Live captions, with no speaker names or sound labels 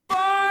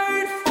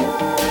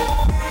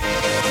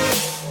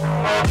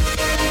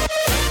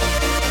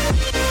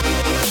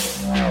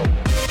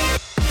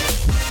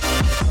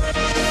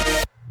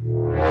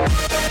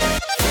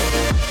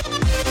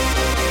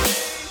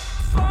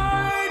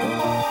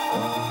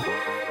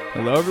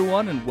Hello,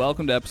 everyone, and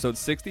welcome to episode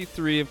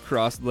 63 of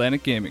Cross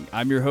Atlantic Gaming.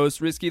 I'm your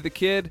host, Risky the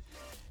Kid,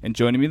 and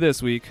joining me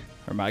this week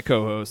are my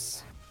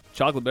co-hosts,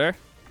 Chocolate Bear.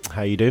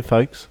 How you doing,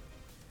 folks?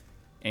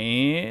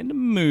 And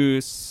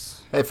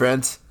Moose. Hey,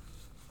 friends.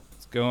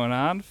 What's going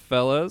on,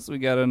 fellas? We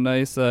got a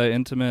nice,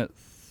 intimate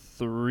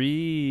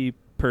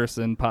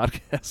three-person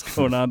podcast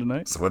going on tonight.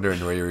 I was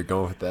wondering where you were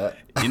going with that.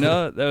 You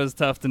know, that was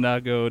tough to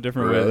not go a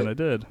different way than I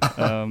did.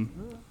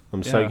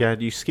 I'm so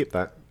glad you skipped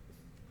that.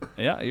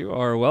 Yeah, you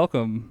are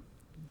welcome,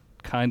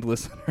 kind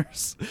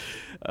listeners.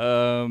 We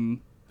don't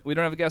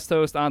have a guest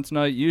host on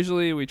tonight.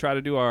 Usually we try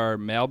to do our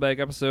mailbag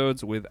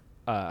episodes with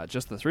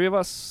just the three of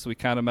us. We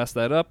kind of messed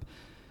that up.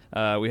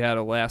 We had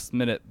a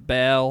last-minute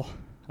bail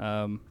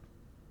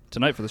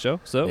tonight for the show.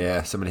 So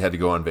Yeah, somebody had to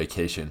go on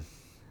vacation.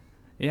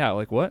 Yeah,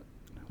 like what?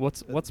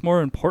 What's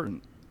more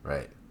important?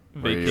 Right.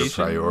 Vacation what are your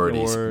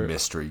priorities, or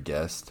mystery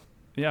guest?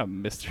 Yeah,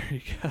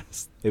 mystery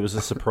guest. It was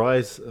a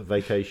surprise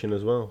vacation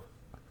as well.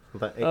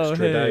 That extra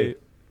day.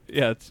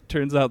 Yeah, it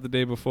turns out the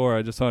day before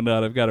I just found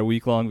out I've got a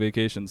week-long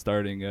vacation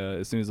starting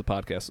as soon as the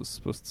podcast was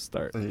supposed to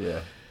start. Yeah.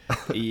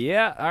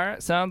 Yeah, all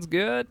right, sounds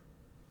good.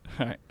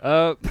 All right.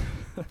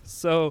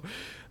 So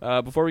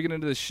before we get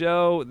into the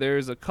show,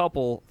 there's a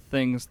couple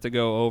things to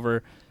go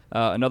over.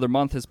 Another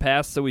month has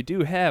passed, so we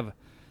do have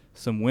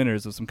some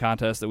winners of some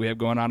contests that we have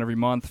going on every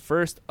month.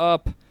 First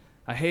up,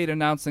 I hate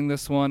announcing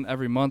this one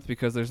every month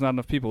because there's not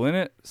enough people in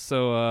it.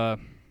 So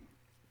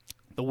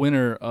the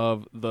winner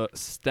of the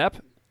Step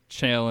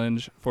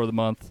Challenge for the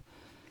month,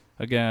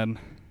 again,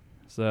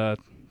 is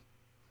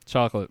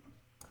Chocolate.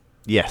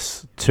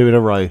 Yes, 2 in a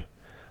row.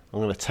 I'm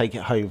going to take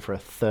it home for a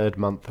third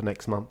month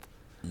next month.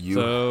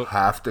 You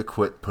have to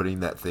quit putting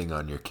that thing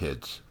on your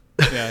kids.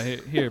 Yeah,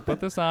 here, put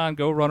this on.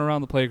 Go run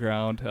around the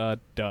playground.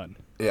 Done.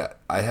 Yeah,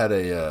 I had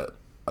a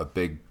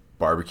big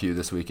barbecue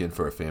this weekend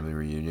for a family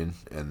reunion,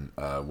 and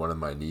one of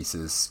my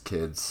niece's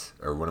kids,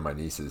 or one of my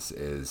nieces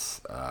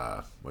is,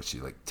 what's she,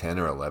 like 10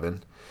 or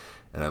 11?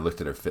 And I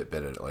looked at her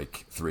Fitbit at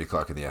like 3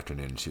 o'clock in the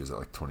afternoon, and she was at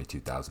like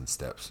 22,000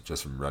 steps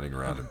just from running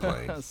around and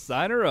playing.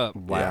 Sign her up.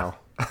 Wow.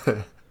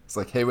 Yeah. It's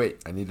like, hey,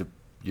 wait, I need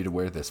you to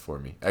wear this for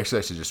me. Actually,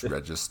 I should just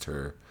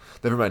register.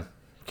 Never mind.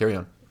 Carry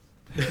on.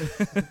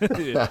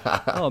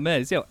 Oh,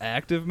 man, you see how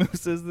active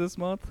Moose is this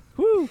month?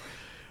 Woo!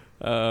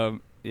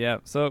 Yeah,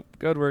 so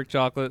good work,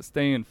 Chocolate.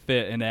 Staying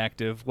fit and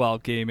active while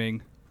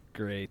gaming.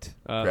 Great.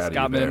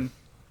 Scottman.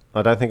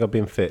 I don't think I've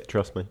been fit,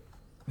 trust me.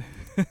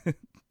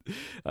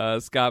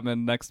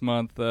 Scottman next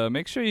month.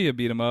 Make sure you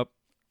beat him up.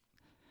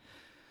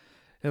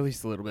 At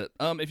least a little bit.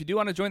 If you do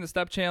want to join the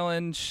Step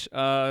Challenge,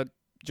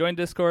 join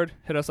Discord.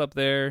 Hit us up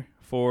there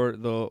for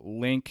the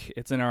link.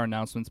 It's in our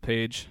announcements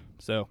page.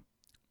 So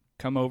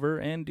come over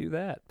and do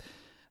that.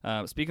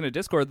 Speaking of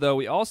Discord, though,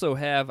 we also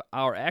have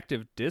our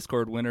active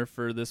Discord winner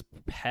for this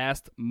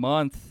past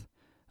month.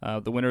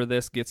 The winner of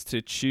this gets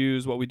to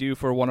choose what we do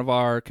for one of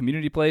our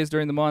community plays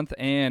during the month,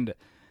 and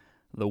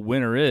the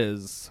winner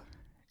is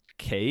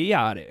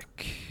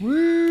Chaotic.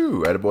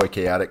 Woo! Attaboy,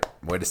 Chaotic.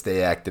 Way to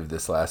stay active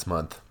this last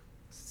month.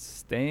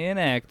 Staying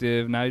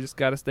active. Now you just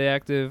got to stay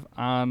active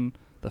on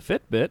the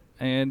Fitbit,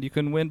 and you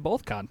can win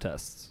both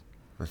contests.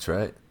 That's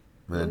right.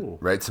 Then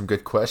write some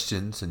good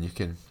questions, and you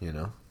can,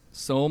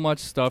 so much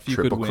stuff you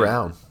could win. Triple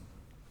crown.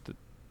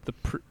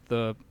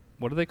 The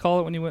what do they call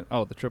it when you win?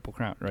 Oh, the Triple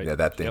Crown, right? Yeah,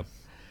 that thing.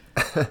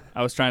 Yep.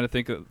 I was trying to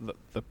think of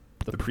the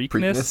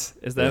Preakness.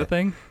 Is that a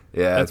thing?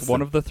 Yeah, that's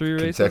one of the three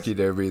races. Kentucky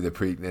Derby, the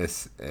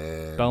Preakness,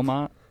 and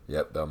Belmont.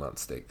 Yep, Belmont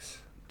Stakes.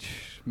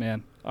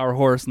 Man, our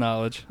horse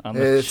knowledge on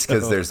this It's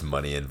because there's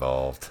money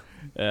involved.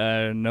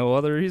 No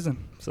other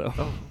reason. So,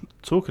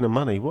 talking of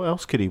money, what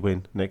else could he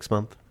win next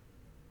month?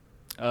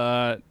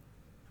 With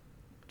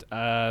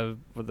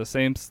the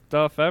same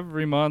stuff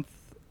every month.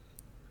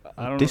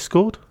 I don't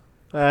Discord?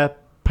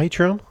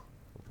 Patreon?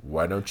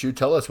 Why don't you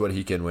tell us what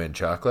he can win,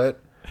 Chocolate?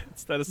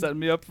 Instead of setting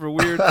me up for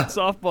weird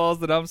softballs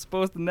that I'm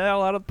supposed to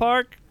nail out of the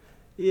park.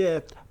 Yeah,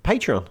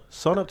 Patreon.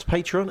 Sign up to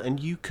Patreon and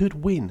you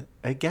could win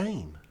a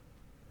game.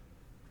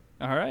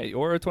 All right,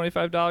 or a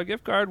 $25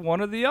 gift card,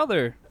 one or the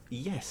other.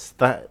 Yes,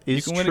 that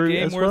is true as well. You can win a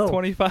game worth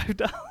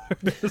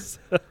 $25.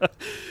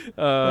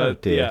 Oh,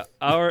 dear.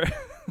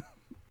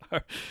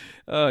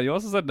 Yeah, you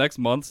also said next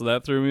month, so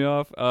that threw me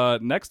off.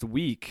 Next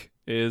week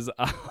is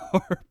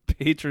our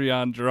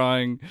Patreon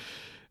drawing,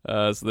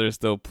 so there's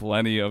still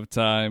plenty of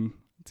time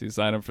to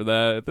sign up for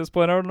that. At this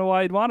point, I don't know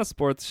why you'd want to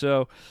support the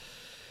show.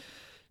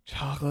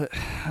 Chocolate.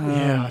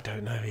 Yeah, I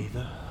don't know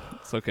either.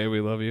 It's okay,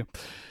 we love you.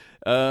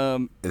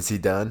 Is he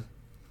done?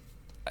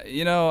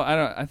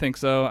 I think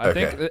so. I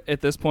think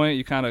at this point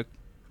you kind of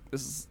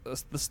this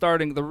is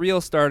the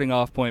real starting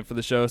off point for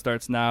the show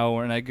starts now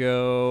when I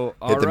go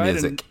all Hit the right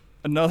music.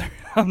 and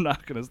I'm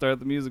not going to start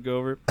the music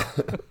over.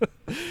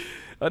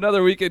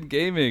 Another weekend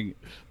gaming.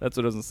 That's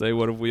what it doesn't say.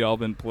 What have we all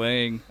been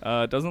playing?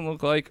 Doesn't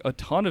look like a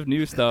ton of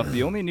new stuff.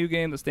 The only new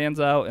game that stands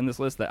out in this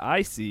list that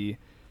I see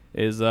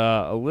is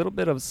a little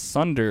bit of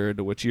Sundered,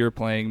 which you're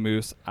playing,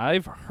 Moose.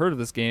 I've heard of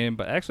this game,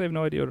 but actually I have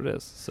no idea what it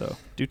is. So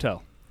do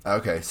tell.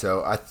 Okay,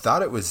 so I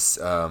thought it was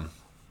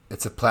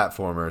It's a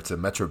platformer. It's a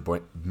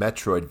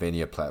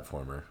Metroidvania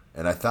platformer,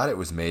 and I thought it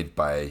was made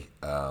by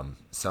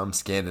some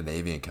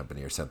Scandinavian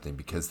company or something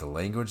because the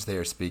language they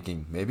are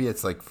speaking, maybe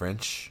it's like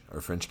French or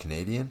French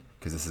Canadian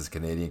because this is a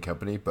Canadian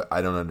company, but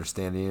I don't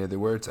understand any of the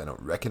words. I don't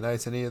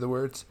recognize any of the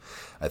words.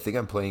 I think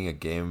I'm playing a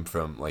game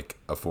from like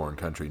a foreign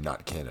country,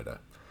 not Canada.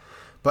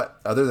 But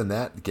other than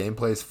that, the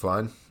gameplay is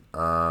fun.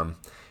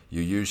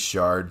 You use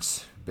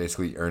shards,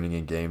 basically earning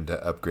in game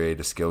to upgrade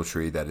a skill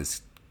tree that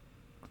is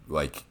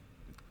like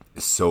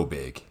so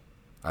big.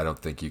 I don't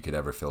think you could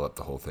ever fill up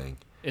the whole thing.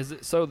 Is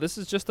it so? This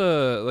is just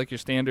a like your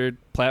standard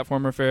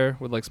platformer fare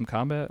with like some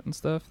combat and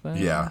stuff. Then?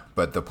 Yeah,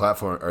 but the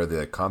platform or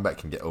the combat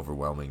can get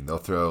overwhelming. They'll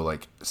throw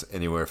like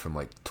anywhere from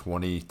like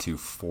 20 to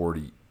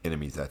 40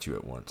 enemies at you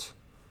at once.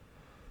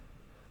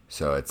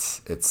 So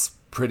it's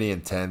pretty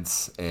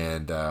intense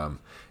and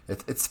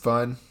it's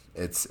fun.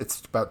 It's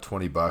about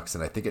 $20,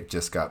 and I think it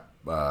just got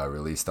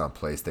released on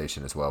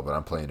PlayStation as well. But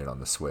I'm playing it on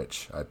the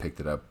Switch. I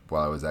picked it up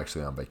while I was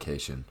actually on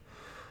vacation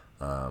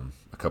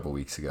a couple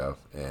weeks ago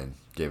and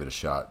gave it a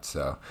shot.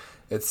 So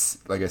it's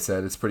like I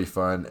said, it's pretty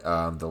fun.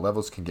 The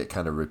levels can get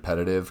kind of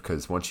repetitive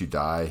because once you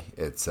die,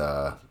 it's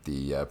the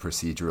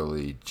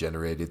procedurally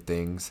generated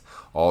things.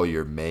 All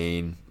your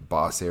main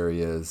boss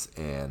areas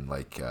and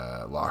like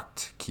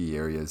locked key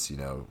areas, you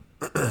know.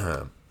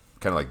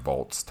 Kind of like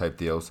vaults type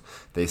deals.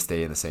 They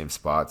stay in the same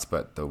spots,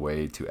 but the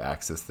way to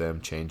access them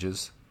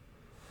changes.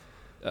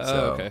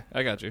 Okay,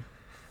 I got you.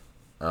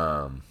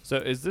 So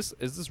is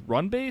this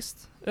run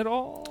based at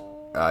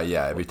all?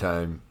 Yeah, every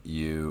time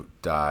you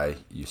die,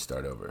 you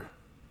start over.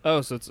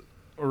 Oh, so it's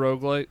a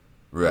roguelite,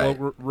 right?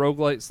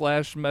 Roguelite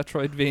 /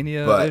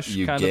 Metroidvania. But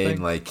you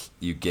gain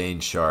you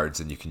gain shards,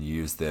 and you can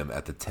use them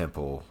at the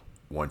temple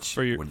once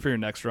for your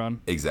next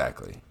run.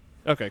 Exactly.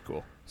 Okay,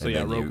 cool. So and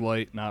yeah,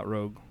 roguelite, not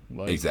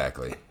roguelite.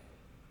 Exactly.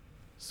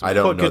 So I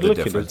don't know the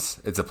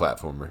difference. It's a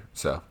platformer,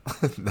 so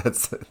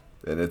that's it.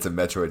 And it's a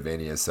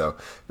Metroidvania. So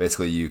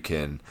basically, you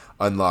can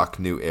unlock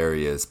new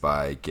areas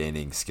by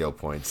gaining skill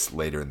points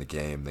later in the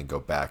game, then go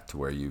back to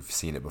where you've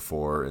seen it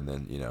before, and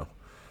then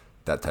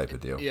that type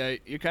of deal. Yeah,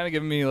 you're kind of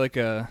giving me like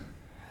a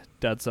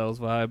Dead Cells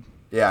vibe.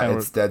 Yeah,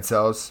 it's Dead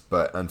Cells,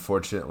 but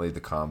unfortunately,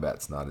 the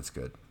combat's not as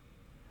good.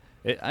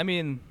 I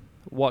mean,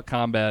 what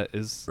combat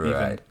is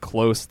even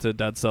close to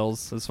Dead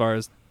Cells as far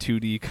as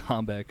 2D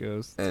combat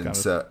goes? And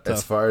so,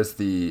 as far as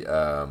the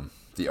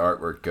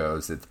artwork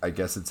goes, I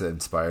guess it's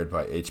inspired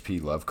by H.P.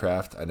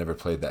 Lovecraft. I never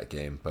played that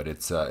game, but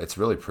it's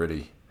really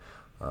pretty.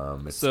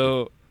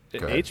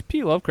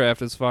 H.P.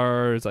 Lovecraft, as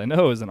far as I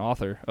know, is an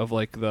author of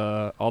like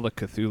all the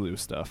Cthulhu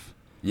stuff.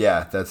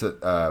 Yeah, that's it.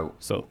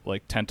 So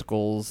like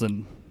tentacles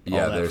and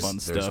all that fun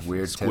stuff. There's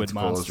weird squid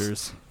tentacles,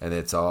 monsters, and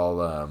it's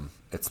all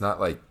it's not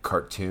like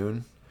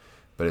cartoon,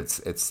 but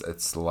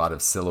it's a lot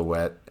of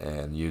silhouette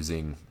and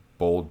using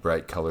bold,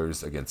 bright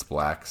colors against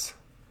blacks.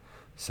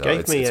 So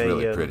it's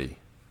really pretty.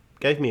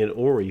 Gave me an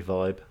Ori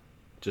vibe,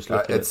 just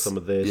looking at some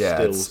of their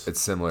stills.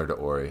 It's similar to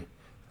Ori.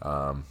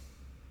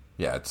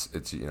 It's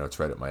it's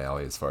right up my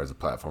alley as far as a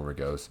platformer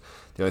goes.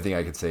 The only thing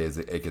I could say is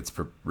it gets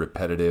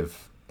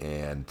repetitive,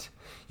 and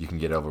you can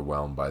get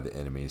overwhelmed by the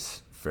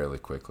enemies fairly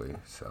quickly.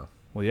 So.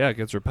 Well, yeah, it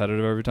gets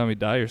repetitive every time you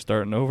die. You're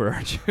starting over,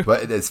 aren't you?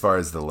 But as far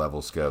as the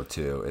levels go,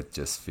 too, it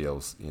just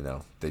feels,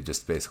 they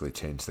just basically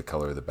change the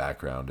color of the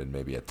background and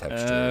maybe a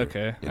texture.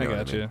 Okay, I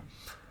got you.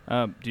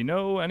 Do you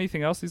know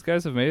anything else these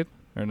guys have made,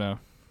 or no?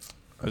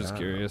 I'm just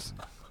curious.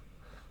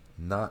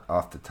 Not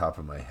off the top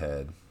of my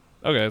head.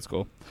 Okay, that's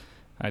cool.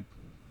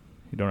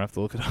 You don't have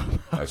to look it up.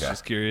 I was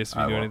just curious if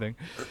you knew anything.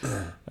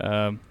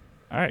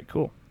 All right,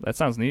 cool. That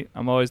sounds neat.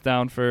 I'm always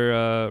down for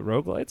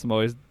roguelites. I'm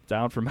always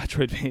down for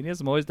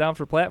Metroidvanias. I'm always down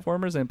for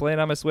platformers and playing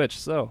on my Switch.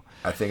 So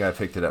I think I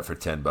picked it up for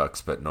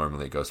 $10, but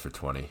normally it goes for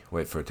 $20.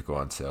 Wait for it to go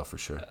on sale for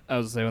sure. I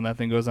was saying when that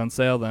thing goes on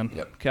sale, then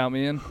count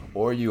me in.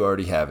 Or you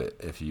already have it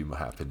if you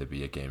happen to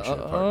be a Game Share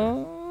partner.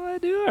 Oh, I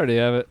do already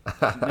have it.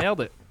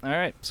 Nailed it. All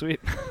right, sweet.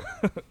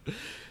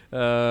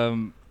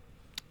 All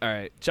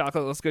right,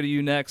 Chocolate. Let's go to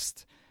you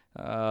next.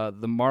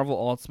 The Marvel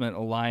Ultimate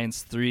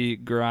Alliance 3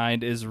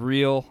 grind is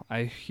real.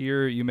 I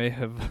hear you may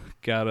have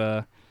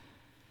got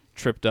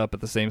tripped up at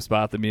the same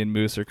spot that me and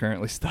Moose are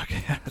currently stuck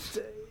at.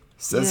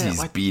 Says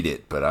he's beat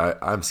it, but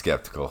I'm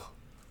skeptical.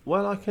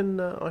 Well, I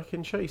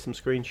can show you some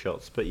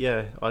screenshots, but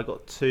yeah, I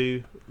got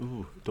to.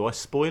 Ooh, do I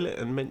spoil it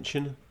and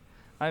mention?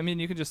 I mean,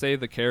 you can just say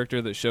the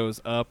character that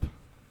shows up.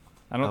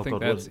 I don't think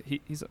that's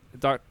he's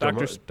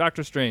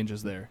Doctor Strange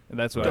is there, and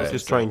that's what Doctor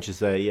Strange is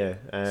there. Yeah.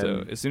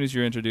 So as soon as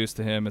you're introduced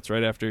to him, it's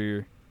right after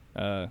your.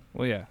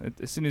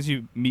 As soon as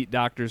you meet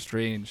Doctor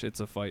Strange, it's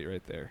a fight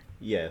right there.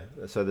 Yeah.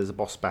 So there's a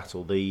boss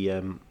battle.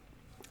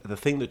 The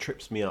thing that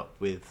trips me up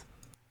with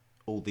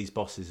all these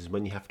bosses is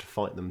when you have to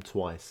fight them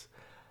twice.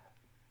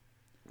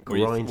 Where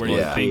you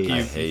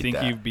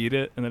think you've beat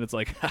it, and then it's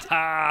like, ha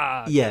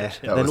ha. Yeah.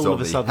 That then was all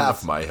of a sudden,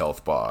 half my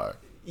health bar.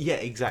 Yeah,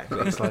 exactly.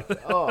 It's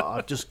like,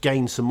 I've just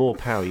gained some more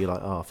power. You're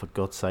like, for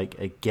God's sake,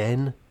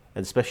 again?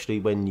 And especially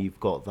when you've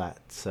got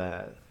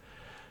that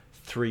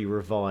 3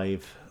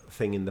 revive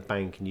thing in the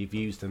bank and you've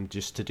used them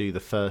just to do the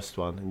first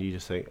one, and you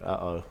just think,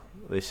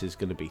 this is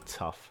going to be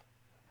tough.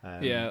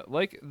 Yeah,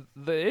 like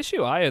the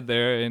issue I had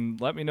there,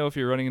 and let me know if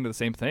you're running into the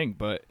same thing,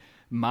 but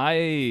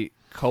my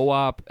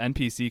co-op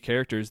NPC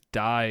characters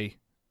die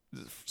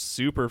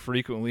super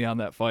frequently on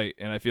that fight,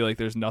 and I feel like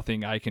there's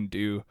nothing I can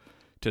do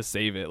to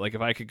save it. Like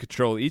if I could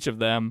control each of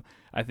them,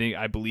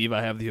 I believe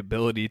I have the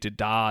ability to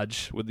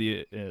dodge with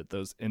the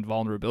those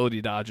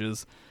invulnerability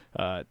dodges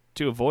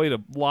to avoid a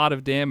lot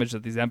of damage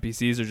that these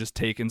NPCs are just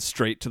taking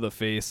straight to the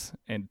face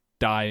and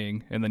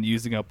dying and then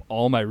using up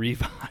all my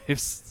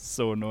revives.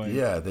 So annoying.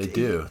 Yeah, they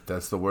do.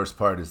 That's the worst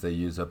part is they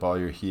use up all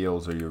your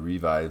heals or your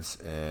revives,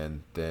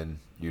 and then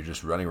you're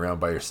just running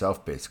around by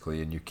yourself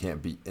basically, and you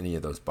can't beat any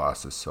of those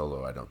bosses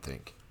solo, I don't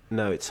think.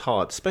 No, it's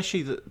hard,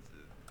 especially that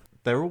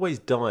they're always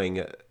dying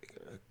at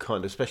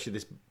kind of, especially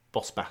this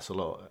boss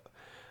battle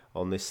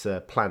on this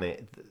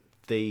planet.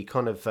 The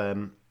kind of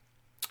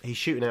he's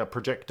shooting out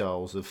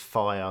projectiles of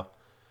fire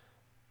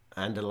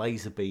and a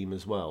laser beam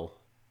as well,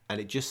 and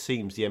it just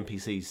seems the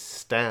NPCs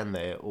stand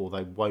there, or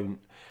they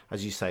won't,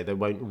 as you say, they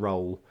won't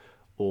roll.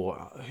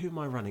 Or who am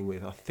I running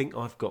with? I think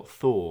I've got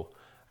Thor,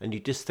 and you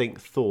just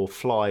think Thor,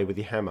 fly with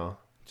your hammer.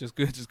 Just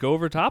go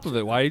over top of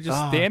it. Why are you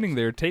just standing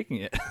there taking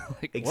it?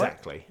 Like,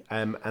 exactly.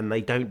 And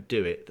they don't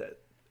do it.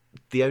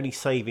 The only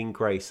saving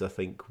grace, I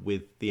think,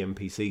 with the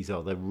NPCs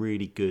are they're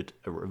really good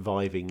at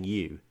reviving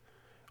you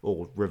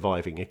or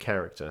reviving a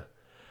character.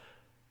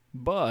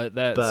 But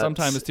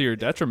sometimes is to your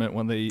detriment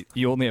when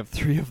you only have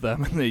 3 of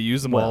them and they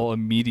use them all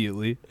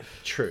immediately.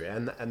 True,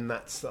 and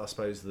that's I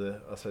suppose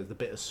the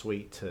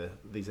bittersweet to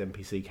these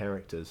NPC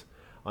characters.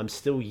 I'm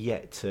still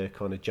yet to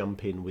kind of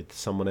jump in with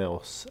someone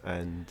else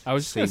and I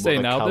was just see gonna what say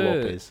the now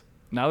co-op is.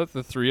 Now that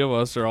the 3 of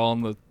us are all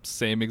in the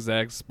same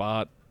exact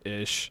spot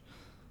ish,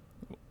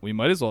 we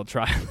might as well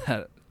try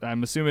that.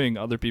 I'm assuming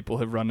other people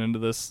have run into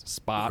this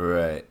spot,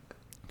 right?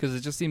 Because it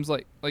just seems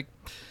like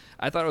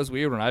I thought it was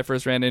weird when I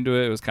first ran into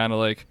it. It was kind of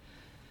like,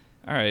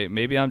 all right,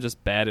 maybe I'm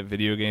just bad at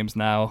video games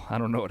now. I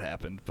don't know what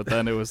happened. But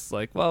then it was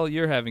like, well,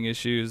 you're having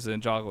issues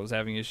and Joggle was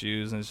having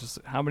issues. And it's just,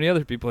 how many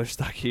other people are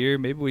stuck here?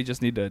 Maybe we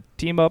just need to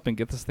team up and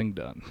get this thing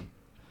done.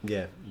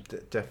 Yeah,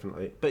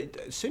 definitely. But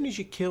as soon as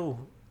you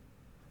kill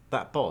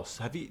that boss,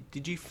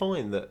 did you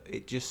find that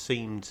it just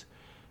seemed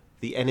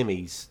the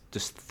enemies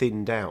just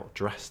thinned out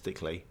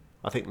drastically?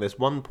 I think there's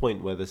one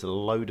point where there's a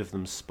load of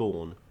them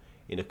spawn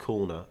in a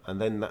corner, and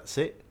then that's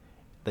it.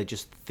 They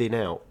just thin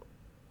out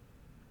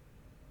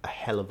a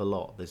hell of a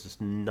lot. There's just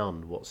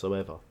none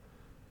whatsoever.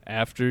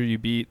 After you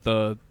beat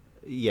that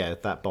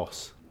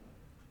boss.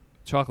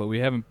 Chocolate, we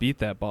haven't beat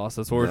that boss.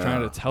 That's what we're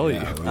trying to tell you.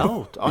 I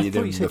thought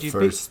you said you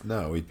beat...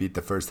 No, we beat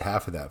the first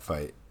half of that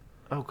fight.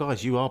 Oh,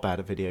 guys, you are bad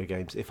at video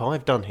games. If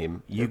I've done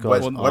him, you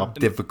guys are... What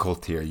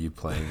difficulty are you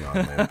playing on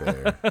there,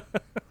 Bear?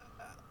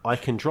 I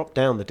can drop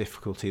down the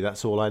difficulty,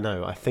 that's all I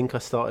know. I think I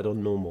started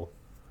on normal.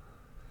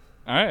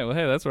 All right, well,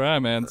 hey, that's where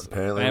I'm at.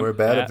 Apparently we're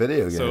bad at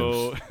video games.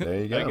 So,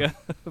 there you go.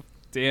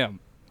 Damn,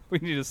 we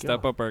need to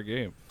step up our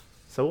game.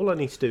 So all I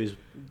need to do is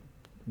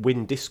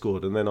win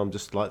Discord, and then I'm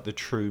just like the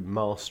true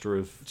master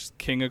of just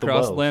king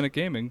across Atlantic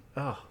Gaming.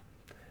 Oh.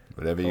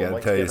 Whatever you got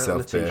to tell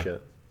yourself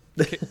there.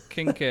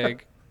 King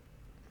Keg.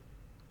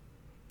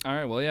 All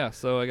right, well, yeah,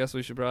 so I guess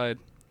we should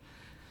probably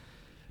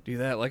do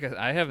that. Like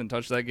I haven't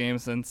touched that game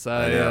since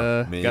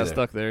I got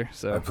stuck there.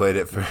 So I played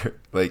it for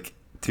like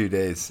 2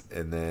 days,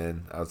 and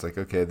then I was like,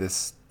 okay,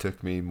 this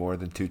took me more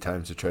than 2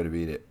 times to try to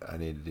beat it. I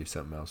need to do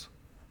something else.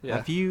 Yeah.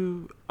 Have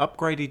you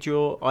upgraded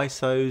your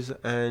ISOs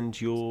and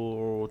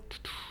your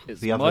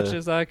as much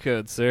as I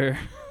could, sir?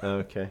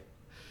 Okay.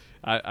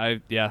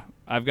 I've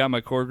got my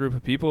core group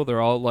of people.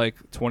 They're all like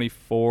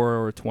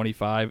 24 or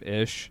 25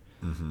 ish.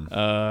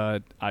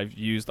 Mm-hmm. I've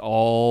used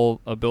all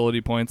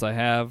ability points I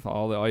have,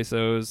 all the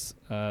ISOs.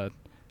 I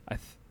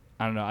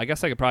don't know. I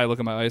guess I could probably look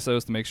at my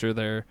ISOs to make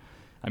sure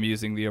I'm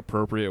using the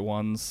appropriate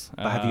ones.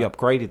 But have you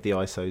upgraded the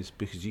ISOs,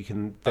 because you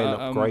can then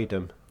upgrade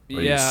them?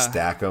 Or you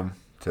stack them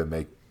to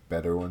make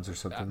better ones or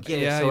something?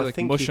 Yeah, so I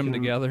think mush them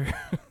together.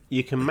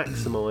 You can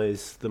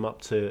maximize them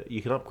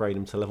you can upgrade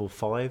them to level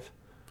 5.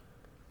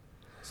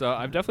 So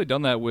I've definitely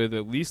done that with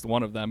at least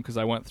one of them, because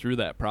I went through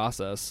that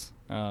process.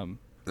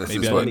 This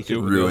is what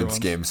ruins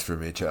games for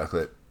me,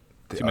 Chocolate.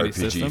 The RPG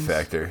systems?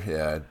 factor.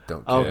 Yeah, I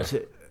don't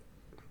care.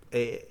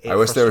 It I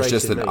wish there was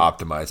just an me.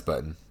 optimize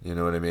button. You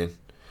know what I mean?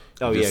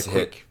 Oh, just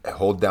quick.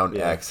 Hold down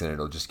X, and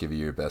it'll just give you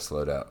your best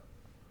loadout.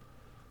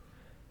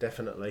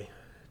 Definitely.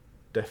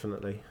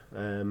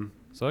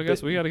 So I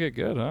guess we got to get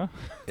good, huh?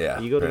 You Yeah,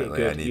 got to get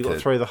good. You got to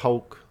throw the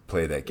Hulk.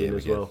 Play that game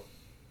as again. well.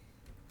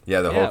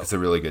 Yeah, the Hulk is a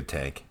really good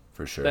tank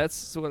for sure.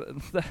 That's what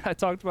I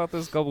talked about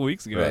this a couple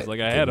weeks ago. Right. It's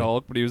like I had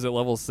Hulk, but he was at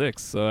level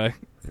 6, so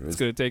it's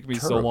going to take me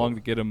so long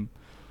to get him.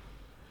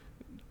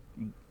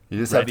 You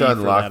just have to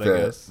unlock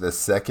the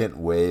second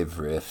wave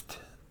rift.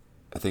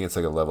 I think it's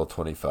like a level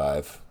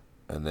 25,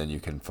 and then you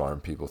can farm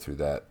people through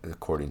that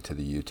according to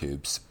the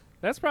YouTubes.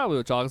 That's probably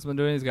what Chalk's been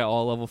doing. He's got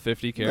all level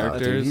 50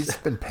 characters. No, dude, he's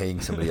been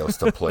paying somebody else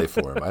to play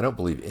for him. I don't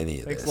believe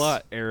any of this. Thanks a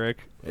lot, Eric.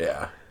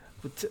 Yeah.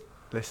 But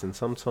Listen,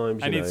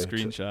 sometimes I need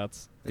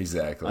screenshots.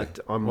 Exactly.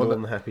 I'm Well, more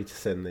than happy to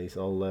send these.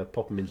 I'll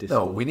pop them in No,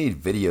 Discord. we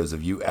need videos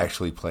of you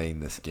actually playing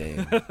this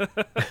game.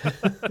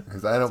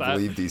 Because I don't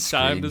believe these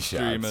Time screenshots. to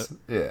stream it.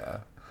 Yeah.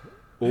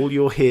 All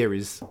you'll hear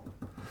is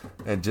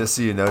And just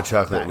so you know,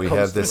 Chocolate, That we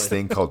have this constantly.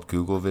 thing called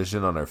Google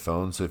Vision on our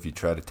phone, so if you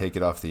try to take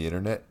it off the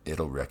internet,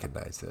 it'll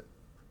recognize it.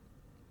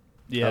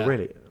 Yeah, oh,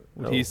 really?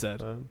 What he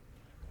said.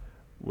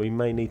 We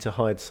may need to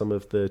hide some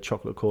of the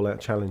chocolate call-out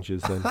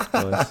challenges then,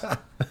 guys.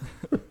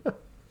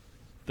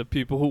 The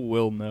people who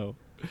will know.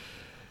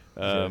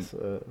 Yes,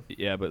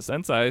 Yeah, but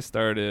since I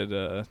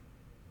started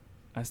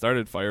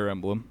Fire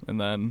Emblem, and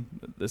then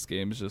this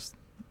game's just,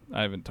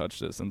 I haven't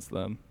touched it since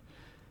then.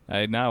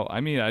 I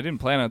didn't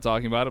plan on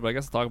talking about it, but I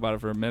guess I'll talk about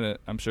it for a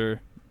minute. I'm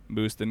sure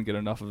Moose didn't get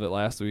enough of it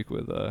last week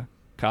with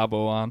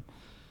Cabo on.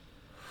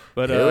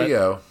 But Here we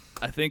go.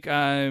 I think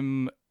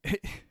I'm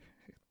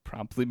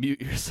promptly mute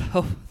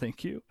yourself.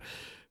 Thank you.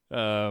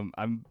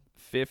 I'm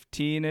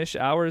 15-ish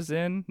hours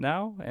in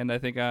now, and I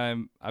think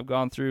I've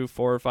gone through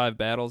 4 or 5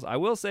 battles. I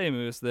will say,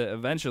 Moose, that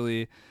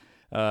eventually,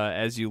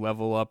 as you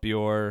level up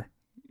your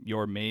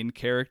main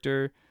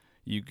character,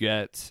 you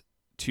get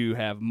to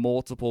have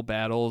multiple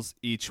battles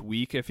each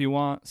week if you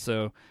want.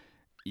 So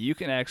you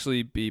can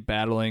actually be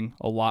battling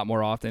a lot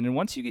more often. And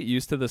once you get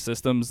used to the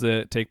systems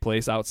that take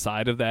place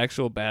outside of the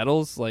actual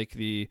battles, like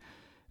the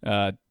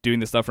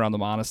doing the stuff around the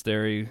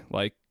monastery,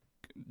 like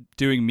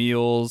doing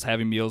meals,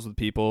 having meals with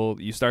people,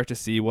 you start to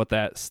see what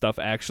that stuff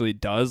actually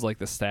does, like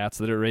the stats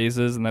that it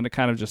raises, and then it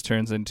kind of just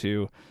turns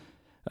into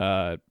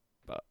a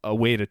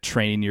way to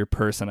train your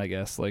person, I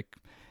guess, like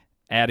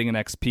adding an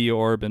XP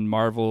orb in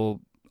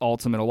Marvel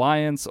Ultimate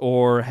Alliance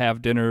or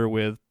have dinner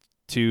with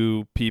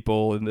 2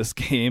 people in this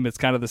game. It's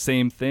kind of the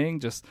same thing,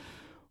 just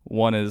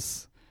one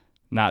is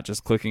not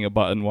just clicking a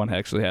button, one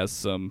actually has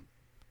some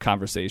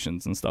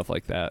conversations and stuff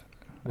like that.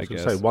 I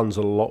guess. say one's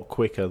a lot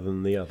quicker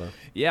than the other.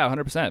 Yeah,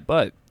 100%.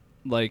 But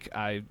like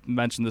I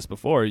mentioned this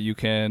before, you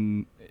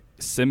can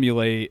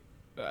simulate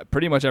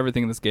pretty much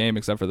everything in this game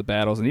except for the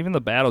battles, and even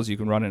the battles you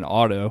can run in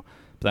auto.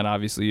 But then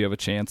obviously you have a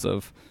chance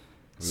of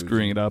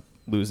screwing it up,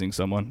 losing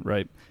someone,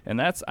 right?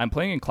 And I'm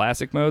playing in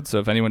classic mode, so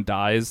if anyone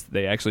dies,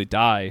 they actually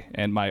die.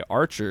 And my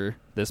archer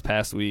this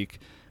past week,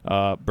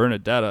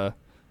 Bernadetta,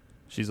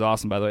 she's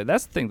awesome, by the way.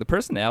 That's the thing. The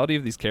personality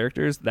of these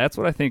characters, that's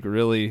what I think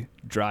really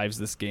drives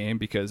this game,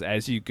 because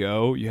as you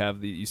go,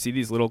 you see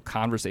these little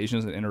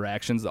conversations and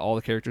interactions that all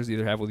the characters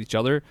either have with each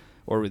other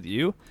or with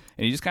you,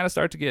 and you just kind of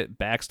start to get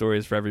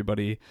backstories for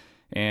everybody,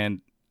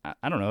 and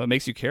I don't know, it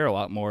makes you care a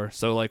lot more.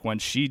 So like when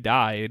she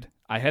died,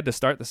 I had to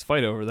start this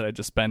fight over that I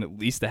just spent at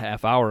least a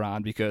half hour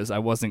on because I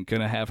wasn't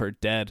going to have her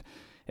dead.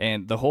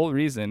 And the whole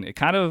reason, it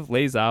kind of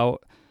lays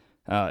out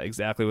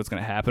exactly what's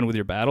going to happen with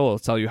your battle. It'll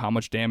tell you how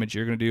much damage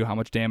you're going to do, how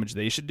much damage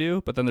they should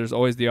do, but then there's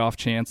always the off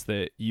chance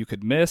that you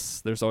could miss.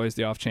 There's always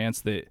the off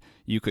chance that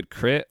you could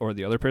crit or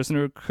the other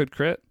person could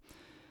crit.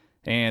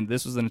 And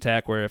this was an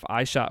attack where if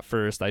I shot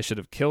first, I should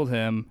have killed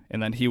him,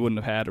 and then he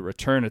wouldn't have had a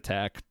return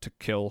attack to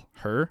kill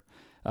her.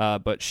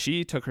 But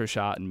she took her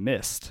shot and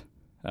missed.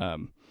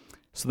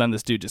 So then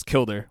this dude just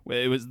killed her.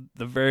 It was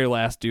the very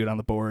last dude on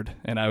the board,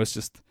 and I was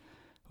just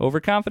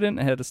overconfident.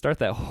 I had to start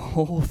that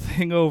whole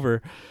thing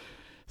over.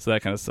 So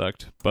that kind of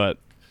sucked. But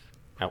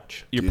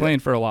Ouch. you're Dude, playing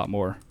for a lot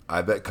more.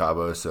 I bet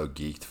Cabo is so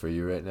geeked for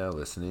you right now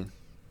listening.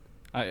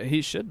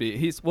 He should be.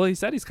 He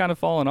said he's kind of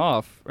fallen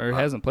off, or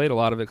hasn't played a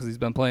lot of it because he's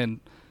been playing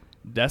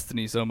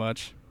Destiny so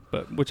much.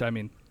 But which, I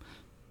mean,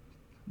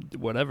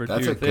 whatever. That's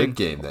do your a thing. good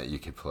game that you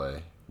could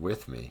play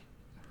with me.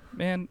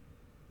 Man,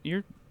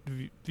 your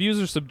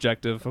views are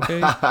subjective,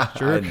 okay? I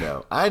Jerk.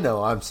 know.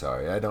 I'm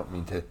sorry. I don't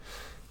mean to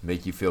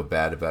make you feel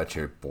bad about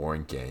your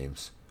boring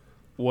games.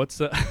 What's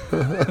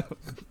that?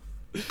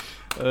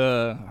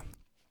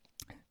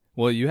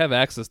 Well, you have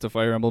access to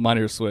Fire Emblem on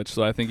your Switch,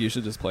 so I think you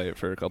should just play it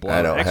for a couple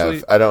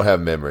hours. I don't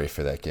have memory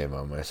for that game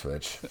on my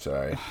Switch.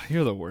 Sorry.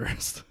 You're the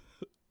worst.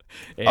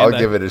 I'll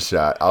give it a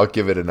shot. I'll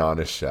give it an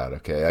honest shot,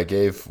 okay? I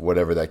gave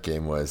whatever that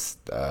game was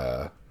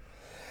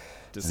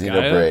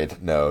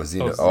Xenoblade. No,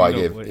 I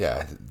gave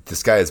Xenoblade.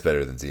 Disgaea is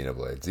better than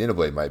Xenoblade.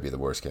 Xenoblade might be the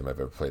worst game I've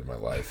ever played in my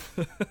life.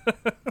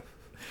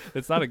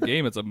 It's not a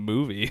game, it's a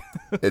movie.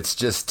 It's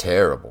just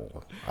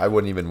terrible. I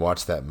wouldn't even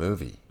watch that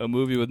movie. A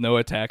movie with no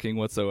attacking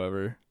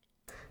whatsoever.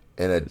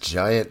 And a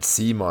giant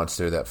sea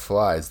monster that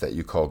flies that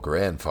you call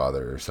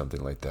grandfather or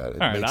something like that.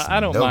 It All right, makes I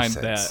don't no mind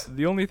sense. that.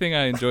 The only thing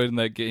I enjoyed in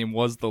that game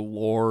was the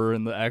lore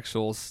and the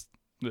actual,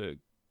 pretty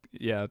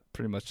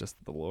much just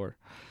the lore.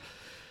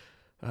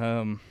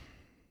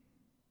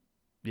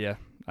 Yeah,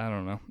 I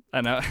don't know.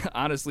 And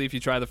honestly, if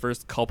you try the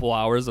first couple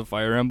hours of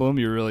Fire Emblem,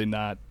 you're really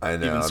not I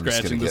know, even I'm just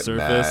scratching gonna the get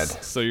surface.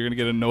 mad. So you're gonna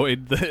get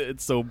annoyed that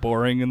it's so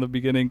boring in the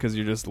beginning because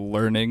you're just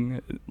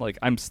learning. Like,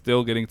 I'm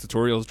still getting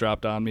tutorials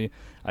dropped on me.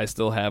 I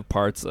still have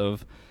parts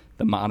of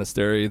the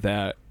monastery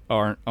that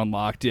aren't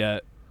unlocked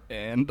yet,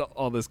 and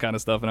all this kind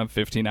of stuff. And I'm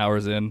 15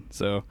 hours in,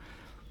 so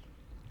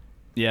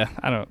yeah,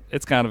 I don't.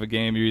 It's kind of a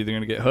game you're either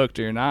gonna get hooked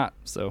or you're not.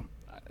 So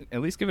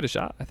at least give it a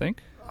shot, I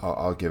think.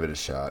 I'll give it a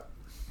shot.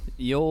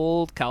 The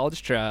old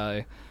college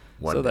try.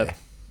 One so day.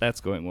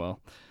 that's going well.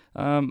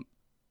 All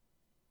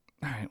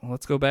right, well,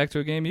 let's go back to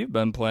a game you've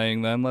been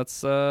playing then.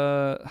 Let's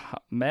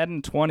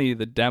Madden 20,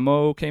 the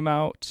demo came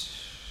out.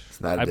 It's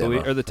not a I demo.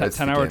 believe, or the That's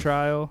 10-hour game.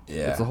 trial.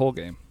 Yeah. It's the whole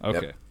game. Yep.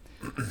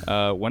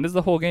 Okay. When does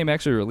the whole game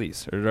actually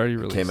release? Or did it already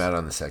release? Came out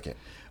on the 2nd.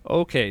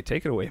 Okay,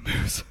 take it away,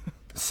 Moose.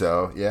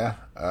 So yeah,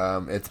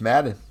 it's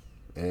Madden.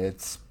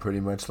 It's pretty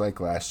much like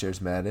last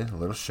year's Madden, a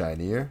little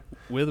shinier.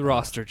 With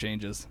roster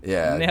changes.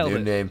 Yeah, Nailed new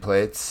it.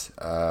 nameplates.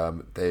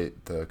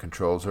 The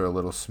controls are a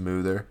little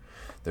smoother.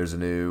 There's a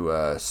new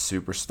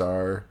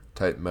superstar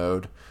type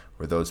mode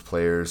where those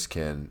players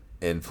can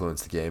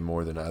influence the game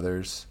more than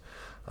others.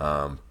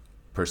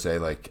 Per se,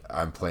 like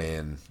I'm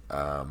playing.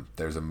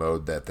 There's a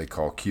mode that they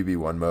call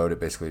QB1 mode.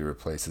 It basically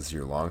replaces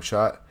your long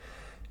shot,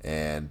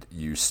 and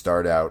you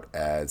start out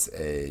as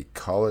a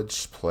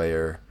college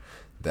player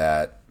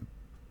that.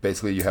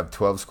 Basically, you have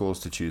 12 schools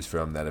to choose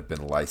from that have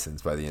been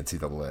licensed by the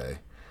NCAA,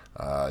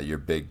 your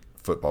big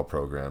football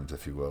programs,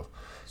 if you will.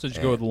 So did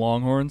you go with the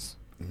Longhorns?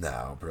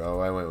 No,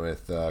 bro. I went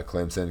with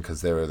Clemson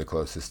because they were the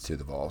closest to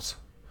the Vols.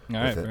 All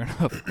right, fair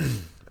enough.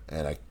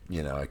 And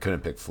I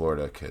couldn't pick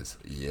Florida because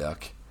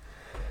yuck.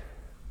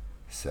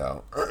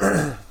 So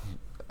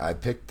I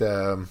picked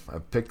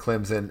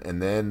Clemson, and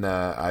then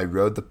I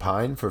rode the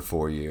Pine for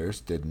 4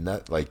 years. Did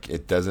not like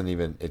it. Doesn't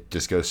even. It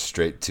just goes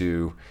straight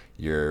to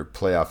your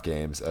playoff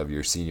games of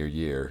your senior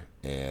year,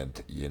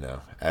 and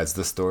as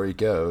the story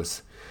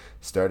goes,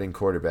 starting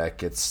quarterback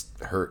gets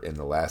hurt in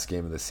the last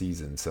game of the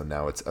season, so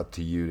now it's up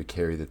to you to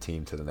carry the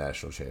team to the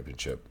national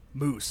championship.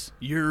 Moose,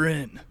 you're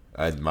in.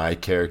 My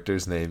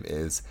character's name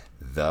is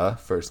the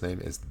first name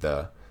is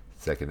the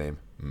second name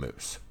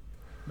Moose.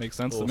 Makes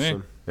sense to Awesome.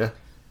 me. Yeah.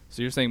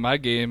 So you're saying my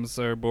games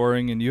are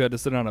boring and you had to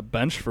sit on a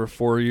bench for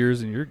 4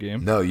 years in your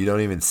game? No, you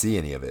don't even see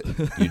any of it.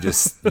 You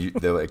just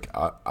they're like,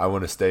 I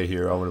want to stay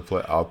here. I want to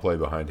play. I'll play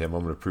behind him.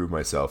 I'm going to prove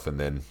myself, and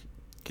then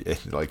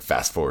like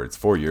fast forward, it's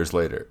 4 years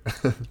later.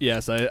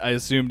 Yes, I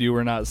assumed you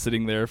were not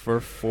sitting there for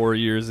 4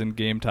 years in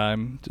game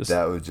time.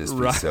 That would just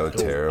be so on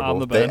terrible.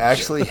 the They bench.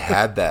 actually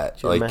had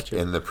that you like imagine?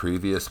 in the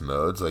previous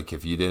modes. Like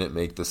if you didn't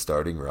make the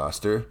starting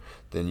roster,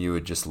 then you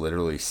would just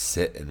literally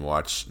sit and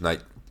watch. Like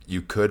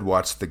you could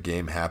watch the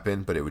game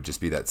happen, but it would just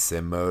be that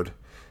sim mode,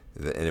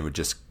 and it would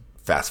just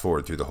fast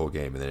forward through the whole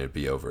game, and then it'd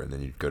be over, and then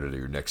you'd go to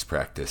your next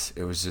practice.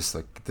 It was just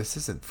like, this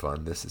isn't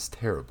fun. This is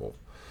terrible.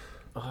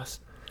 Oh, that's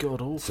god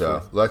awful.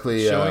 So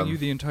luckily, Showing you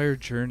the entire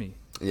journey.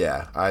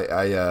 yeah,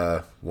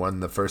 I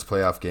won the first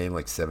playoff game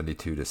like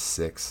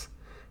 72-6,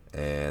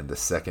 and the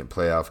second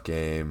playoff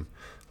game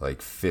like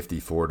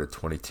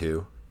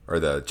 54-22, or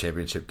the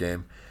championship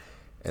game.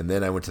 And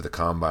then I went to the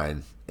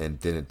combine and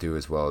didn't do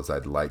as well as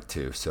I'd like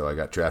to. So I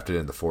got drafted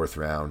in the 4th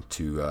round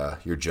to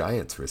your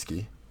Giants,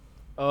 Risky.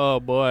 Oh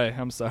boy,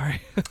 I'm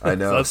sorry. I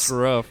know. That's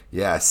rough.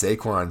 Yeah,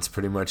 Saquon's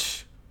pretty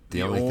much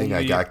the only thing I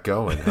only- got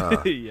going,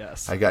 huh?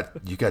 Yes.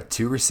 You got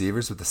 2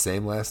 receivers with the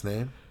same last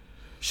name?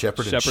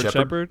 Shepard and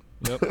Shepherd.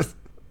 Yep.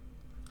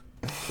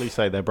 Please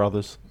say they're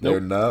brothers. They're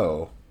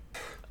no.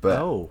 But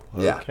Oh,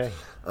 yeah. okay.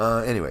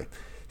 Anyway,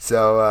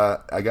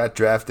 so I got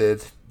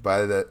drafted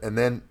and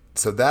then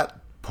so that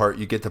part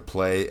you get to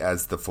play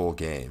as the full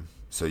game.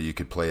 So you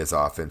could play as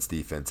offense,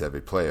 defense,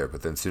 every player.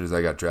 But then as soon as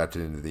I got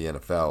drafted into the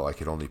NFL, I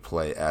could only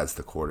play as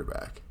the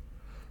quarterback.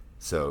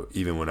 So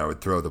even when I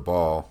would throw the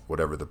ball,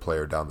 whatever the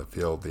player down the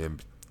field, the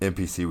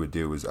NPC would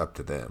do was up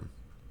to them.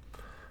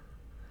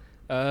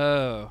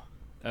 Oh,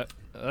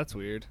 that's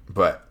weird.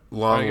 But I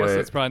long guess way,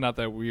 it's probably not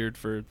that weird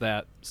for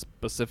that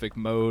specific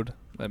mode.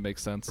 That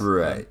makes sense.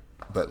 right?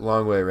 But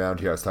long way around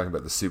here, I was talking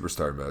about the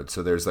superstar mode.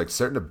 So there's like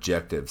certain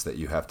objectives that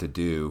you have to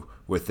do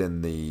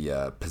within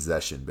the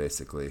possession,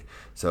 basically.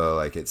 So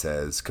like it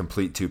says,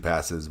 complete 2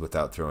 passes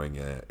without throwing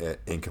an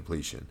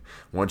incompletion.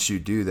 Once you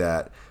do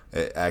that,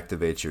 it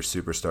activates your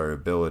superstar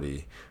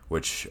ability,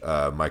 which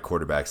my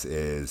quarterback's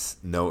is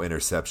no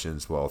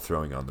interceptions while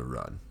throwing on the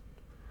run.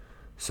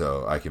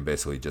 So I can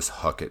basically just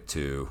huck it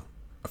to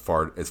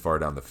as far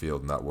down the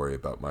field and not worry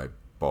about my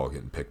ball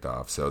getting picked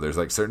off. So there's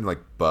like certain like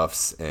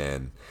buffs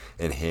and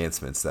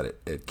enhancements that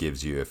it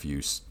gives you if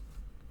you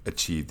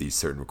achieve these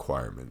certain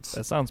requirements.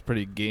 That sounds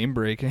pretty game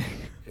breaking.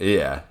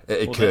 Yeah,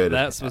 it could.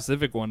 That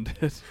specific one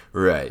did.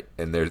 Right,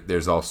 and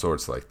there's all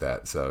sorts like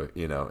that. So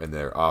in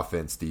their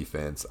offense,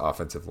 defense,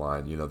 offensive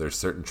line, there's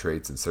certain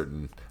traits and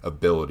certain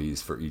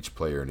abilities for each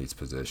player in each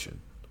position.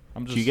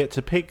 Do you get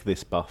to pick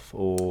this buff,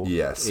 or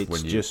Yes,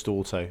 it's just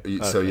auto?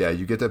 So Okay. yeah,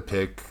 you get to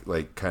pick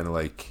like kind of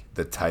like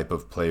the type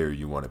of player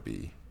you want to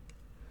be.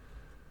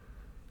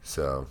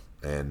 So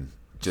and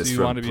just so you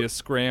from want to be a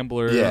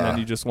scrambler, Yeah. and then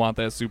you just want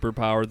that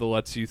superpower that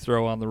lets you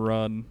throw on the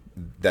run.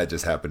 that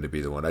just happened to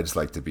be the one. I just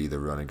like to be the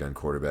run and gun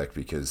quarterback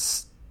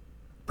because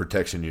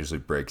protection usually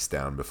breaks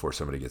down before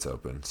somebody gets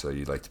open. So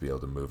you'd like to be able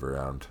to move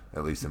around,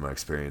 at least in my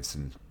experience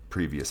in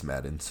previous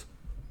Maddens.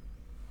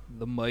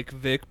 The Mike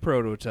Vick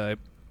prototype.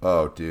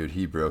 Oh, dude,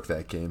 he broke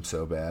that game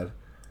so bad.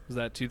 Was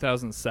that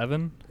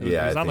 2007? Yeah, He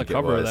was I on the think it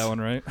cover of was. that one,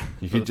 right?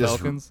 You For could the just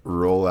Falcons.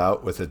 roll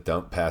out with a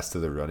dump pass to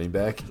the running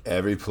back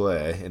every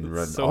play and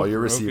run so all your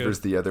broken.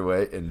 receivers the other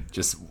way and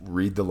just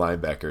read the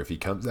linebacker. If he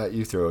comes at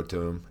you, throw it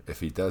to him.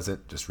 If he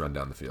doesn't, just run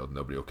down the field.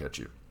 Nobody will catch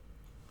you.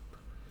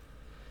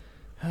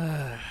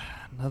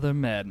 Another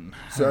Madden.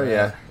 So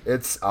yeah,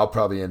 I'll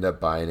probably end up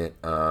buying it.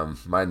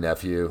 My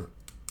nephew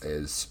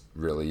is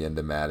really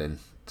into Madden,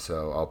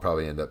 so I'll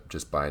probably end up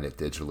just buying it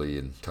digitally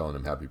and telling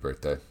him happy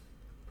birthday.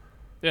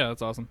 Yeah,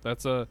 that's awesome.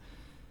 That's I've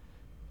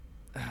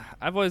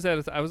always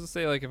had. I was gonna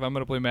say like if I'm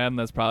gonna play Madden,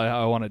 that's probably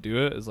how I want to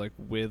do it. Is like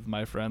with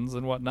my friends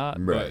and whatnot.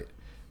 Right. But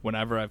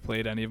whenever I've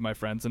played any of my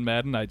friends in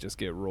Madden, I just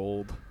get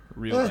rolled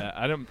real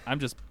bad. I'm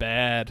just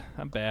bad.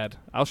 I'm bad.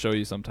 I'll show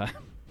you sometime.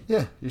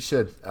 Yeah, you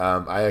should.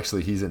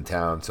 He's in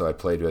town, so I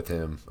played with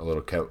him a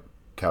little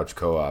couch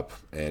co-op,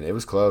 and it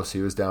was close.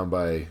 He was down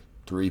by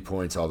 3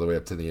 points all the way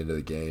up to the end of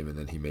the game, and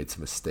then he made some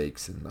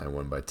mistakes, and I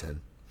won by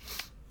 10.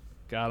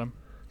 Got him.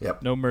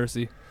 Yep. No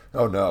mercy.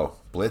 Oh, no.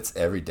 Blitz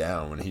every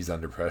down when he's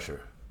under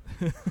pressure.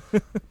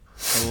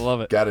 I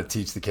love it. Got to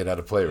teach the kid how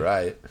to play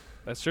right.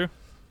 That's true.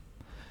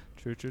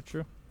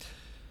 True.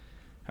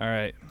 All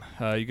right.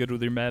 You good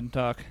with your Madden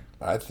talk?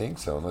 I think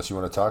so, unless you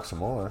want to talk some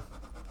more.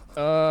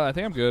 I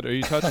think I'm good. Are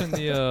you touching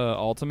the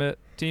Ultimate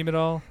Team at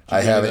all? Did you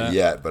I do haven't that?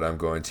 yet, but I'm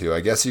going to.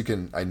 I guess you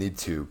can. I need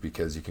to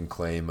because you can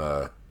claim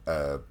a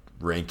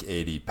rank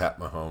 80 Pat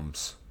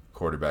Mahomes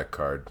quarterback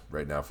card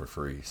right now for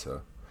free.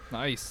 So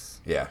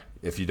Nice. yeah,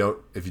 if you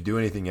do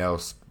anything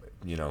else,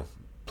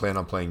 plan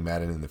on playing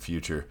Madden in the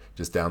future,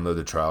 just download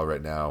the trial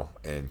right now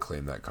and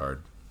claim that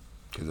card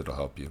because it'll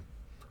help you.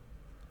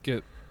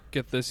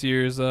 Get this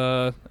year's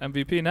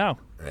MVP now.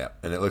 Yeah,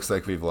 and it looks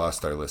like we've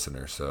lost our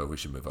listener, so we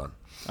should move on.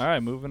 All right,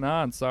 moving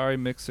on. Sorry,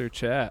 Mixer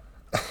chat.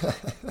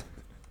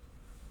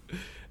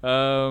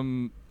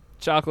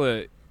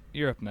 Chocolate,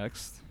 you're up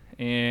next,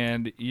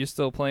 and you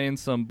still playing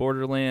some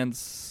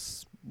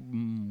Borderlands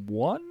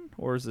 1,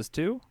 or is this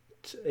 2?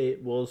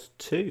 It was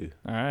 2.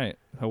 All right.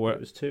 It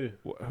was 2.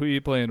 Who are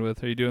you playing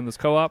with? Are you doing this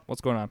co-op?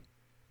 What's going on?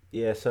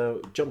 Yeah,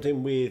 so jumped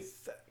in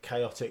with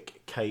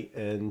Chaotic, Kate,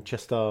 and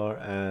Chestar.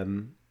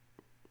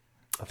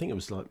 I think it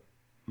was like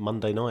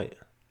Monday night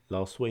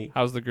last week.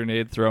 How's the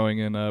grenade throwing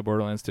in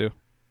Borderlands 2?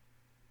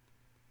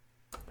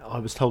 I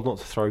was told not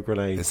to throw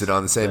grenades. Is it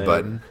on the same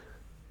button?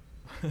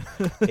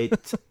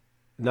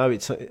 No,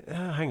 it's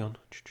hang on.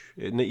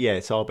 Yeah,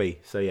 it's RB.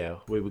 So yeah,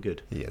 we were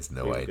good. He has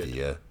no We were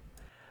idea.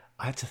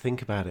 I had to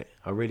think about it.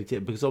 I really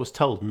did because I was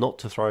told not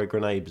to throw a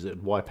grenade because it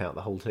would wipe out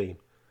the whole team.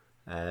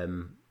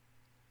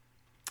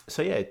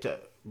 So yeah,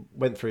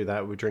 went through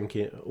that. We're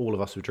drinking. All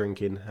of us were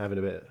drinking, having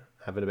a bit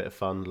of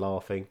fun,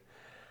 laughing.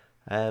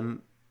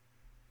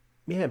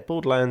 Yeah,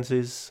 Borderlands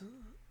is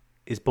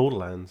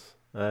Borderlands.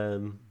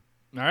 All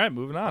right,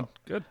 moving on.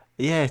 Good.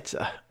 Yeah, it's,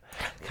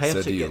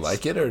 Chaotic So do you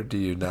like it or do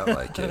you not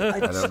like it? I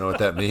don't know what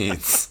that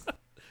means.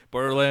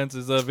 Borderlands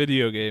is a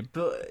video game.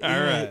 But All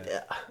yeah, right.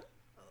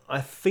 I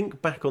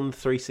think back on the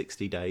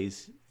 360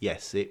 days,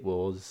 yes, it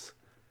was.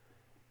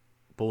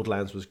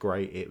 Borderlands was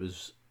great. It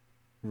was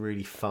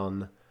really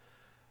fun.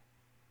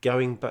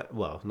 Going back,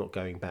 well, not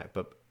going back,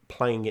 but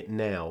playing it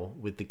now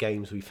with the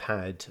games we've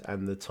had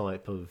and the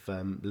type of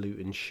loot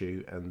and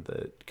shoot and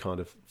the kind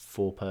of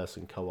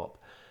 4-person co-op,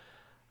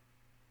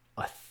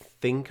 I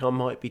think I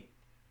might be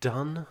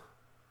done.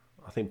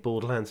 I think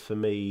Borderlands for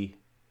me.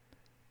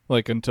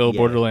 Like until Yeah.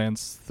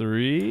 Borderlands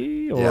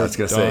 3? Or Yeah, I was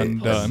going to say,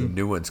 done?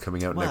 new one's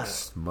coming out Well,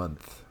 next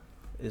month.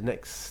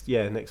 Next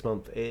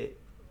month.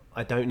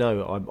 I don't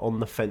know. I'm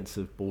on the fence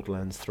of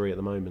Borderlands 3 at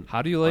the moment.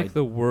 How do you like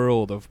the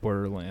world of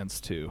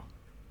Borderlands 2?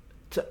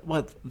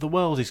 Well, the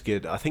world is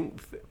good. I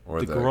think Or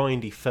the the-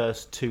 grindy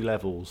first 2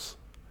 levels,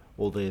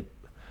 or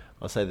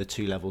I'll say the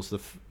 2 levels,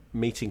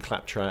 meeting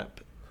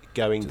Claptrap,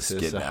 going Just to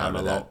getting Sir out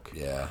of that. Hammerlock.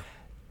 Yeah.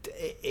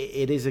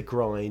 It is a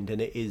grind,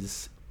 and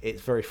it's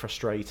very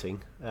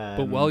frustrating.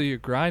 But while you're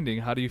grinding,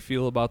 how do you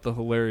feel about the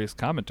hilarious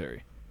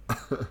commentary?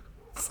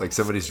 It's like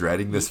somebody's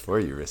writing this for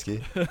you,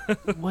 Risky.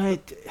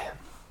 have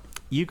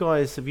you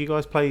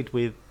guys played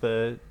with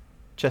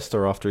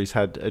Chester after he's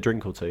had a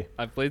drink or two?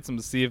 I played some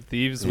Sea of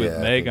Thieves with Yeah,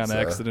 I Meg think on so.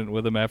 accident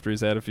with him after he's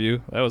had a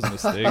few. That was a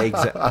mistake.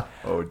 Exactly.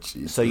 Oh,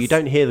 Jesus. So you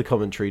don't hear the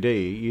commentary, do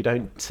you? You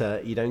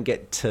don't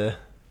get to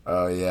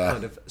Oh, yeah.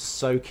 kind of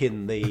soak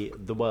in the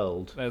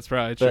world. That's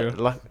probably true.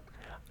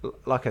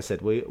 But like I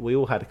said, we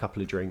all had a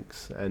couple of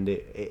drinks, and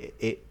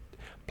it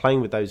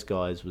playing with those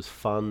guys was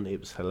fun. It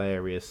was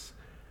hilarious.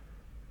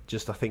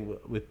 Just I think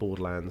with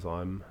Borderlands,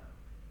 I'm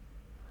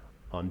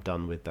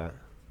done with that.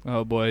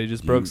 Oh boy, you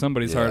just broke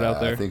somebody's heart out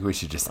there. I think we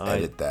should just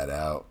edit that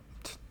out.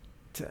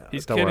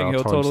 He's Don't worry, kidding. I'll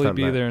He'll totally timestamp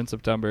be that. there in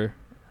September.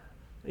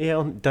 Yeah,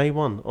 on day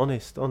one.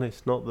 Honest.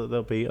 Not that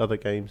there'll be other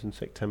games in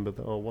September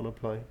that I'll want to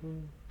play.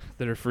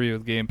 That are free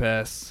with Game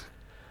Pass.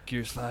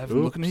 Gears 5,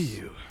 I'm looking at Oops.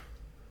 you.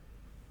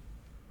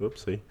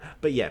 Whoopsie.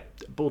 But yeah,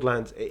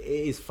 Borderlands, it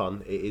is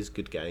fun. It is a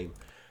good game.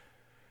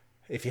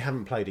 If you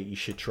haven't played it, you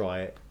should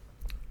try it.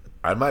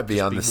 I might be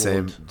Just on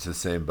be the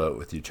same boat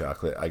with you,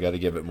 Chocolate. I got to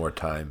give it more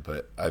time,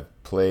 but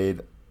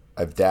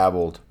I've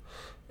dabbled,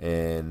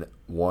 in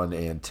 1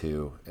 and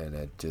 2, and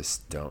I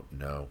just don't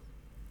know.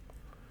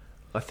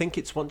 I think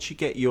it's once you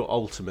get your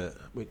ultimate,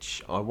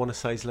 which I want to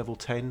say is level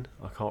 10.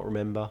 I can't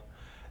remember.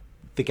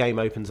 The game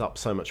opens up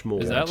so much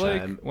more. Is that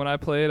like when I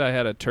played, I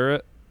had a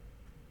turret?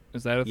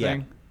 Is that a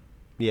thing?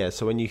 Yeah.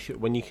 So when you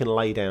can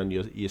lay down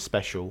your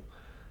special,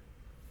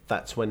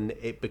 that's when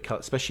it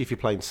becomes. Especially if you're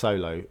playing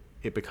solo,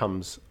 it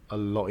becomes a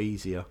lot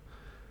easier.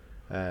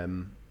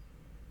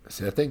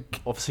 See, I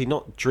think obviously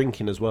not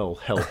drinking as well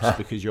helps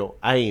because your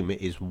aim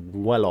is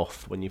well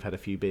off when you've had a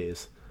few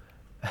beers.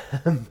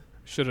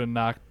 Should have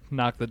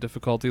knocked the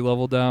difficulty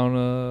level down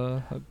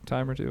a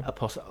time or two.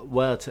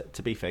 Well,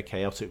 to be fair,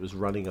 Chaotic was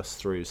running us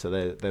through, so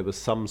there was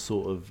some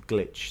sort of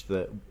glitch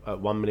that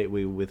at 1 minute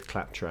we were with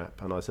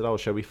Claptrap, and I said, "Oh,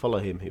 shall we follow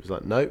him?" He was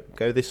like, "No,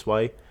 go this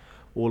way."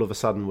 All of a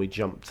sudden, we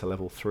jumped to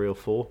level 3 or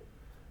 4.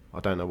 I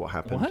don't know what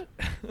happened. What?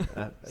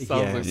 Yeah.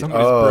 Like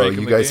somebody's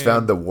breaking you guys the game.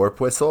 found the warp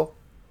whistle?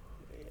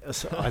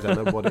 I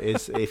don't know what it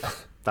is.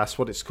 If that's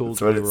what it's called.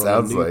 That's what it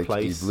sounds like.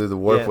 Place. You blew the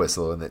warp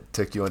whistle, and it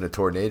took you on a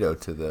tornado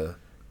to the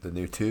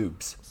new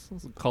tubes.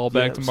 Call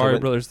back to Mario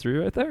Brothers 3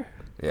 right there.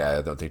 Yeah,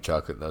 I don't think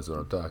Chocolate knows what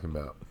I'm talking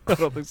about. I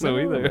don't think so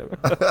either.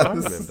 I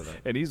remember that.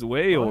 And he's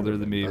way older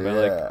than me by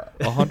like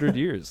 100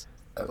 years.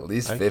 At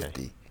least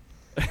 50.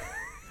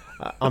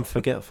 I'm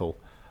forgetful.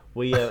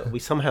 We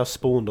somehow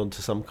spawned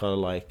onto some kind of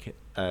like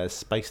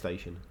space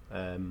station.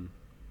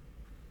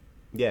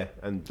 Yeah,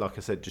 and like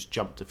I said, just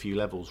jumped a few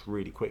levels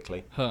really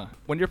quickly. Huh.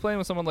 When you're playing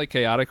with someone like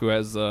Chaotic who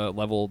has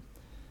level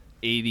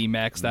 80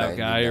 maxed out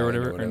guy or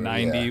whatever, or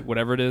 90,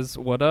 whatever it is,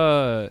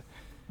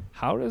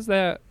 how does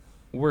that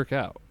work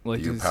out? Like,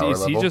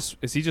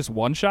 is he just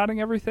one-shotting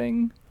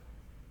everything?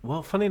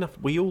 Well, funny enough,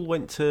 we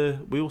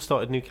all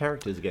started new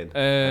characters again.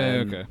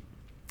 Okay.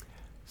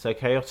 So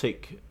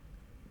Chaotic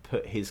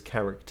put his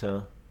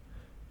character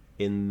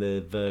in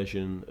the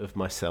version of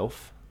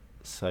myself,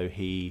 so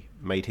he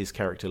made his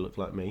character look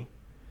like me,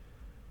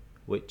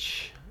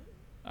 which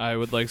I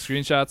would like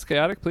screenshots,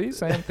 Chaotic,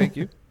 please, and thank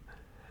you.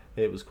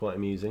 It was quite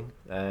amusing.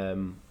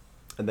 And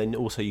then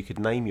also you could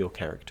name your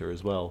character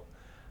as well.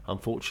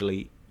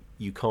 Unfortunately,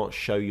 you can't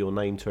show your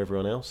name to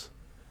everyone else,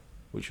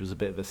 which was a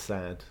bit of a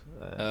sad...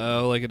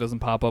 like it doesn't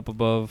pop up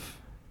above...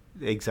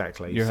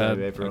 Exactly. Your head.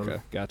 Everyone,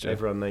 okay, gotcha.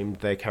 Everyone named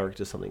their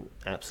character something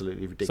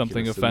absolutely ridiculous.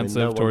 Something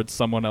offensive towards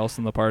someone else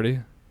in the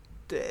party.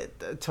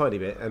 A tiny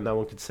bit, and no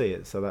one could see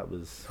it, so that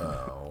was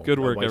good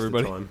work,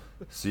 everybody.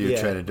 So you're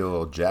trying to do a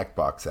little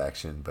Jackbox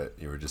action, but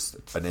you were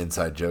just an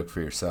inside joke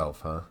for yourself,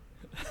 huh?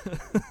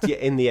 Yeah,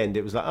 in the end,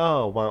 it was like,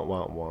 oh, wah,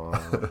 wah, wah.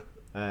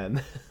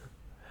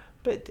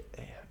 But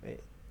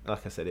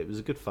like I said, it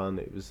was good fun.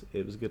 It was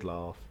a good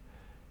laugh.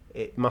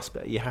 It must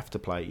be. You have to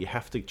play. You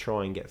have to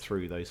try and get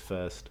through those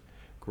first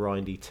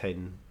grindy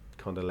 10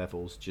 kind of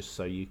levels, just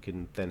so you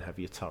can then have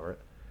your turret.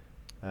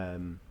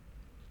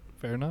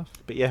 Fair enough.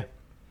 But yeah.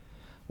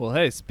 Well,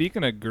 hey,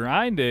 speaking of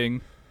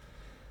grinding,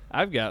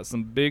 I've got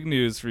some big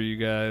news for you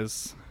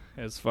guys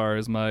as far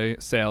as my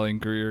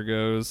sailing career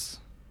goes.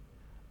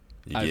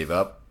 You gave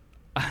up?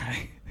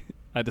 I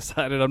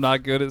decided I'm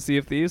not good at Sea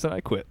of Thieves, and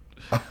I quit.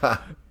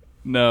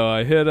 No,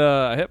 I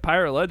hit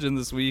Pirate Legend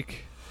this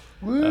week.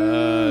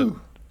 Woo!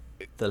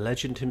 The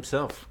legend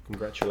himself.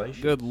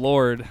 Congratulations. Good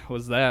Lord,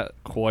 was that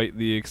quite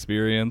the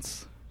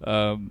experience.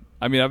 I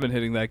mean, I've been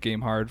hitting that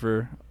game hard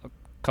for a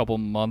couple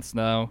months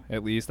now,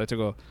 at least. I took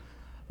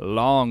a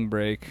long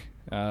break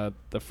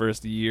the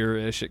first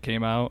year-ish it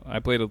came out. I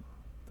played a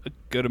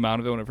good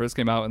amount of it when it first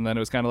came out, and then it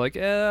was kind of like,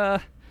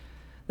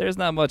 there's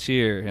not much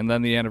here. And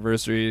then the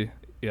anniversary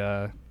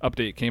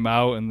update came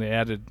out, and they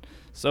added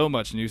so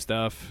much new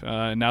stuff.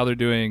 And now they're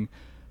doing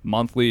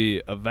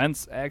monthly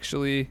events,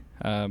 actually,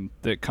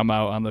 that come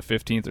out on the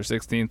 15th or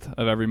 16th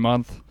of every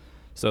month.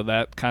 So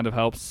that kind of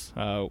helps.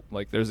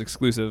 Like, there's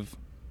exclusive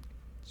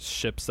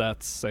ship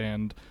sets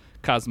and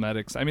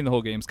cosmetics. I mean, the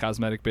whole game's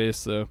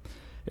cosmetic-based, so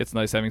it's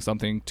nice having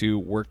something to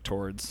work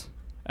towards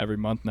every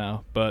month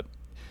now. But,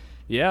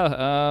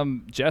 yeah,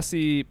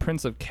 Jesse,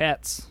 Prince of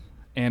Cats,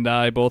 and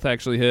I both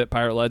actually hit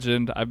Pirate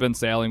Legend. I've been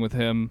sailing with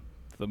him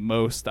the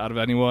most out of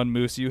anyone.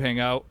 Moose, you hang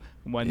out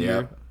when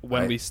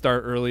we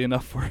start early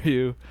enough for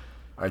you.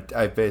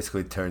 I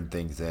basically turn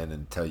things in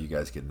and tell you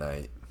guys good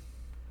night.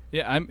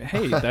 Yeah,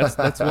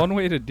 that's one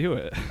way to do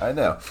it. I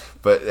know.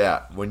 But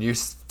yeah, when you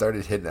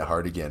started hitting it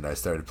hard again, I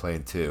started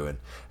playing too, and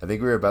I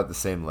think we were about the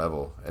same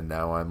level, and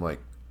now I'm like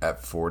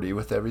at 40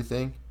 with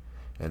everything,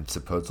 and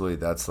supposedly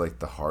that's like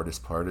the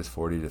hardest part is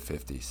 40 to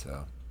 50,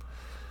 so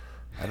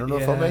I don't know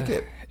if I'll make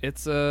it.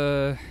 It's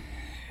a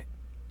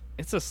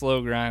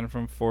slow grind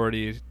from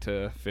 40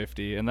 to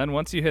 50, and then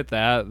once you hit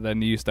that,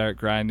 then you start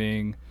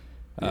grinding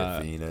the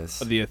Athenas.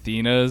 The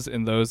Athenas,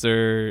 and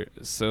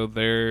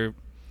they're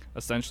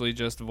essentially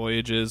just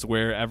voyages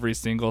where every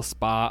single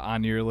spot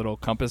on your little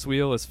compass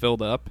wheel is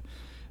filled up,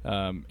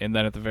 and then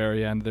at the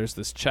very end there's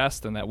this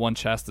chest, and that one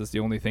chest is the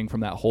only thing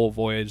from that whole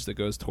voyage that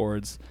goes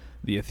towards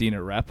the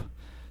Athena rep.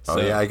 So,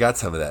 oh yeah, I got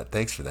some of that.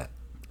 Thanks for that.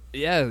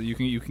 Yeah, you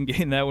can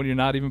gain that when you're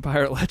not even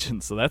Pirate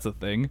Legend, so that's a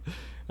thing.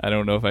 I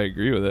don't know if I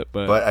agree with it,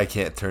 but I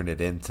can't turn it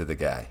into the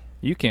guy.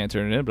 You can't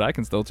turn it in, but I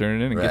can still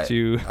turn it in and Right. get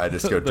you. I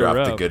just go the drop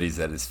the rub. goodies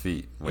at his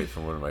feet, wait for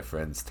one of my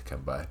friends to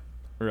come by.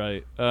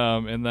 Right.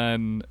 And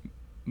then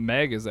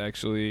Meg is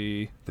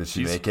actually. Did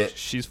she make it?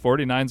 She's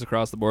 49s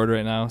across the board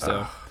right now,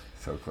 so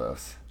So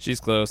close. she's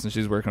close and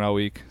she's working all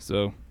week.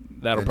 So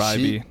that'll And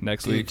probably be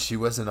next dude, week. She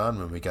wasn't on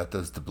when we got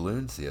those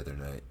doubloons the other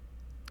night.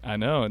 I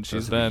know, and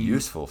she's Those would been be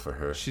useful for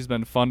her. She's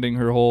been funding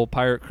her whole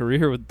pirate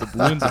career with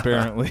doubloons,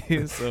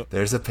 apparently. So,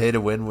 There's a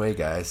pay-to-win way,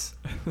 guys.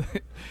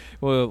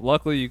 well,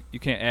 luckily you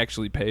can't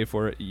actually pay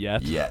for it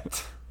yet.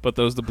 Yet. But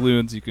those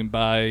doubloons, you can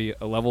buy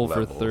a level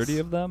for Levels. 30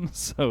 of them.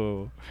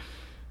 So,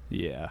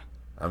 yeah.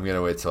 I'm going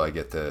to wait till I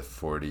get to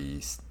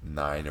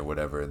 49 or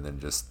whatever and then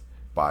just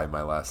buy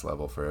my last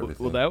level for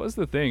everything. Well, that was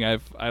the thing.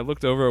 I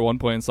looked over at one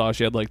point and saw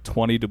she had like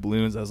 20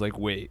 doubloons. I was like,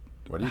 wait.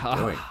 What are you how,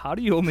 doing? How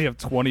do you only have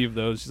 20 of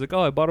those? She's like,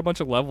 oh, I bought a bunch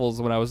of levels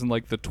when I was in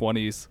like the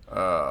 20s.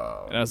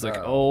 Oh, And I was like,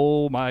 no.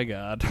 oh my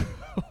God.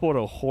 What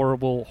a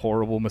horrible,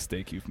 horrible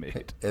mistake you've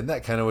made. Isn't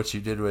that kind of what you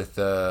did with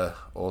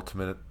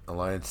Ultimate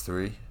Alliance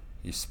 3?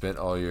 You spent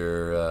all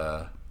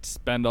your...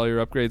 Spend all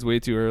your upgrades way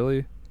too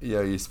early.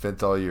 you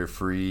spent all your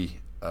free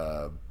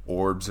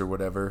orbs or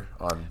whatever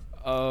on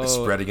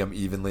spreading them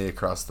evenly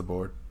across the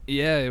board.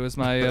 Yeah, it was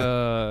my,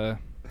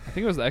 I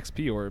think it was the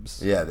XP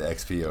orbs. Yeah, the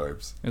XP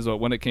orbs. Is what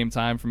when it came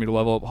time for me to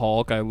level up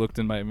Hulk, I looked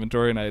in my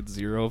inventory and I had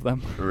 0 of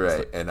them.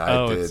 Right, and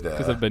I it's did...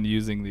 because I've been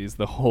using these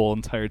the whole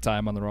entire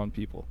time on the wrong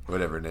people.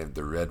 whatever named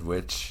the Red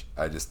Witch.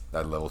 I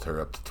leveled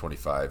her up to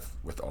 25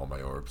 with all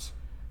my orbs.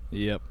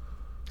 Yep.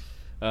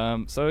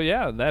 So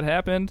yeah, that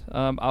happened.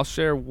 I'll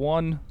share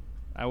one.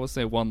 I will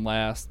say one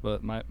last,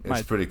 but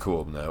It's pretty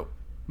cool. No,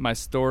 my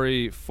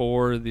story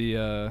for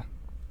the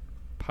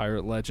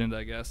Pirate Legend,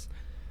 I guess.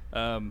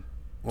 well,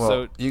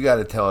 So you got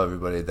to tell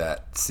everybody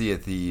that Sea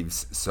of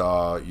Thieves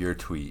saw your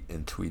tweet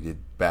and tweeted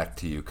back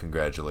to you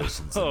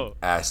congratulations Oh. and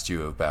asked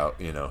you about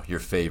your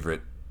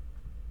favorite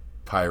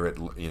pirate,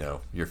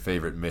 your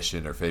favorite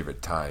mission or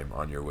favorite time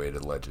on your way to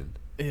Legend.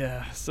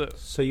 yeah,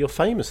 So you're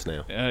famous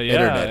now. yeah,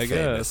 Internet I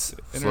famous.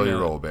 guess. Slow your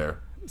Internet. roll, Bear.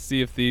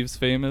 Sea of Thieves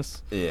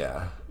famous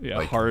Yeah, Yeah,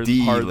 like hardly.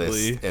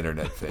 D-list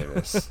internet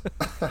famous.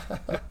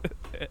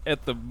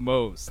 at the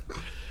most.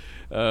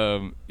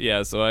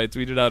 Yeah, so I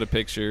tweeted out a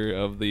picture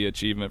of the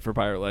achievement for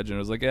Pirate Legend. I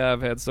was like, yeah,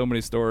 I've had so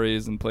many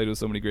stories and played with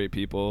so many great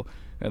people.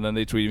 And then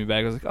they tweeted me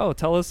back. I was like, oh,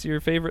 tell us your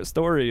favorite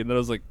story. And then I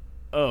was like,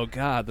 oh,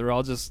 God, they're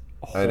all just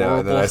I horrible know,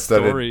 and then I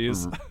started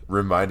stories.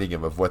 reminding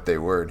him of what they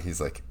were, and he's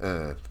like,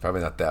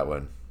 probably not that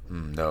one.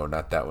 No,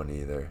 not that one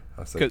either.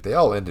 I was like, 'Cause- they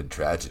all end in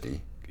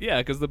tragedy. Yeah,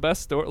 because the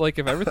best story, like,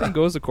 if everything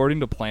goes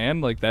according to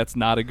plan, like, that's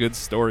not a good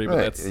story. But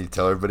Right. that's, And you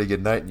tell everybody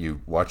good night, and you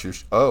watch your...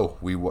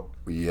 we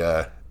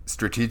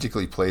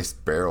strategically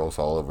placed barrels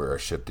all over our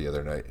ship the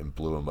other night and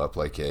blew them up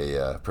like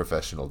a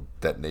professional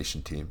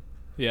detonation team.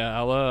 yeah,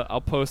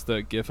 I'll post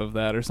a GIF of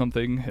that or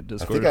something at I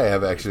Discord. think I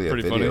have actually a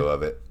Pretty video funny.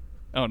 of it.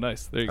 Oh,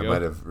 nice. There you I go.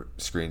 might have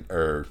screen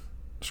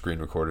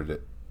recorded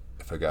it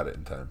if I got it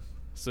in time.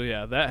 So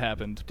yeah, that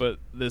happened. But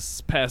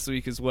this past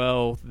week as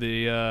well,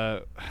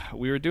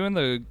 we were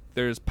doing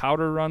there's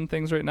powder run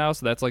things right now.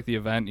 So that's like the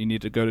event. You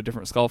need to go to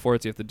different skull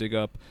forts. You have to dig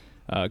up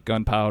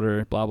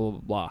gunpowder, blah blah blah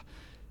blah.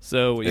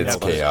 So what you It's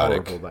have that's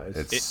chaotic. horrible, that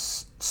is.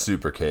 It's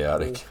super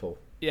chaotic. Awful.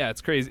 yeah,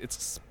 it's crazy.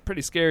 It's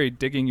pretty scary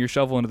digging your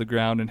shovel into the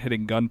ground and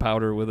hitting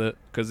gunpowder with it.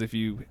 Because if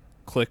you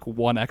click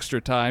one extra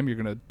time, you're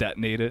gonna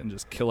detonate it and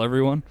just kill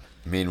everyone.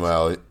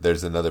 Meanwhile,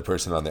 there's another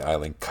person on the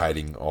island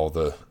kiting all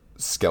the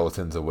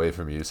skeletons away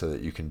from you so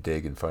that you can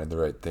dig and find the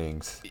right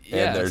things.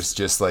 Yes. And there's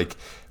just like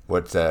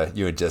what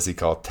you and Jesse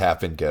call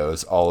tap and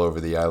goes all over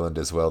the island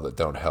as well that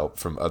don't help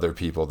from other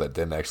people that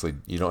didn't actually,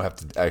 you don't have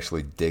to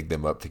actually dig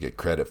them up to get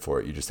credit for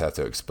it. You just have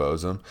to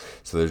expose them.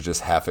 So there's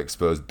just half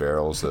exposed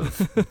barrels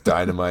of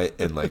dynamite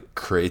and like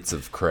crates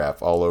of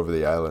crap all over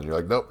the island. You're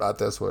like, nope, not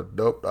this one.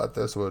 Nope, not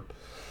this one.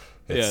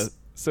 Yeah,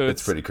 so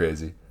it's pretty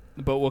crazy.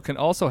 But what can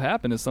also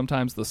happen is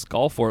sometimes the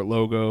Skull Fort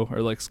logo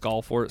or like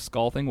Skull Fort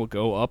skull thing will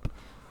go up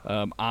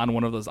on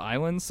one of those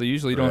islands. So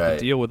usually you don't have Right.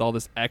 to deal with all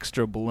this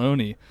extra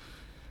baloney.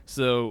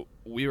 So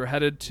we were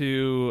headed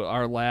to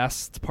our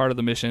last part of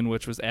the mission,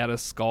 which was at a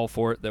Skull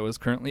Fort that was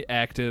currently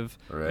active.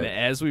 Right. And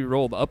as we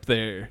rolled up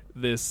there,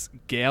 this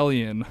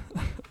galleon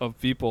of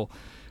people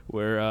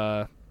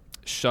were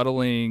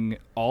shuttling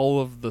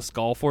all of the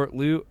Skull Fort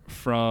loot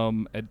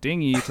from a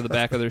dinghy to the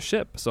back of their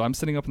ship. So I'm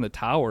sitting up in the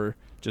tower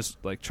just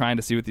like trying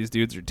to see what these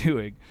dudes are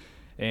doing.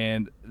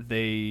 And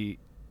they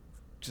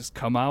just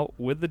come out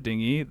with the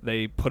dinghy.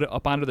 They put it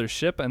up onto their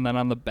ship, and then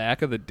on the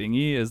back of the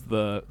dinghy is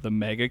the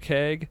mega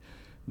keg,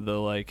 the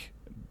like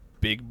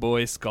big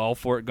boy Skull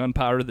Fort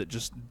gunpowder that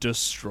just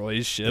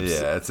destroys ships.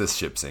 Yeah, it's a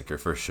ship sinker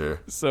for sure.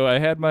 So I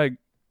had my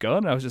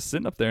gun. I was just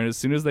sitting up there, and as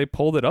soon as they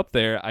pulled it up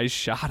there, I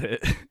shot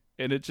it,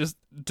 and it just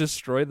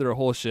destroyed their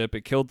whole ship.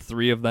 It killed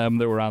 3 of them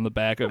that were on the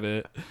back of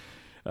it.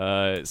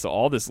 So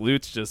all this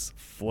loot's just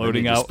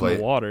floating Let me out in the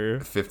display- water.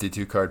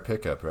 52 card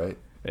pickup, right?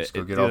 Just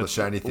go get Dude, all the that's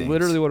shiny things.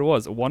 Literally what it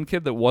was. One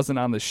kid that wasn't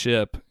on the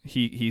ship,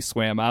 he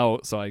swam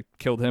out, so I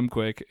killed him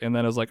quick. And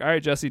then I was like, all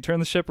right, Jesse, turn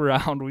the ship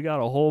around. We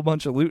got a whole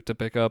bunch of loot to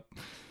pick up.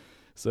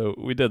 So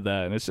we did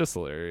that, and it's just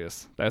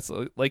hilarious. That's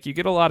like you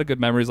get a lot of good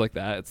memories like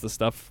that. It's the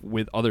stuff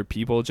with other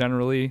people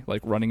generally,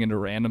 like running into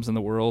randoms in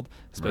the world,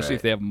 especially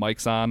if they have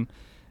mics on.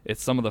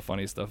 It's some of the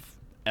funny stuff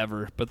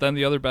ever. But then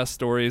the other best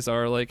stories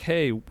are like,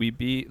 hey, we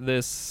beat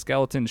this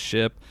skeleton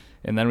ship,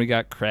 and then we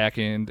got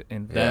krakened,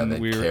 and then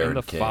we were in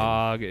the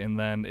fog, and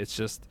then it's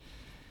just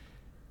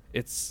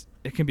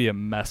it can be a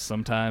mess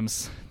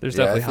sometimes. There's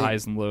definitely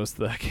highs and lows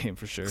to that game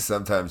for sure.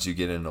 Sometimes you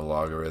get in a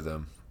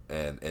logarithm,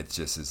 and it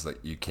just is like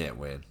you can't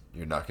win.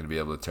 You're not going to be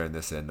able to turn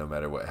this in no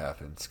matter what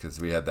happens. Because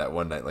we had that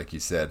one night, like you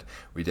said,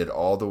 we did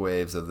all the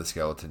waves of the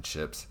skeleton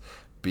ships,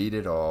 beat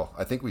it all.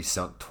 I think we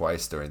sunk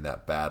twice during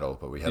that battle,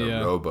 but we had a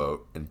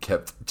rowboat and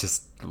kept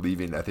just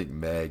leaving, I think,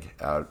 Meg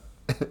out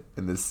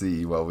in the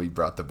sea while we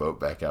brought the boat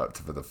back out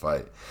for the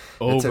fight.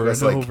 Over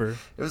and over.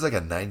 It was like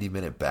a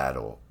 90-minute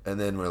battle. And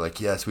then we're like,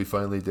 yes, we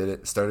finally did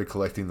it. Started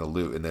collecting the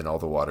loot, and then all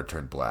the water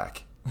turned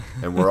black.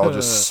 And we're all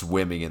just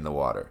swimming in the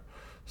water.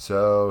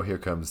 So here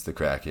comes the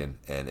Kraken,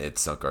 and it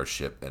sunk our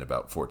ship in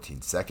about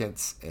 14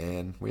 seconds,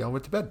 and we all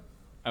went to bed.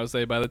 I would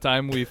say by the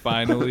time we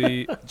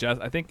finally,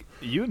 I think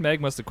you and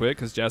Meg must have quit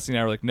because Jesse and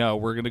I were like, no,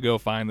 we're going to go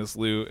find this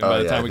loot. And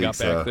by the time we got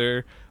back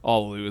there,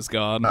 all the loot is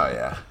gone. Oh,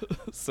 yeah.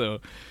 So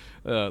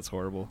it's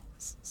horrible.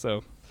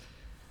 So,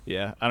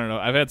 yeah, I don't know.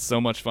 I've had so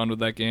much fun with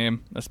that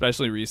game,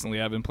 especially recently.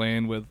 I've been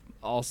playing with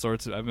all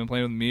sorts of, I've been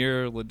playing with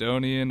Mir,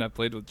 Ladonian. I've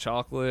played with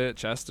Chocolate,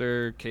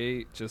 Chester,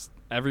 Kate, just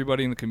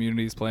everybody in the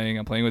community is playing.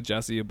 I'm playing with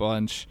Jesse a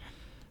bunch.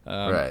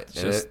 Right.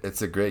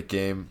 It's a great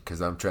game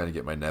because I'm trying to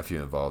get my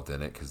nephew involved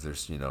in it because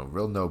there's,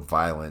 no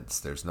violence.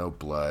 There's no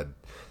blood.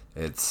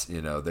 It's,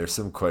 there's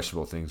some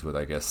questionable things with,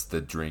 I guess,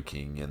 the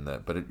drinking and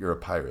that, but you're a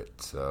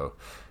pirate. So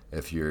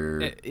if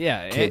your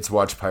kids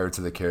watch Pirates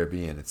of the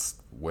Caribbean, it's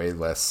way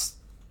less,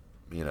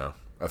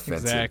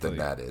 offensive than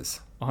that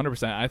is.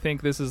 100%. I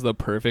think this is the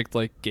perfect,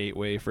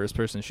 gateway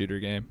first-person shooter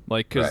game.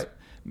 Because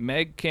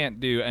Meg can't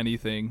do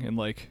anything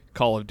in,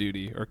 Call of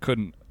Duty, or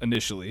couldn't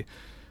initially.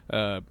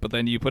 But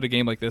then you put a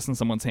game like this in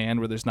someone's hand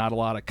where there's not a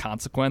lot of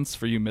consequence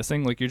for you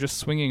missing. You're just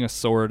swinging a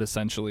sword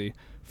essentially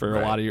for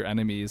a lot of your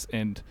enemies,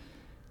 and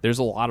there's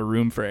a lot of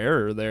room for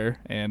error there.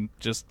 And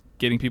just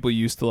getting people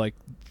used to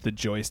the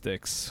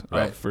joysticks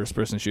of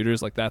first-person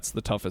shooters, that's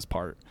the toughest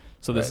part.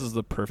 So this is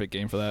the perfect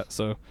game for that.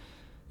 So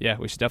yeah,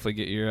 we should definitely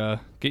get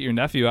your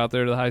nephew out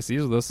there to the high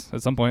seas with us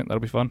at some point. That'll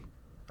be fun.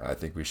 I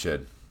think we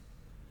should.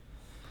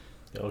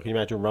 I can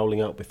imagine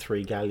rolling up with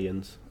 3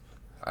 galleons.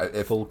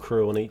 Full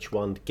crew on each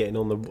one, getting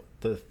on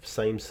the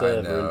same server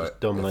and just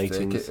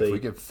dominating the sea. If we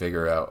could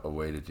figure out a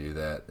way to do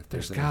that, if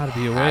there's got to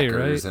be a way,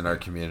 right? In our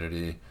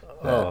community,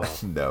 no,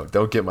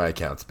 don't get my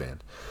accounts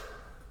banned.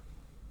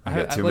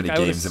 I got too many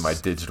games in my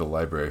digital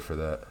library for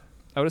that.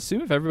 I would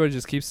assume if everybody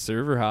just keeps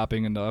server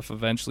hopping enough,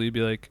 eventually you'd be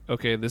like,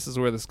 okay, this is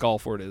where the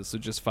Skullfort is, so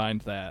just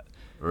find that.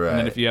 Right. And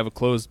then if you have a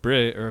closed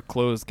Brit or a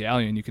closed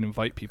galleon, you can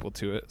invite people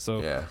to it.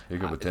 So yeah, you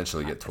could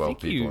potentially get 12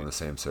 people on the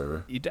same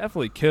server. You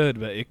definitely could,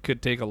 but it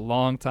could take a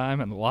long time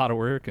and a lot of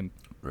work, and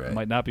it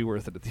might not be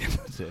worth it at the end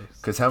of the day.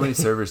 Because how many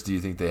servers do you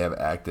think they have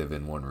active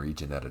in one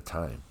region at a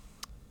time?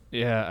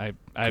 Yeah,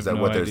 I have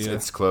no idea.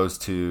 It's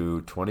closed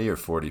to 20 or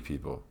 40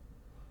 people?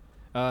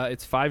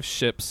 It's 5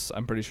 ships,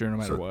 I'm pretty sure, no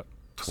matter what.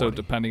 20. So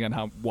depending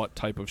on what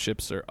type of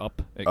ships are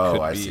up, it could be.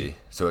 Oh, I see.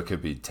 So it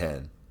could be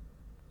 10.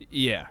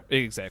 Yeah,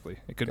 exactly.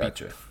 It could be.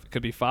 It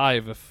could be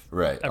 5 if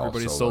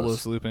everybody's solo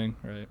slooping.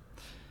 Right.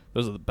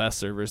 Those are the best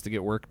servers to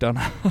get work done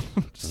on.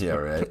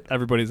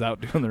 Everybody's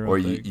out doing their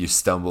own thing. Or you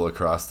stumble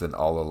across an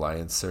All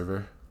Alliance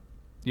server.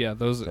 Yeah,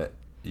 those.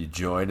 You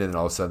join and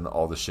all of a sudden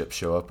all the ships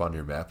show up on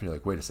your map and you're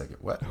like, wait a second,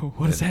 what?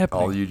 What is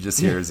happening? All you just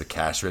hear is a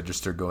cash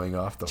register going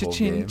off the whole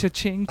game.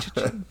 Cha-ching,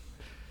 cha-ching.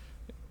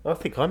 I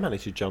think I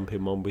managed to jump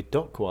in one with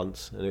Doc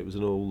once, and it was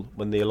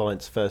when the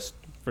Alliance first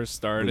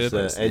started.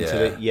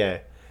 Entered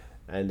it,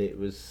 and it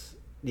was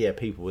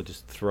people were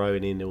just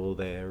throwing in all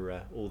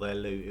their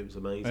loot. It was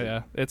amazing.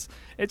 Yeah, it's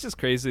just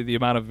crazy the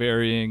amount of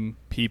varying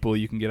people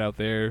you can get out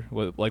there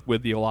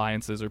with the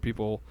alliances or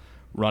people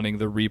running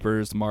the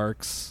Reapers,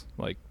 Marks,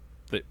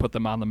 they put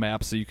them on the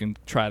map so you can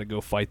try to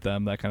go fight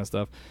them, that kind of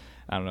stuff.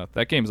 I don't know.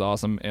 That game's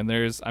awesome, and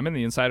I'm in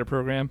the Insider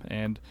program,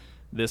 and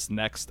this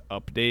next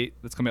update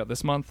that's coming out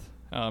this month.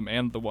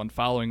 And the one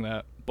following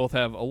that both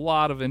have a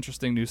lot of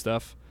interesting new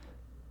stuff.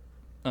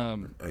 Are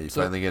you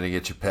finally going to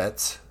get your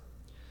pets?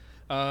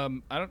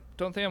 I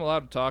don't think I'm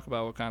allowed to talk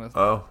about what kind of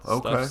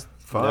okay.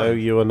 Fine. No,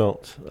 you are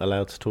not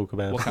allowed to talk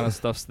about what kind of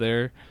stuff's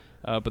there.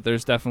 But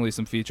there's definitely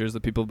some features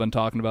that people have been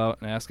talking about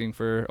and asking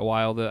for a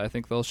while that I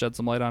think they'll shed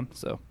some light on.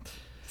 So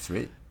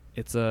sweet.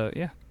 It's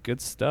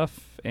good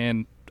stuff,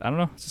 and I don't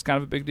know, it's just kind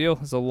of a big deal.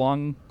 It's a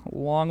long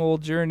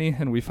old journey,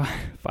 and we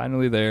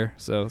finally there.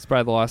 So it's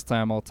probably the last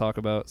time I'll talk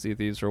about Sea of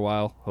Thieves for a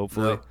while,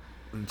 hopefully. No,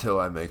 until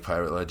I make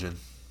Pirate Legend.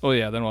 Oh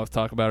yeah, then we'll have to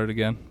talk about it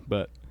again.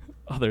 But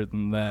other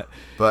than that.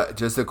 But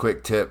just a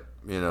quick tip,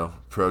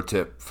 pro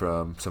tip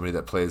from somebody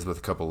that plays with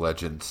a couple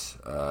legends.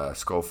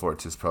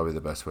 Skullforts is probably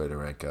the best way to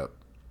rank up.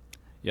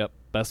 Yep,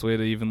 best way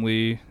to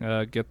evenly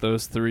get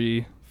those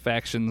 3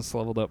 factions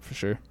leveled up for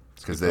sure.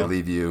 because they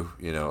leave you,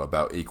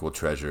 about equal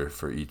treasure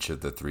for each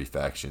of the 3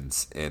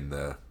 factions in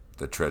the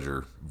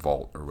treasure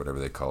vault or whatever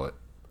they call it.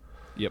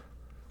 Yep.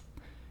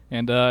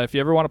 And if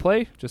you ever want to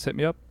play, just hit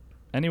me up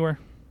anywhere.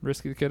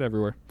 Risky the Kid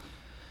everywhere.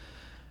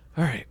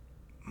 All right.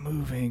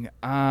 Moving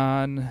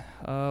on.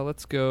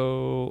 Let's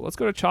go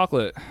to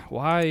Chocolate.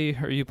 Why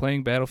are you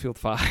playing Battlefield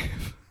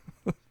 5?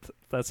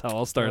 That's how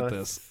I'll start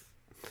this.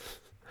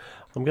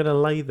 I'm going to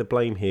lay the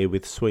blame here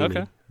with Sweeney.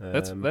 Okay.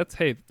 That's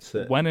hey,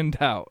 when in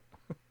doubt.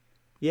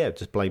 Yeah,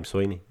 just blame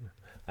Sweeney.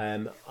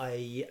 So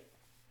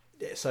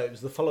it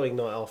was the following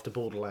night after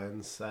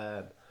Borderlands.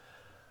 I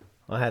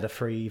had a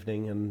free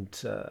evening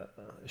and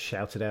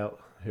shouted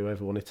out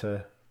whoever wanted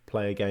to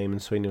play a game, and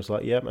Sweeney was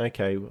like, "Yep,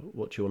 okay,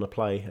 what do you want to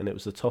play?" And it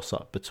was a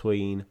toss-up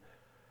between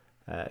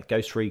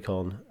Ghost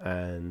Recon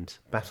and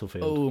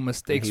Battlefield. Oh,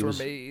 mistakes were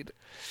made.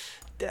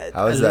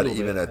 How is that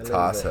even a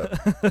toss-up?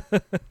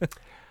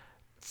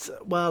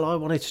 Well, I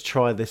wanted to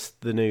try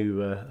the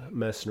new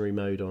mercenary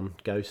mode on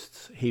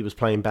Ghosts. He was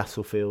playing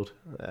Battlefield,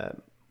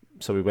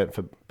 so we went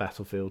for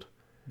Battlefield.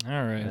 All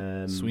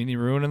right, Sweeney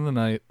ruining the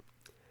night.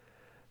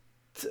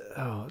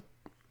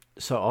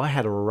 So I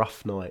had a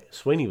rough night.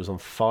 Sweeney was on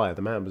fire.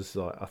 The man was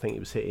like, I think he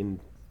was hitting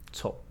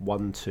top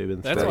 1, 2,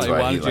 and 3. That's why he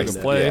wanted you to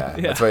play. Yeah,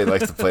 that's why he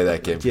likes to play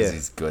that game, because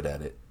he's good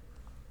at it.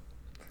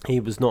 He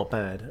was not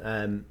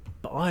bad.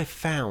 But I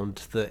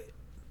found that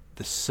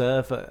the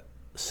server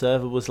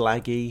was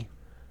laggy.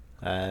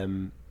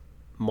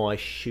 My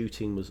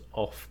shooting was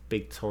off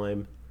big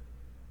time.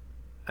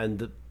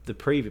 And the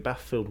previous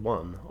Battlefield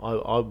 1,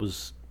 I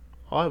was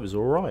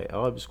all right.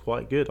 I was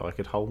quite good. I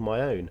could hold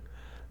my own.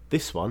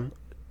 This one,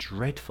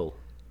 dreadful.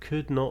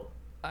 Could not.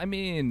 I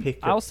mean, pick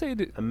I'll say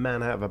a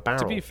man out of a barrel.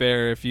 To be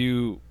fair, if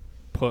you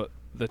put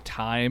the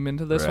time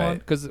into this one,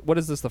 because what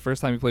is this? The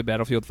first time you played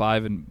Battlefield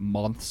 5 in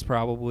months,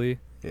 probably.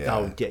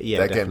 Yeah,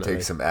 that game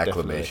takes some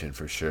acclimation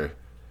for sure.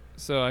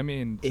 So I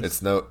mean,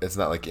 it's not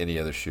like any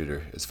other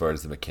shooter as far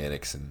as the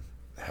mechanics and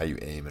how you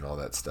aim and all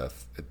that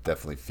stuff. It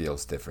definitely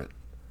feels different.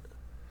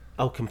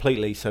 Oh,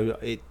 completely. So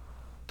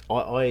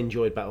I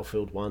enjoyed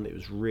Battlefield 1. It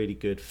was really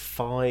good.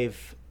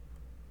 5.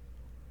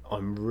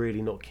 I'm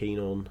really not keen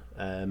on.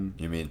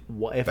 You mean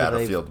whatever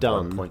Battlefield they've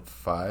done?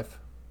 1.5?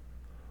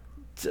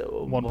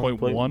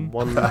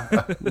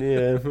 1.1?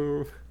 Yeah.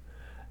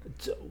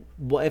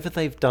 Whatever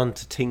they've done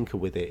to tinker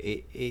with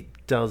it, it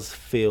does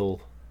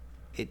feel.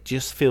 It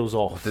just feels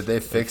off. Did they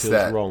fix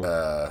that wrong.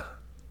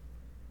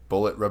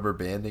 bullet rubber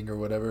banding or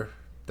whatever?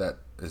 That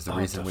is the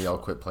reason we all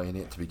quit playing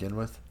it to begin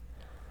with?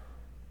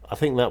 I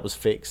think that was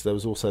fixed. There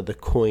was also the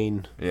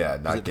coin. Yeah,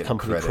 not getting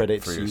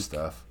credit for your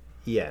stuff.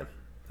 Yeah.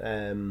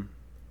 I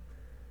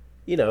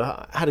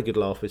had a good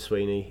laugh with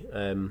Sweeney.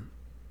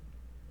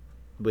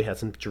 We had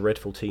some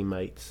dreadful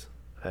teammates,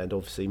 and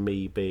obviously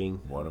me being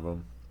one of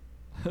them,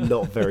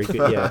 not very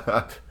good.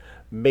 Yeah,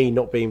 me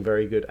not being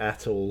very good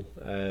at all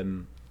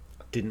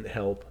didn't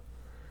help.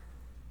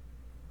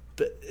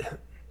 But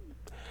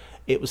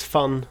it was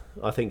fun.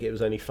 I think it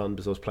was only fun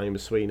because I was playing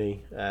with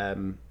Sweeney.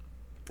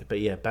 But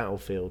yeah,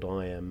 Battlefield,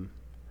 I am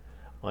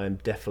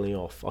definitely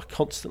off. I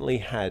constantly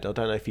had. I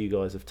don't know if you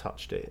guys have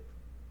touched it.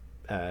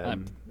 I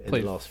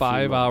played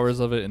 5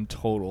 hours of it in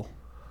total.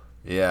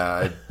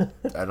 Yeah,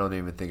 I don't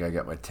even think I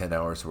got my 10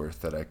 hours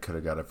worth that I could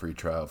have got a free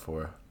trial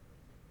for.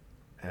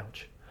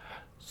 Ouch.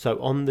 So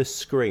on the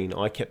screen,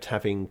 I kept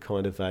having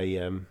kind of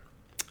a.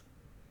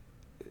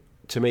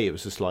 To me, it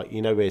was just like,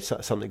 where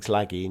something's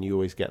laggy and you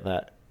always get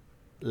that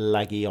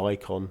laggy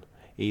icon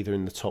either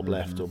in the top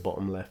left or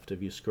bottom left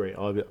of your screen.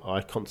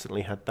 I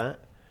constantly had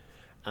that,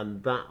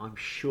 and that I'm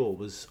sure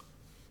was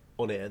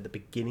on it at the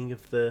beginning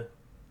of the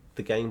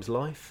game's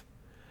life.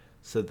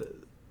 So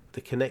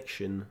the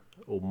connection,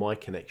 or my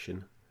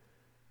connection,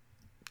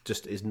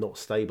 just is not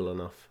stable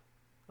enough.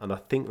 And I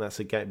think that's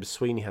a game.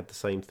 Sweeney had the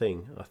same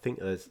thing. I think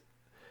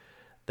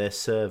their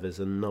servers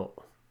are not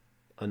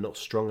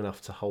strong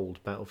enough to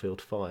hold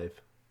Battlefield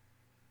 5.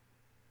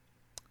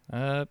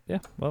 Yeah.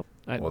 Well,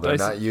 they're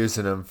not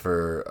using them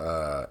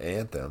for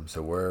Anthem.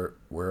 So where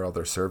are all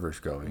their servers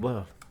going?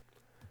 Well,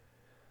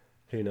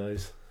 who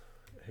knows?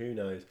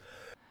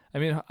 I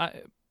mean,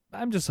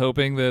 I'm just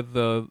hoping that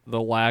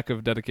the lack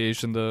of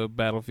dedication to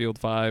Battlefield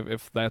 5,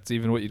 if that's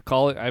even what you'd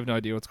call it, I have no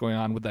idea what's going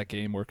on with that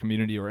game or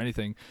community or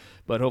anything,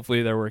 but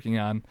hopefully they're working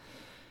on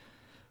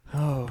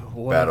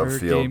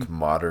Battlefield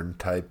modern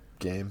type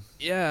game.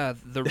 Yeah,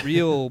 the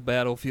real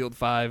Battlefield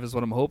 5 is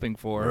what I'm hoping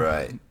for.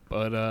 Right.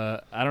 But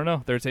I don't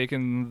know. They're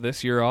taking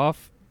this year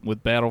off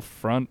with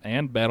Battlefront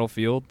and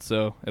Battlefield,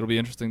 so it'll be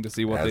interesting to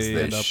see what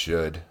they end up.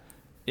 should.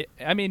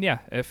 I mean, yeah,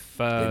 if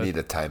they need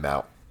a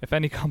timeout. If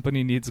any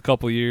company needs a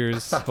couple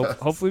years,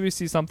 hopefully we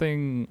see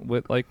something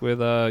with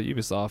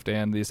Ubisoft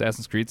and the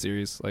Assassin's Creed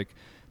series. Like,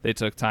 they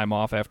took time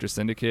off after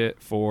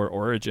Syndicate for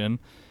Origin,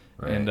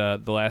 right. And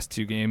the last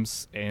 2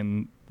 games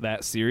in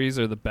that series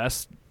are the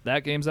best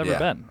that game's ever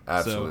been.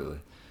 Absolutely.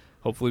 So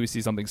hopefully we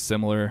see something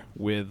similar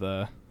with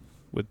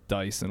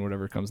DICE and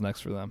whatever comes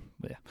next for them.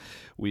 But yeah,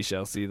 we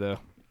shall see, though.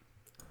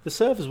 The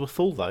servers were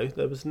full, though.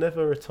 There was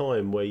never a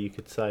time where you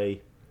could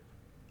say,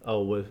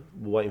 oh, we're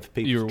waiting for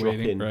people You to were drop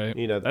waiting, in. right?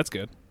 You know, That's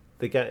good.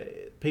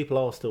 people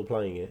are still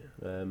playing it.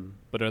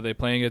 But are they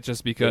playing it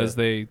just because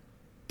they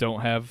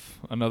don't have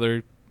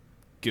another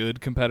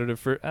good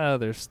competitive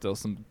there's still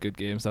some good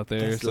games out there.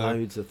 There's So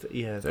loads of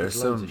There's loads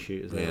some of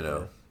shooters. you out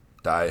know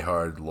there.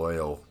 diehard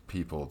loyal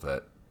people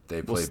that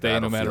they Will play stay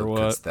no matter Battlefield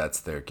because what. that's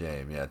their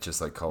game. Yeah,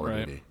 just like Call of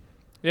Right. Duty.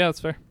 yeah,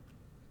 that's fair.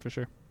 For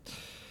sure.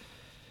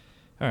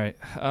 All right.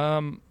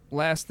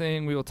 Last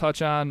thing we will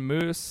touch on,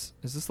 Moose.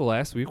 Is this the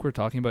last week we're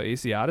talking about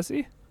AC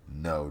Odyssey?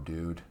 No,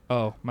 dude.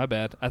 Oh, my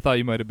bad. I thought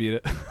you might have beat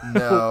it.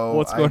 No.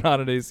 What's going on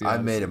at AC I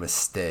Odyssey? made a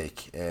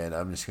mistake, and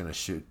I'm just going to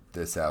shoot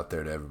this out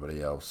there to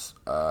everybody else.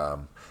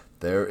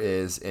 There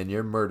is, in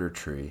your murder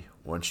tree,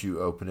 once you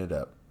open it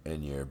up,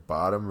 in your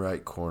bottom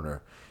right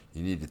corner,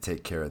 you need to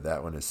take care of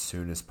that one as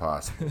soon as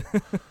possible.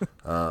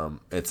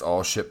 It's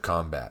all ship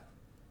combat.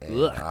 And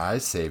Ugh. I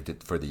saved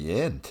it for the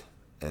end.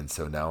 And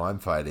so now I'm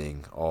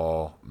fighting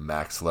all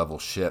max level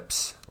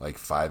ships, like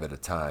 5 at a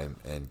time,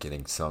 and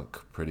getting sunk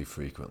pretty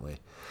frequently.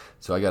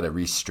 So I got to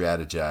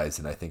re-strategize,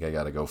 and I think I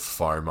got to go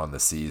farm on the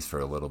seas for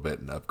a little bit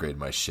and upgrade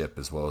my ship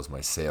as well as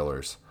my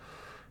sailors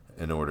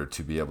in order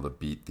to be able to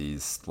beat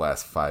these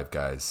last 5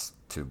 guys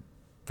to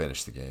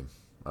finish the game.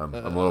 I'm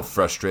a little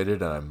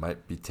frustrated, and I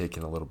might be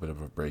taking a little bit of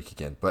a break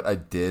again. But I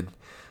did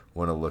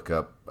want to look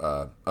up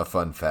a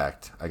fun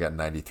fact. I got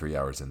 93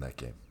 hours in that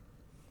game.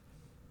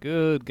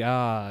 Good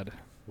God.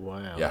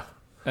 Wow. Yeah.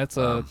 That's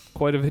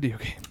quite a video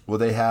game. Well,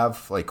 they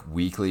have like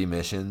weekly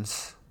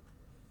missions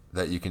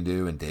that you can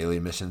do and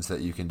daily missions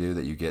that you can do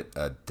that you get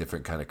a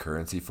different kind of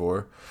currency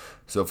for.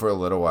 So for a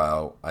little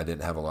while, I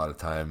didn't have a lot of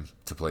time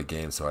to play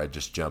games, so I'd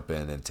just jump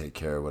in and take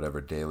care of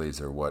whatever dailies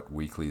or what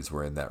weeklies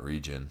were in that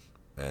region.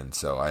 And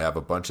so I have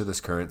a bunch of this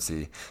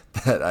currency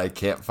that I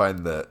can't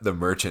find the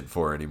merchant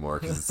for anymore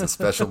because it's a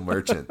special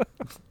merchant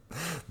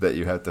that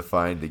you have to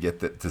find to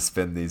get to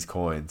spend these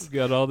coins. You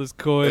got all this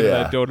coin, and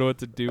I don't know what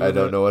to do with it. I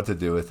don't know what to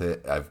do with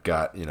it. I've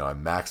got,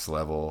 I'm max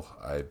level.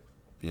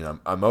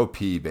 I'm OP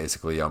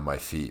basically on my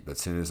feet, but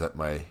as soon as I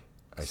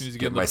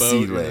get my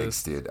sea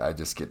legs, dude, I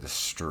just get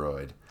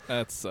destroyed.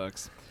 That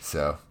sucks.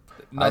 So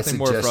Nothing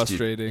more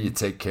frustrating. You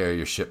take care of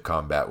your ship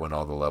combat when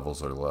all the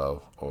levels are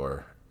low,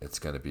 or it's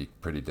going to be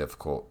pretty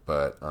difficult.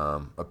 But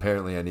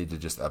apparently I need to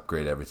just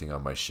upgrade everything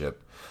on my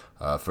ship.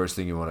 First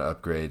thing you want to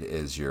upgrade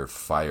is your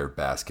fire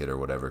basket or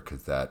whatever,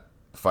 because that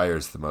fire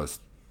is the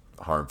most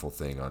harmful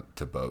thing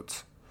to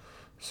boats.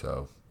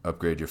 So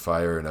upgrade your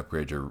fire and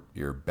upgrade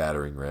your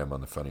battering ram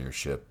on the front of your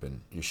ship,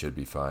 and you should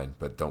be fine.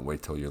 But don't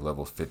wait till you're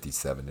level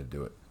 57 to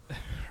do it.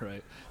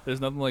 Right.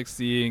 There's nothing like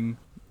seeing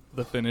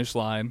the finish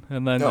line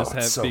and then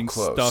being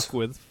close. stuck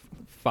with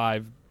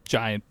 5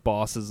 giant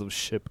bosses of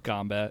ship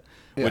combat,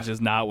 which is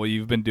not what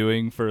you've been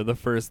doing for the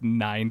first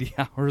 90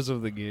 hours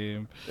of the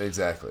game.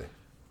 Exactly.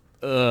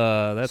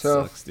 That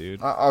sucks,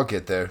 dude. I'll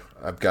get there.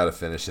 I've got to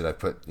finish it. I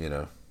put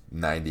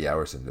 90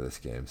 hours into this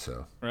game,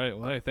 so. Right.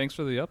 Well, hey, thanks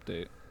for the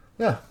update.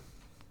 Yeah.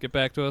 Get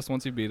back to us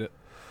once you beat it.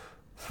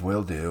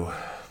 Will do.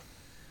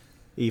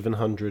 Even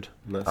 100.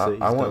 And that's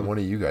it. I want one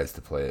of you guys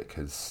to play it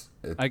because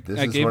I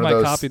gave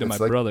my copy to my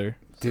brother.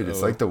 Dude,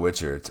 it's like The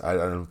Witcher. I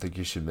don't think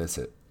you should miss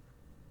it.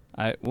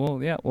 Well,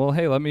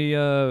 hey, let me.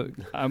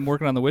 I'm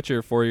working on The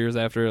Witcher 4 years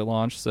after it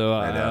launched,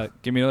 so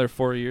give me another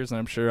 4 years, and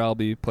I'm sure I'll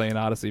be playing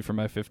Odyssey for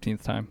my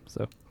 15th time.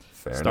 So,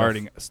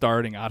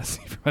 starting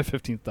Odyssey for my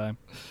 15th time.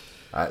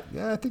 I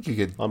think you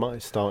could. I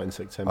might start in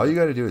September. All you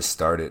got to do is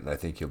start it, and I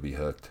think you'll be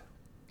hooked.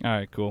 All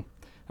right, cool.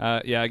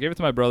 I gave it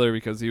to my brother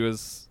because he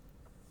was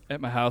at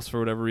my house for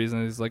whatever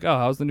reason. He's like, "Oh,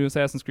 how's the new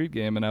Assassin's Creed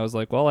game?" And I was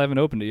like, "Well, I haven't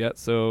opened it yet,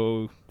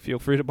 so feel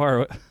free to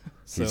borrow it."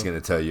 So, he's going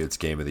to tell you it's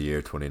Game of the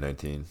Year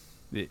 2019.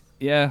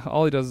 Yeah,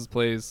 all he does is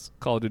plays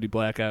Call of Duty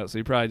Blackout, so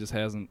he probably just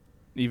hasn't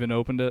even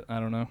opened it. I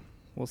don't know.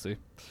 We'll see.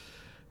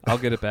 I'll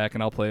get it back,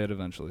 and I'll play it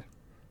eventually.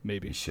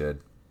 Maybe. You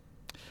should.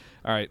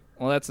 All right.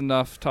 Well, that's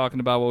enough talking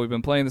about what we've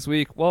been playing this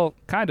week. Well,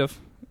 kind of,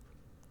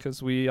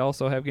 because we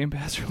also have Game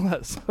Pass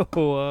Roulette.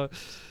 So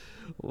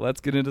let's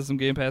get into some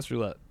Game Pass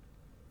Roulette.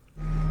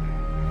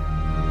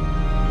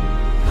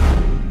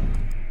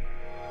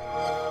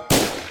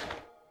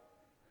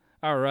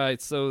 All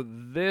right. So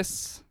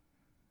this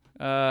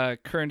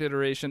current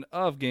iteration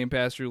of Game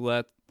Pass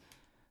Roulette,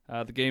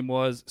 the game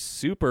was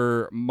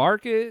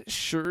Supermarket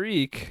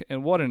Shriek,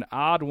 and what an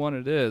odd one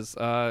it is.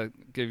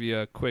 Give you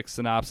a quick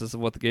synopsis of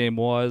what the game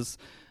was,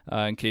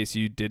 in case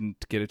you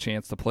didn't get a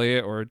chance to play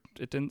it or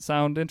it didn't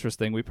sound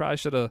interesting. We probably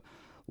should have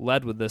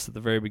led with this at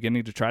the very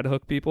beginning to try to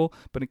hook people,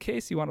 but in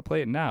case you want to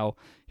play it now,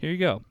 here you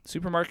go.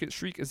 Supermarket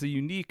Shriek is a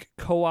unique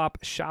co-op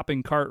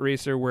shopping cart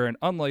racer where an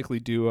unlikely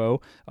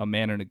duo, a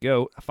man and a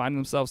goat, find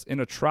themselves in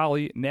a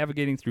trolley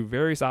navigating through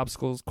various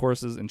obstacles,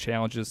 courses, and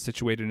challenges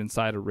situated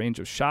inside a range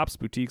of shops,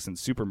 boutiques, and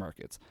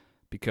supermarkets.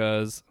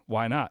 Because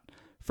why not?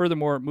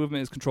 Furthermore,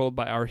 movement is controlled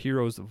by our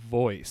hero's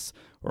voice,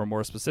 or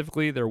more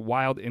specifically, their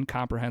wild,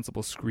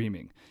 incomprehensible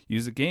screaming.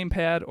 Use a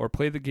gamepad or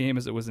play the game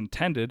as it was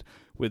intended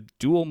with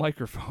dual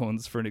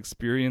microphones for an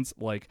experience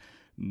like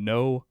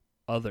no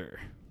other.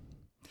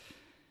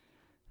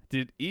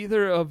 Did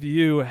either of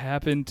you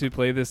happen to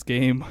play this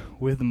game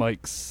with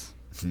mics?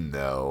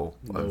 No,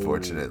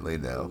 unfortunately,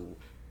 no.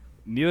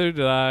 Neither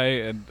did I,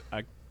 and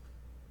I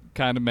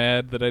kind of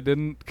mad that I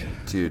didn't.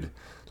 Dude,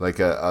 like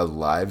a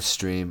live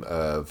stream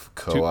of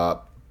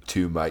co-op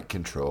 2 mic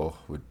control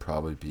would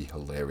probably be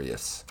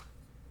hilarious.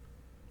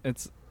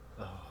 It's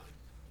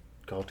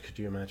God, could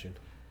you imagine?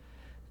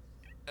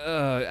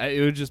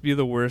 it would just be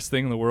the worst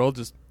thing in the world.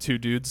 Just 2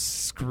 dudes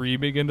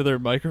screaming into their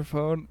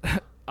microphone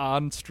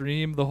on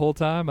stream the whole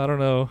time. I don't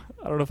know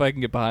if I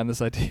can get behind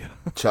this idea.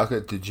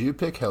 Chocolate, did you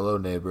pick Hello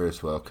Neighbor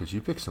as well? Because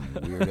you picked some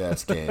weird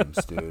ass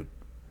games, dude.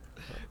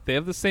 They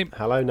have the same.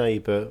 Hello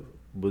Neighbor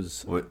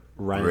was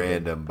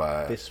random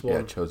by this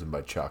one. chosen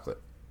by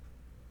Chocolate.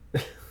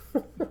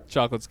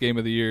 Chocolate's Game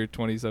of the Year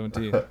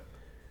 2017.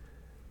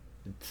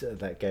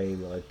 That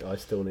game, I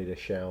still need a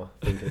shower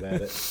thinking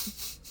about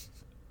it.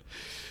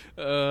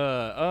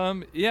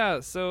 Yeah,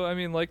 so I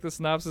mean, like the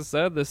synopsis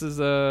said, this is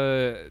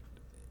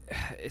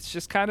it's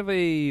just kind of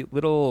a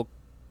little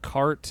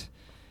cart.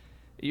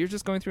 You're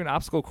just going through an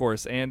obstacle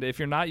course, and if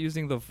you're not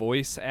using the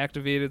voice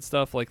activated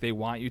stuff like they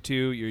want you to,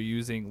 you're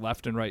using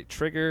left and right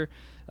trigger.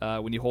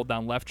 When you hold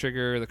down left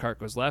trigger, the cart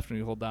goes left. When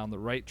you hold down the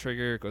right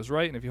trigger, it goes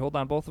right. And if you hold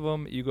down both of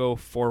them, you go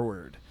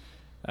forward.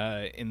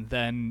 And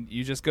then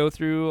you just go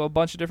through a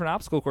bunch of different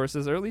obstacle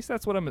courses, or at least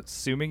that's what I'm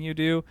assuming you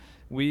do.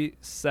 We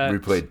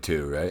played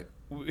 2, right?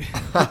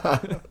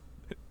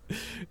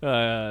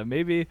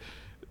 Maybe.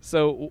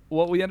 So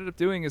what we ended up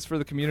doing is, for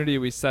the community,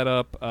 we set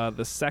up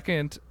the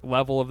second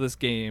level of this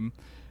game.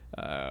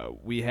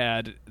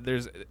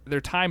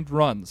 They're timed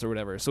runs or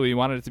whatever, so we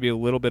wanted it to be a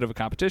little bit of a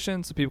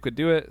competition so people could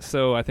do it.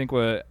 So I think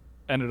what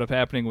ended up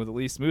happening with at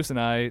least Moose and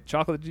I,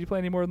 Chocolate, did you play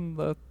any more than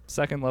the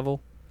second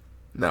level?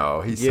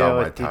 No, he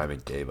saw my time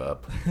and gave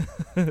up.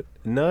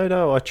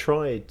 No, I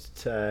tried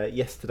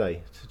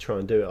yesterday to try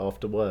and do it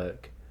after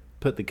work.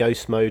 Put the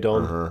ghost mode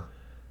on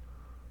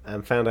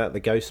and found out the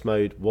ghost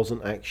mode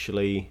wasn't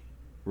actually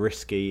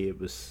risky.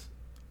 It was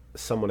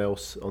someone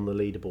else on the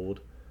leaderboard,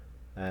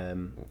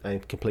 and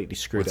completely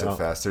screwed it up. Was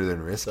it faster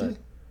than risky? So,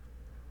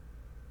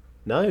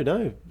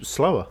 no,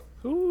 slower.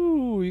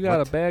 Ooh, you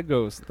got a bad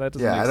ghost. That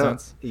doesn't make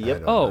sense.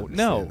 Yep. Oh,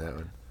 no.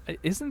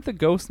 Isn't the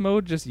ghost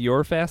mode just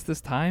your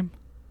fastest time?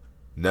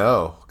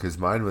 No, because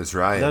mine was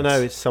Ryan's.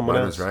 No, it's someone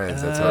else. Mine was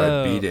Ryan's. That's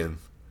how I beat him.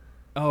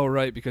 Oh,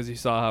 right, because you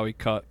saw how he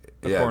cut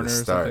the corner at the or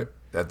start. something.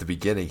 At the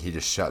beginning, he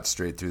just shot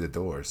straight through the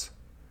doors.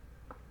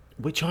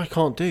 Which I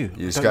can't do.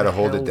 You just got to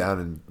hold it down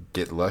and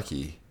get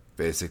lucky,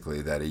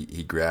 basically, that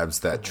he grabs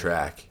that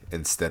track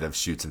instead of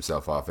shoots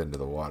himself off into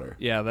the water.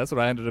 Yeah, that's what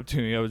I ended up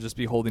doing. I would just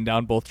be holding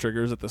down both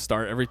triggers at the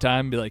start every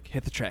time, be like,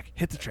 hit the track,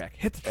 hit the track,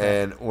 hit the track.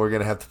 And we're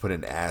going to have to put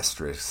an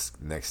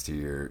asterisk next to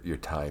your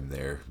time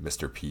there,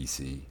 Mr.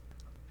 PC.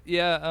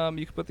 Yeah,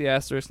 you could put the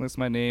asterisk next to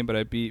my name, but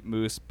I beat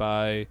Moose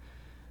by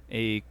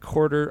a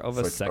quarter of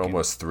a second.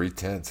 Almost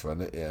 3/10,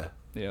 wasn't it? Yeah.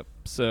 Yep.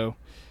 So,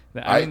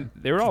 I mean,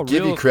 they were all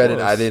give real you credit.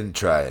 close. I didn't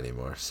try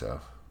anymore, so.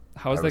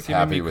 How is that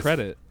giving me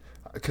credit?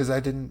 Because I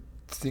didn't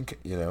think,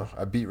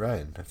 I beat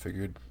Ryan. I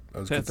figured I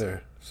was good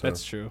there. So.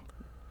 That's true.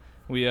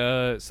 We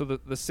so the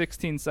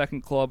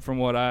 16-second club, from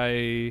what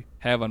I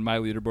have on my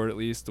leaderboard at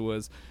least,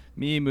 was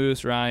me,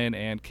 Moose, Ryan,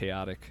 and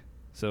Chaotic.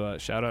 So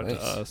shout out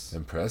to us.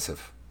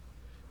 Impressive.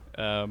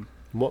 Where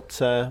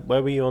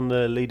were you on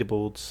the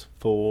leaderboards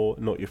for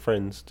Not Your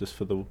Friends, just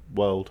for the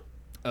world?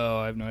 Oh,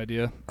 I have no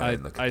idea.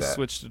 I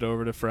switched it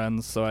over to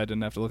Friends, so I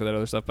didn't have to look at that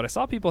other stuff. But I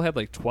saw people had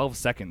like 12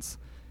 seconds.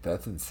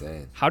 That's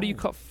insane. How do you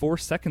cut 4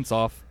 seconds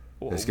off?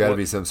 There's got to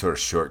be some sort of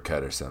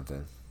shortcut or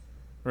something.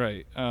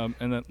 Right. And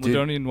then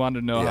Ladonian wanted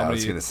to know how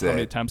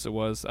many attempts it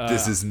was.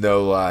 This is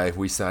no lie.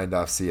 We signed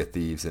off Sea of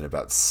Thieves, and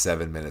about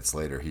 7 minutes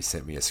later, he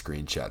sent me a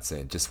screenshot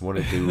saying, just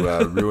wanted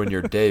to ruin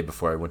your day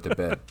before I went to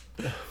bed.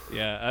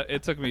 Yeah,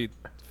 it took me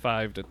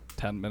 5 to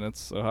 10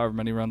 minutes, so however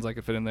many runs I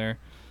could fit in there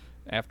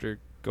after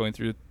going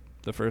through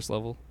the first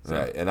level. So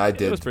right, and I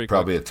did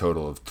probably quick. A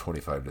total of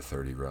 25 to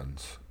 30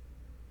 runs.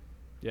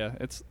 Yeah,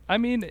 it's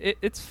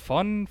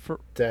fun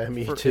for. Damn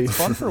you too. It's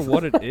fun for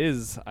what it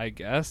is, I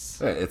guess.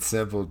 Right, it's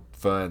simple,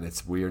 fun.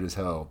 It's weird as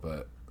hell,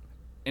 but.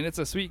 And it's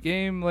a sweet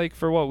game, like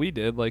for what we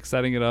did, like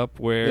setting it up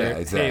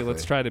where hey,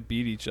 let's try to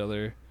beat each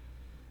other.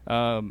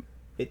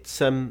 It's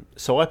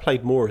so I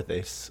played more of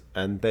this,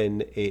 and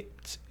then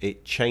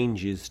it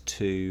changes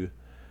to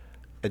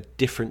a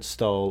different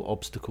style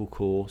obstacle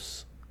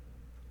course,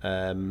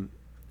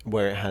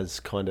 where it has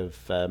kind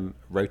of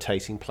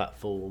rotating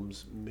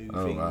platforms, moving.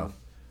 Oh, wow.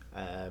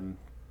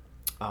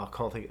 I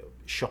can't think.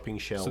 Shopping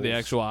shelves. So the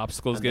actual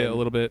obstacles get a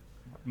little bit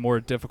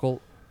more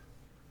difficult.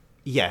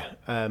 Yeah,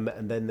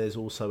 and then there's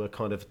also a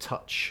kind of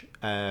touch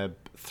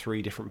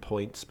 3 different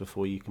points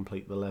before you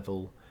complete the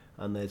level,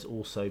 and there's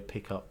also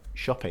pick up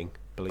shopping.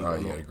 Believe it or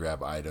not. You got to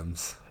grab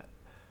items.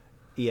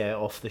 Yeah,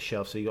 off the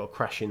shelf. So you got to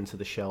crash into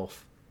the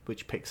shelf,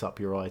 which picks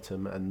up your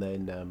item, and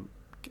then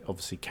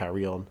obviously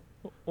carry on.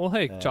 Well,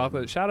 hey,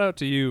 Chocolate! Shout out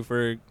to you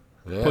for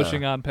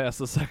pushing on past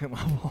the second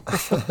level.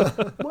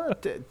 Well,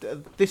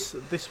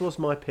 this was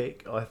my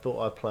pick. I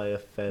thought I'd play a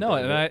fair. No,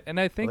 and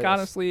I think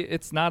honestly,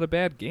 it's not a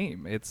bad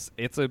game. It's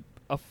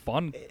a a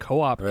fun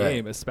co-op Right.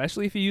 game,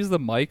 especially if you use the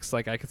mics.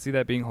 Like I could see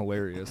that being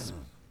hilarious.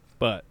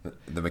 But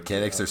The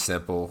mechanics are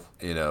simple.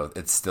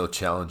 It's still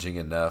challenging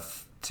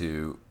enough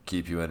to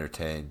keep you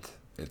entertained.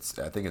 I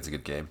think it's a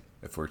good game.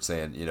 If we're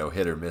saying,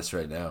 hit or miss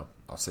right now,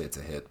 I'll say it's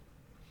a hit.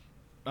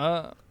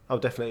 Oh,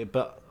 definitely.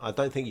 But I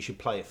don't think you should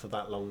play it for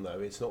that long, though.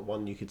 It's not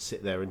one you could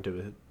sit there and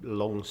do a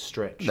long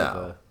stretch No. of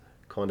a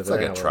kind of It's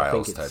like an a hour.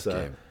 trials type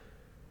game.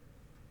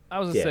 I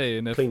was just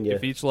saying, clean your-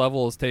 if each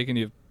level is taking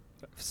you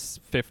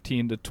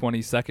 15 to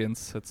 20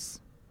 seconds,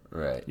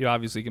 Right. you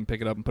obviously can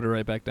pick it up and put it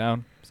right back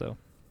down. So,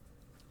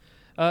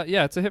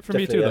 yeah, it's a hit for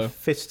me Definitely, too, though.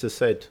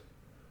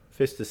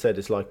 Fister said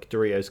it's like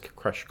Doritos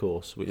Crash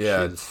Course, which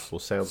Yeah, is or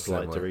sounds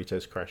similar. like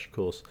Doritos Crash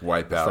Course. It's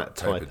Wipeout that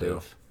type of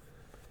deal.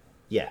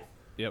 Yeah,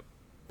 Yep.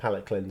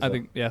 palate cleanser. I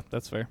think, yeah,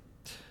 that's fair.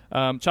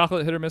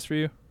 Chocolate, hit or miss for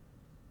you?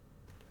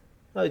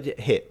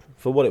 Hit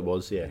for what it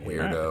was. Yeah, hit,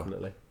 Weirdo.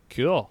 definitely.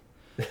 Cool.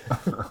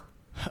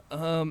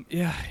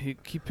 Yeah, you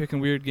keep picking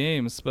weird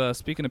games. But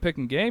speaking of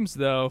picking games,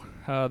 though,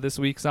 this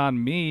week's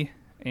on me,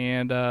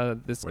 and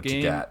this What you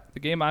game, got? the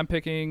game I'm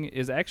picking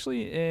is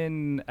actually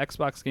in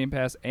Xbox Game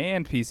Pass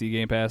and PC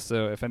Game Pass.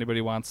 So if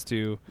anybody wants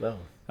to No.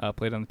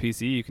 play it on the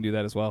PC, you can do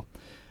that as well.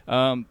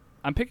 I'm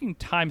picking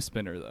Time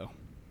Spinner, though.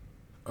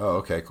 Oh,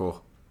 okay,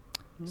 cool.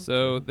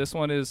 So this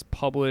one is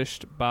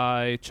published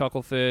by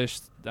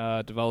Chucklefish,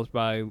 developed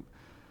by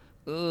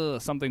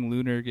something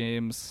Lunar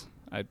Games.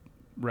 I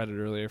read it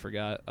earlier,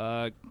 forgot.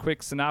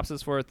 Quick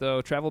synopsis for it,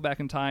 though. Travel back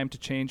in time to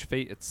change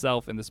fate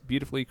itself in this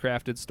beautifully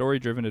crafted,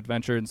 story-driven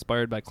adventure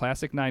inspired by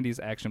classic 90s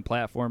action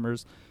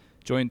platformers.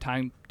 Join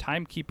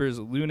Timekeeper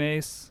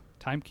Lunace,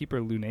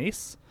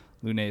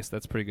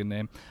 that's a pretty good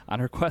name, on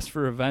her quest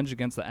for revenge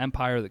against the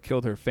empire that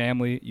killed her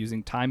family,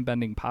 using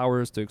time-bending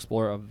powers to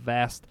explore a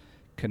vast,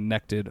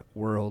 connected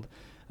world.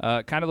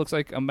 Kind of looks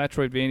like a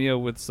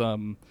Metroidvania with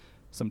some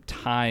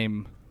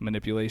time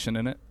manipulation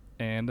in it.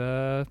 And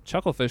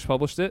Chucklefish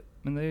published it,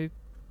 and they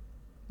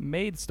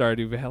made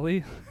Stardew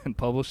Valley and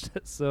published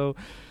it. So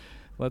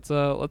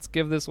let's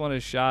give this one a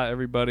shot,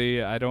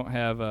 everybody. I don't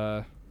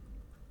have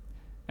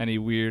any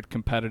weird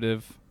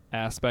competitive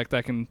aspect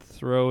I can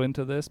throw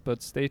into this,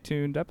 but stay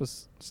tuned.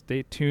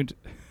 Stay tuned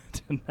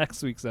to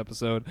next week's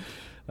episode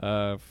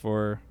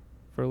for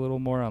a little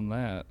more on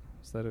that.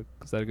 Is that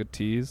a good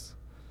tease?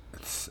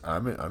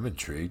 I'm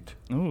intrigued.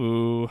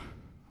 Ooh,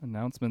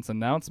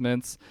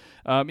 announcements.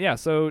 Yeah,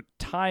 so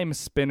Time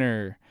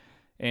Spinner,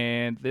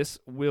 and this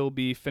will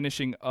be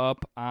finishing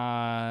up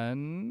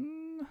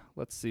on,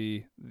 let's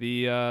see,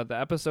 the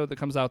episode that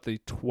comes out the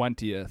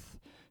 20th.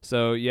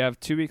 So you have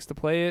 2 weeks to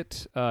play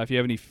it. If you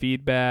have any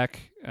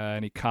feedback,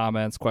 any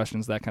comments,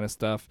 questions, that kind of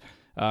stuff,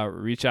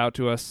 reach out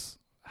to us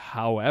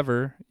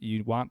however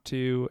you want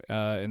to.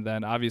 And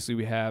then obviously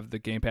we have the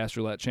Game Pass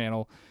Roulette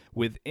channel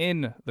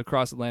within the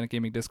Cross Atlantic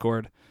Gaming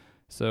Discord.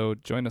 So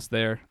join us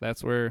there.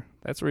 That's where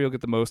you'll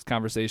get the most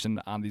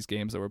conversation on these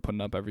games that we're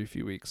putting up every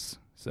few weeks.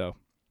 So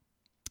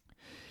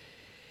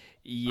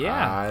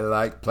yeah, I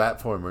like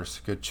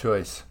platformers. Good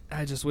choice.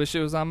 I just wish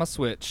it was on my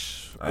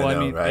Switch. I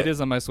know, right? It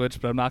is on my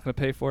Switch, but I'm not going to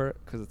pay for it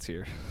because it's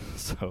here.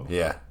 So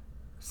Yeah.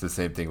 It's the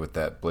same thing with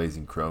that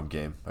Blazing Chrome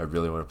game. I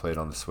really want to play it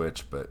on the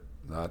Switch, but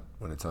not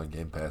when it's on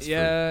Game Pass.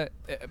 yeah,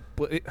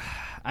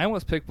 I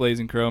almost picked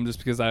Blazing Chrome just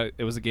because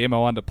it was a game I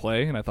wanted to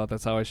play, and I thought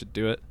that's how I should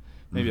do it.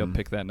 Maybe I'll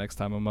pick that next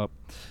time I'm up.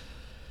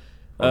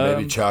 Or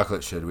maybe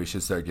Chocolate should. We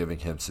should start giving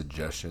him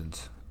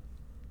suggestions.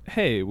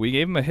 Hey, we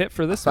gave him a hit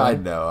for this I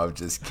one. know. I'm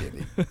just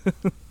kidding.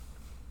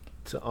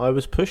 So I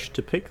was pushed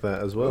to pick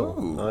that as well.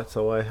 Ooh.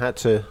 So I had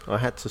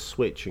to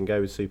switch and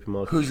go with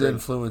Supermarket. Who's Treat.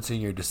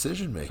 influencing your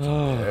decision making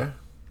there?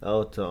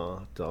 Oh,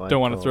 Don't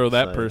want to throw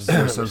that person. Is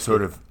there some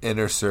sort of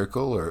inner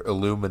circle or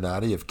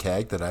Illuminati of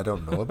CAG that I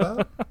don't know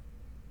about?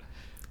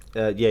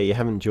 Yeah, you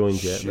haven't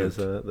joined yet. Shoot.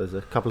 There's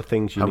a couple of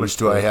things you How need much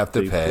do I have to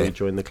do before pay? you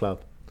join the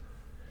club.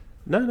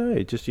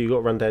 No, just you got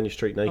to run down your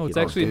street naked. Oh, it's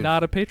actually dude.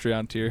 not a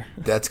Patreon tier.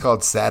 That's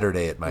called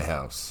Saturday at my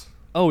house.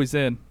 Oh, he's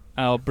in.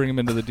 I'll bring him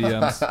into the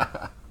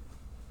DMs.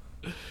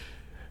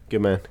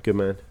 Good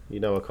man. You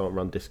know I can't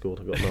run Discord.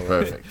 I've got no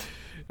Perfect.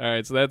 All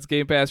right, so that's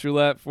Game Pass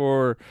Roulette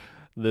for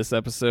this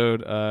episode.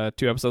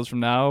 2 episodes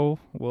from now,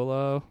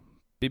 we'll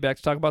be back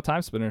to talk about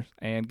Time Spinner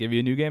and give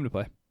you a new game to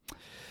play.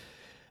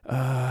 All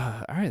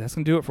right, that's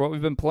going to do it for what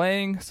we've been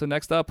playing. So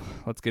next up,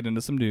 let's get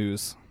into some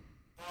news.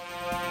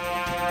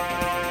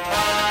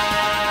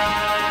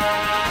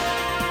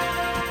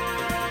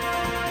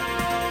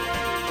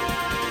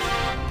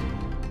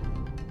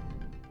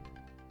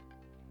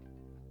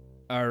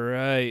 All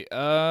right.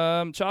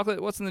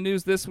 Chocolate, what's in the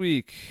news this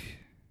week?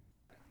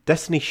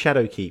 Destiny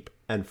Shadowkeep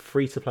and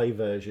free-to-play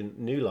version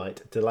New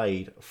Light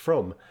delayed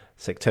from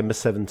September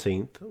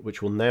 17th,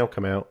 which will now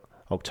come out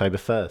October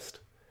 1st.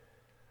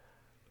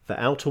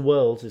 The Outer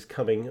Worlds is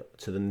coming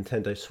to the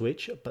Nintendo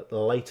Switch, but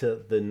later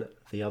than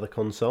the other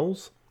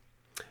consoles.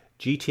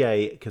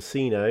 GTA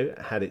Casino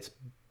had its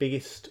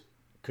biggest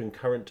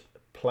concurrent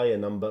player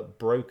number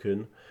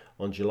broken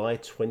on July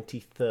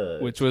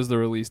 23rd. Which was the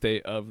release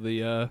date of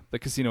the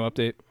casino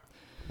update.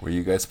 Were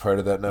you guys part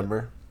of that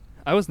number?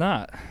 I was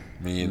not.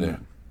 Me either.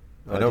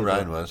 I know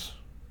Ryan was.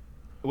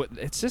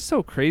 It's just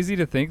so crazy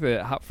to think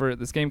that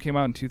this game came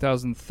out in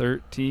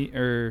 2013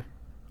 or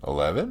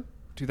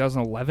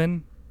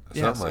 2011.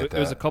 Something like that. It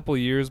was a couple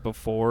years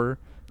before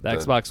the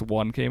Xbox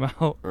One came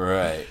out.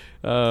 Right.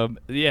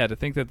 Yeah, to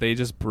think that they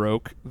just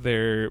broke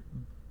their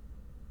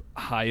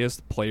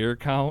highest player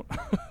count.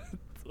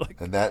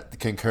 And that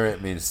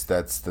concurrent means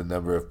that's the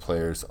number of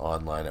players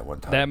online at one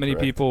time. That many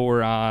correct? people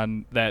were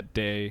on that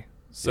day.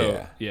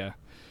 So yeah.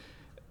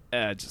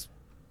 It's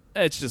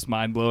just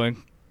mind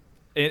blowing.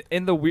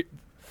 In the weird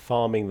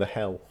farming the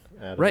hell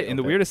out of right, it. and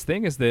the weirdest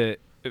thing is that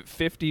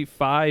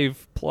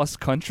 55 plus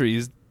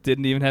countries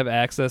didn't even have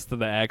access to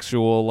the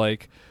actual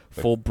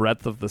full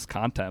breadth of this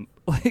content.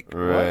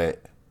 Right.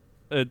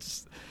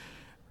 It's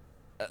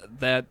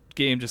that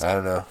game just I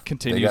don't know.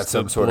 continues they got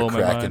some to sort blow of my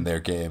crack mind. in their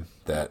game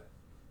that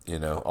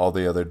all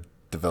the other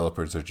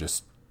developers are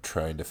just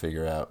trying to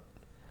figure out.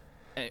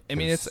 I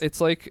mean,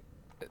 it's like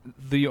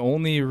the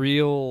only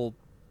real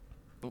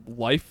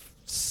life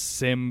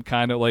sim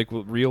kind of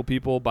with real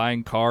people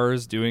buying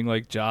cars,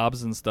 doing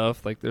jobs and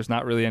stuff. There's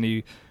not really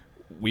any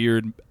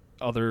weird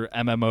other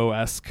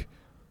MMO-esque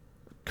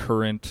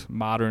current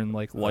modern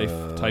life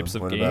types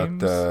of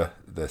games. What about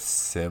the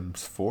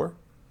Sims 4?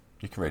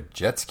 You can ride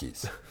jet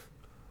skis.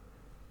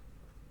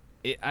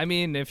 I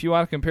mean, if you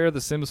want to compare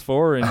The Sims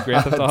 4 and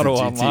Grand Theft Auto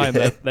To Online,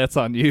 GTA. that's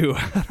on you.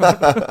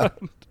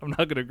 I'm not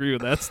going to agree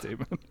with that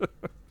statement.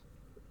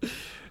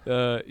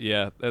 Yeah,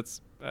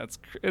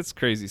 it's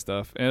crazy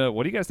stuff. And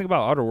what do you guys think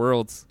about Outer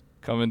Worlds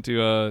coming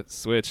to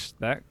Switch?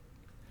 That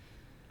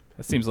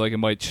seems like it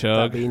might chug.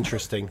 That'd be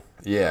interesting.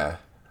 Yeah.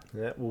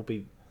 That will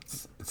be.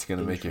 It's going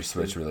to make your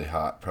Switch really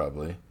hot,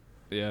 probably.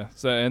 Yeah.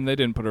 So, and they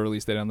didn't put a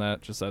release date on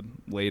that; just said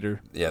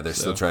later. Yeah, they're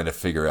still trying to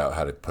figure out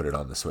how to put it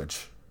on the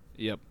Switch.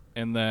 Yep.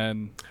 And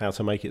then How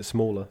to make it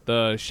smaller.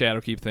 the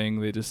Shadowkeep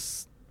thing,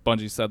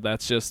 Bungie said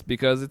that's just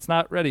because it's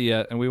not ready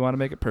yet, and we want to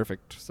make it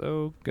perfect.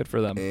 So good for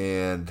them.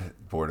 And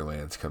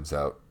Borderlands comes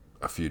out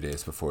a few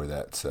days before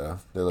that, so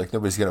they're like,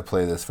 nobody's going to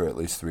play this for at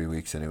least 3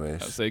 weeks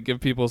anyways. I say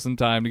give people some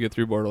time to get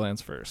through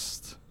Borderlands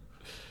first.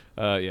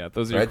 Yeah,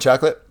 those are Right,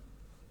 Chocolate?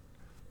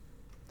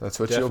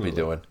 That's what Definitely. you'll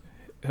be doing.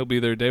 he'll be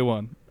there day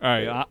one. All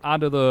right, on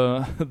to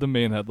the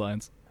main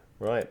headlines.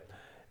 Right.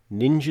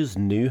 Ninja's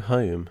new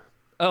home.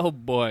 Oh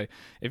boy.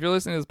 If you're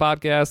listening to this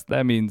podcast,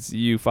 that means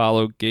you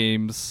follow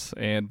games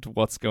and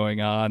what's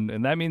going on,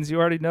 and that means you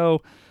already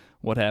know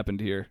what happened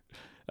here.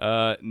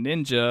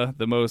 Ninja,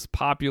 the most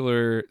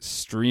popular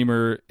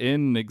streamer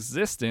in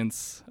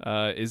existence,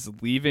 is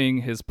leaving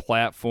his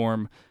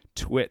platform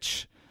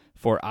Twitch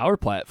for our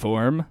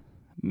platform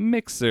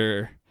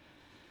Mixer.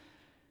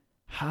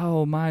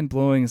 How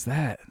mind-blowing is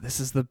that?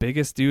 This is the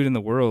biggest dude in the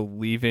world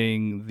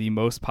leaving the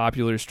most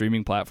popular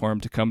streaming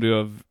platform to come to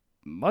a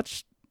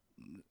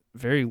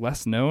very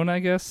less known, I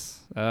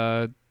guess,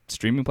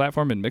 streaming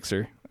platform in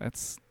Mixer.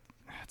 That's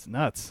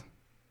nuts.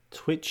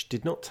 Twitch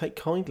did not take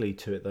kindly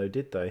to it, though,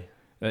 did they?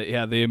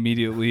 Yeah, they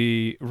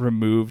immediately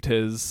removed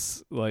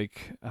his what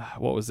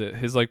was it?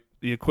 His the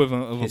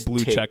equivalent of His a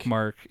blue tick. check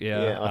mark.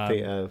 Yeah, I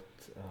think.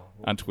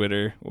 on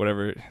Twitter,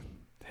 whatever.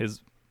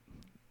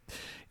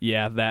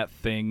 That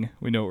thing.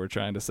 We know what we're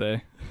trying to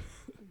say.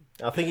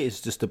 I think it's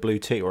just a blue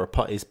tick or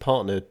his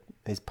partner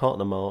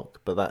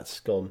mark, but that's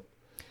gone.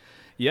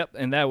 Yep,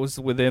 and that was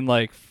within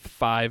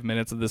 5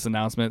 minutes of this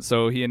announcement.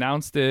 So he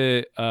announced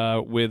it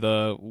with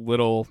a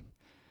little,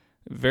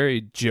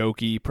 very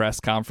jokey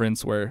press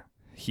conference where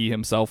he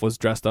himself was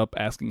dressed up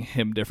asking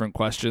him different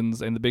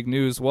questions. And the big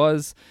news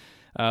was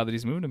that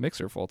he's moving to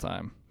Mixer full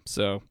time.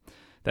 So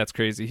that's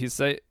crazy. He did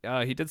say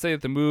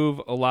that the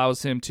move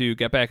allows him to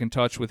get back in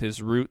touch with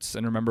his roots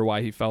and remember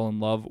why he fell in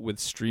love with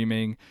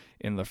streaming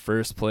in the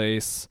first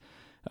place.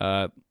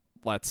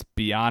 Let's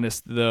be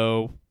honest,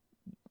 though.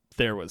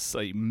 There was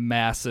a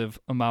massive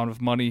amount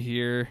of money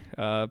here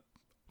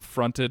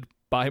fronted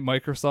by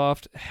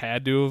Microsoft.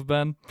 Had to have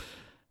been.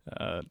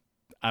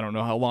 I don't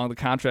know how long the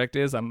contract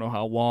is. I don't know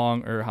how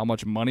long or how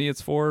much money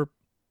it's for.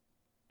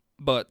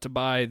 But to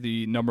buy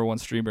the number one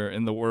streamer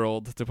in the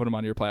world to put him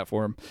on your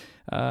platform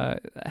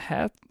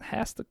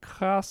has to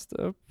cost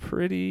a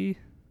pretty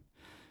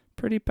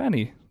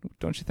penny.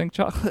 Don't you think,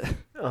 Chocolate?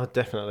 Oh,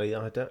 definitely.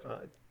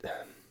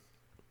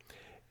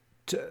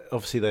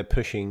 Obviously, they're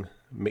pushing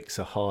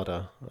Mixer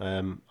harder.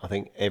 I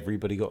think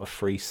everybody got a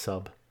free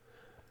sub.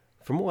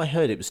 From what I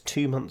heard, it was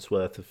 2 months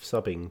worth of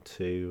subbing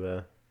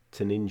to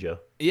Ninja.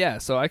 Yeah,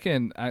 so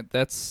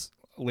that's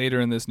later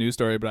in this news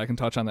story, but I can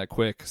touch on that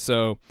quick.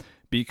 So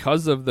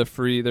because of the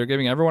free, they're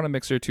giving everyone a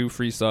Mixer 2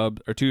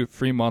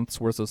 free months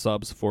worth of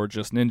subs for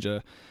just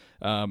Ninja.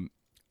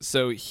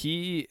 So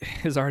he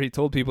has already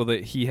told people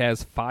that he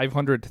has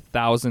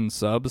 500,000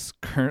 subs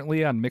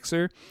currently on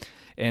Mixer,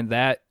 and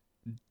that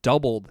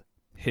doubled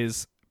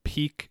his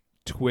peak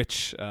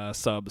Twitch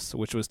subs,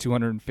 which was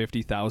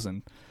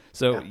 250,000.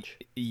 So Ouch.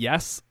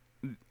 yes,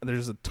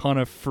 there's a ton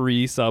of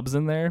free subs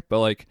in there,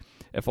 but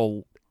if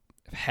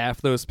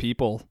half those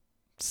people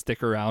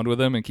stick around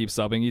with him and keep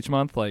subbing each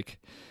month,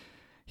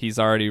 he's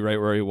already right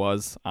where he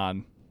was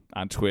on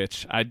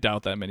Twitch. I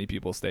doubt that many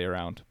people stay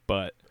around,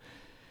 but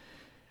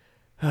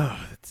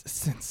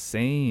It's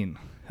insane.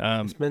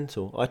 It's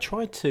mental. I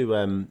tried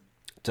to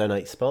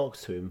donate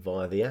sparks to him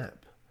via the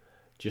app,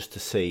 just to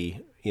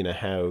see,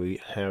 how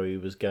he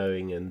was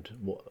going and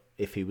what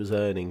if he was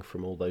earning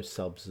from all those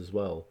subs as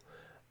well.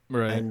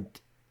 Right.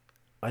 And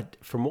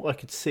from what I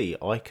could see,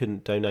 I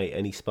couldn't donate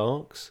any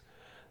sparks.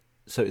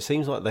 So it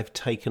seems like they've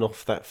taken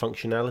off that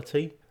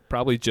functionality.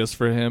 Probably just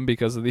for him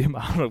because of the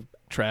amount of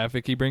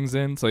traffic he brings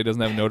in, so he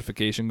doesn't have a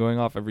notification going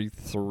off every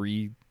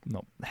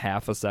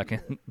half a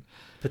second.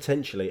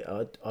 Potentially.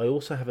 I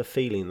also have a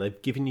feeling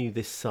they've given you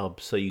this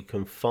sub so you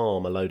can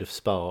farm a load of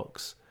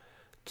sparks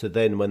to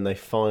then, when they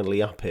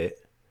finally up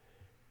it,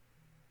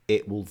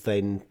 it will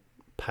then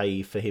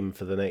pay for him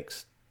for the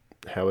next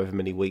however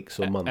many weeks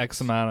or months.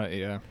 X amount of,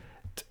 yeah.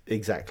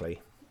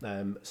 Exactly.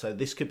 So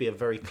this could be a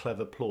very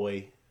clever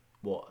ploy,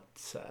 what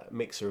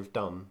Mixer have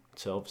done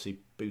to obviously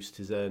boost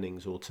his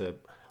earnings or to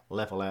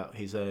level out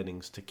his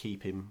earnings to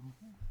keep him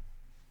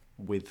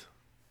with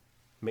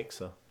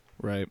Mixer.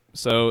 Right.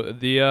 So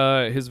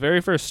the his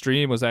very first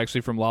stream was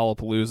actually from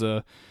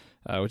Lollapalooza,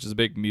 which is a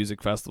big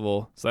music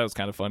festival. So that was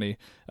kind of funny.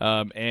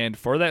 And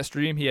for that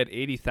stream, he had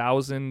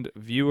 80,000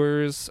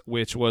 viewers,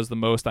 which was the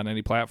most on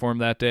any platform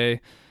that day.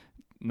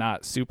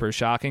 Not super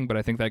shocking, but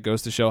I think that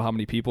goes to show how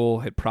many people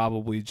had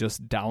probably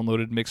just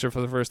downloaded Mixer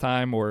for the first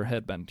time or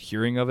had been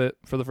hearing of it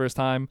for the first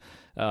time.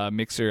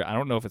 Mixer, I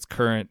don't know if it's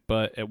current,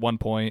 but at one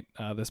point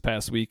this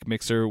past week,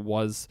 Mixer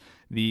was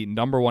the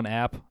 #1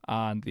 app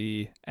on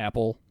the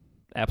Apple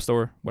App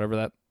Store, whatever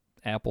that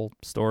Apple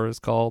Store is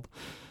called.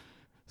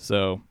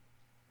 So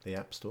the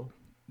App Store?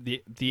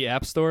 The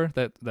App Store?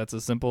 That's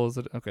as simple as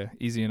it? Okay,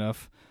 easy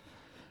enough.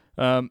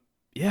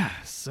 Yeah,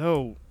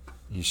 so...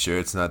 You sure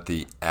it's not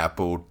the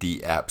Apple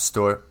D App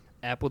Store?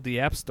 Apple D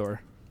App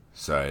Store.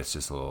 Sorry, it's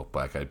just a little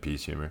Black Eyed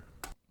Peas humor.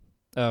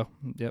 Oh,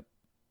 yep.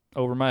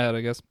 Over my head, I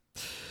guess.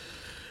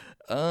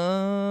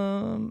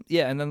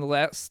 Yeah, and then the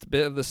last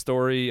bit of the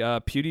story,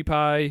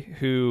 PewDiePie,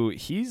 who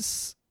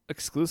he's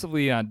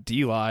exclusively on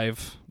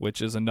DLive,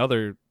 which is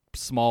another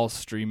small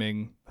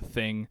streaming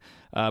thing.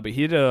 But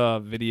he did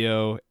a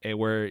video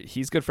where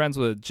he's good friends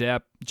with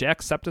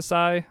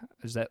Jacksepticeye.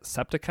 Is that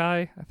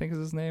Septiceye? I think is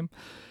his name.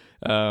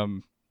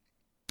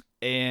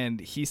 And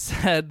he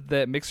said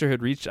that Mixer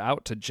had reached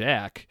out to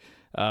Jack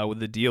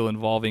with a deal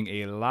involving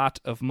a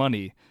lot of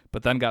money,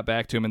 but then got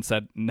back to him and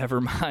said,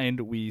 never mind,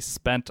 we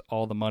spent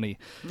all the money.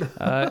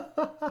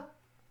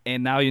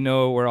 And now you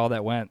know where all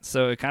that went.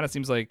 So it kind of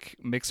seems like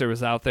Mixer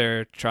was out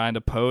there trying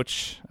to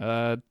poach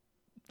the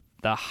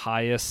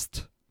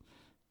highest,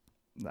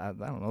 I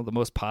don't know, the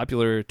most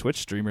popular Twitch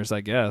streamers, I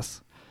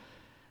guess.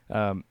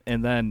 And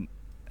then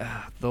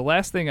the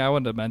last thing I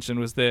wanted to mention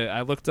was that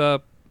I looked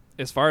up,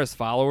 as far as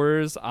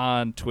followers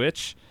on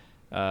Twitch,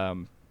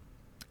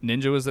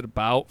 Ninja was at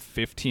about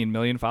 15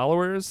 million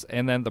followers,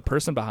 and then the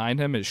person behind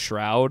him is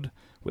Shroud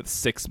with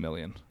 6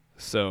 million.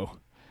 So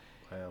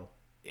wow.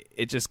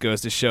 It just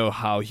goes to show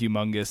how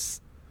humongous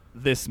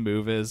this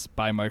move is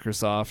by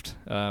Microsoft.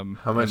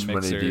 How much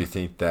money do you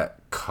think that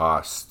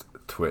cost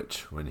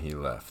Twitch when he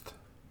left?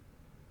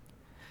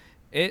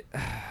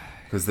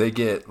 Because they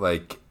get,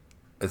 like,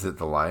 is it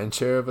the lion's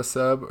share of a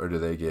sub, or do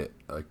they get,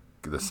 like,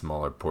 the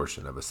smaller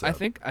portion of a sub? I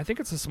think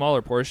it's a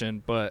smaller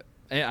portion, but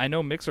I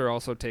know Mixer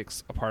also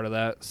takes a part of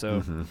that.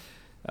 So,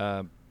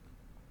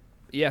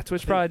 yeah,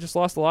 Twitch probably just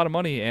lost a lot of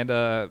money, and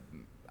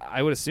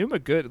I would assume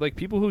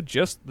people who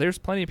there's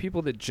plenty of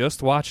people that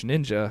just watch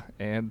Ninja,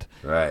 and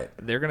right,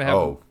 they're gonna have.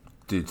 Oh,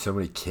 dude, so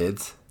many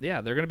kids. Yeah,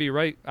 they're gonna be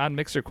right on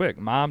Mixer quick.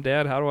 Mom,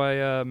 Dad, how do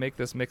I make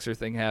this Mixer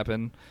thing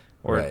happen?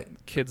 Or right.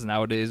 Kids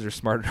nowadays are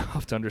smart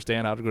enough to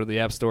understand how to go to the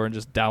App Store and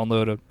just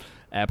download an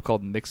app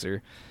called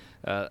Mixer.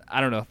 I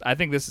don't know. I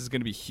think this is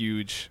going to be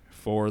huge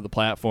for the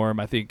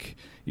platform. I think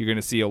you're going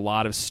to see a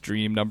lot of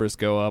stream numbers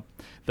go up.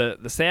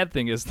 The sad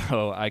thing is,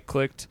 though, I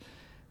clicked.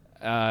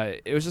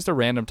 It was just a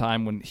random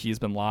time when he's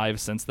been live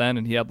since then,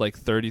 and he had like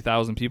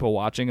 30,000 people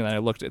watching. And then I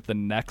looked at the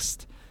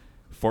next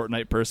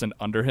Fortnite person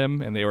under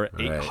him, and they were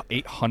at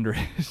 800.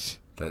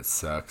 That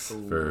sucks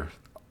for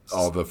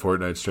all the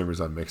Fortnite streamers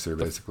on Mixer,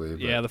 basically.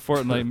 But. Yeah, the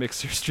Fortnite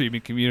Mixer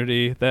streaming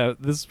community. This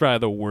is probably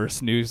the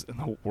worst news in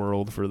the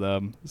world for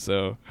them.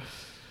 So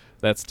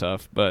that's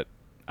tough, but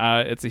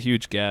it's a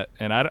huge get,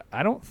 and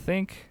I don't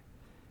think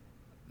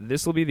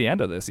this will be the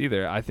end of this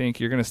either. I think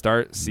you're going to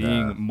start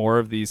seeing more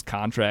of these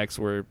contracts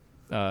where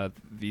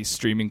these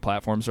streaming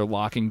platforms are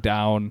locking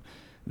down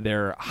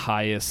their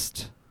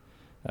highest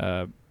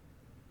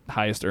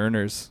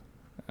earners.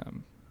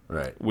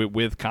 Right.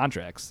 With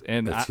contracts,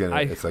 and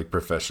it's like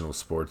professional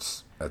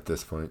sports at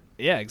this point.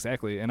 Yeah,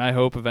 exactly. And I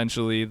hope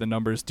eventually the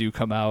numbers do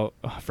come out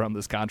from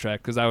this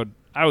contract, because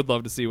I would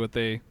love to see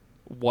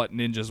what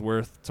Ninja's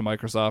worth to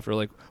Microsoft, or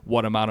like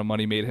what amount of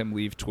money made him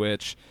leave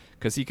Twitch,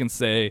 because he can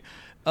say,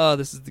 "Oh,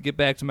 this is to get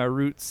back to my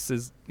roots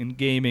in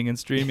gaming and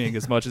streaming"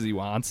 as much as he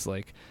wants.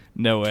 Like,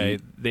 no way.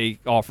 They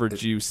offered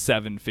you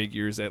 7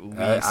 figures at least.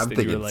 I'm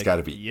thinking it's got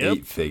to be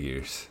 8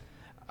 figures.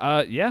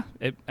 Yeah.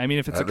 I mean,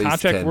 if it's at a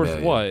contract worth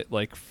million. what,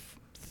 like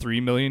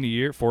 $3 million a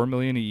year, $4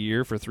 million a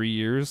year for 3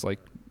 years, like,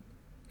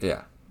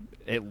 yeah,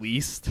 at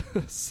least.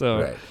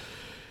 So, right.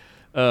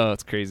 Oh,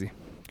 it's crazy.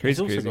 He's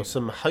Crazy, also crazy. got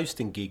some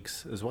hosting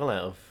gigs as well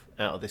out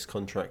of this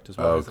contract as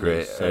well. Oh, hasn't he?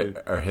 great. So,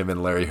 Are him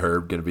and Larry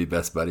Herb going to be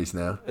best buddies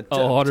now?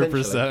 Oh,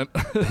 potentially.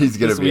 100%. He's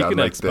going This to be week on in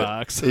like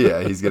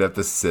Xbox. he's going to have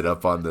to sit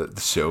up on the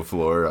show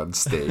floor on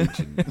stage.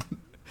 And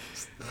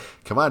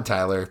come on,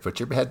 Tyler, put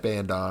your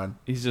headband on.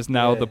 He's just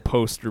now Yeah. the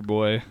poster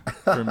boy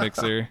for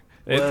Mixer.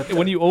 Well,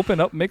 When you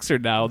open up Mixer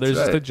now, there's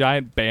That's just a right.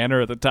 giant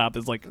banner at the top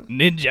that's like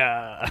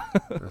Ninja.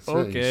 That's right. You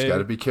Okay. just got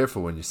to be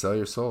careful when you sell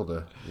your soul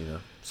to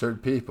certain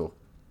people.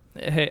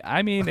 Hey,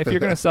 I mean, if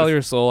you're gonna sell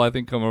your soul, I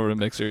think come over to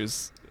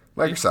Mixers.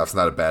 Microsoft's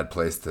not a bad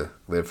place to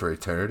live for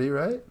eternity,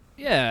 right?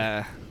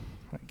 Yeah,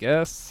 I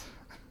guess.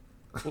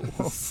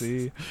 We'll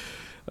see.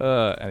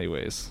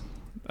 Anyways,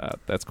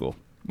 that's cool.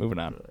 Moving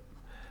on.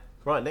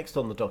 Right, next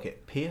on the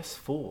docket,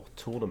 PS4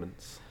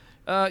 tournaments.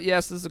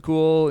 Yes, this is a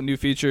cool new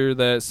feature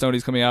that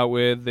Sony's coming out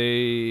with.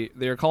 They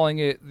are calling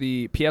it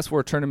the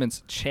PS4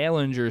 Tournaments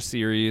Challenger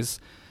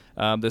Series.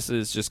 This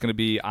is just going to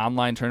be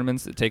online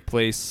tournaments that take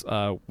place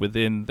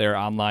within their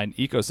online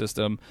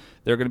ecosystem.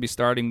 They're going to be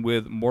starting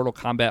with Mortal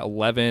Kombat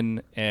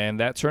 11, and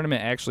that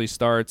tournament actually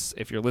starts,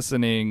 if you're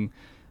listening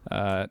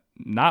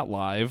not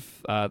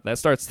live, that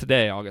starts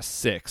today,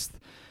 August 6th.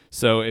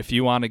 So if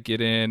you want to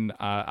get in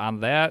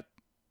on that,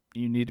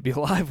 you need to be a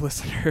live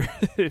listener.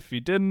 If you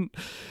didn't,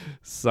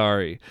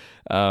 sorry.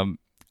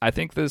 I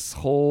think this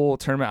whole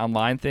tournament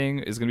online thing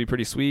is going to be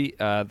pretty sweet.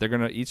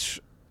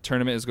 Each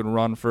tournament is going to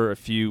run for a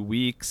few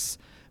weeks.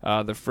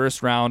 The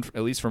first round,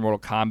 at least for Mortal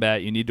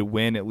Kombat, you need to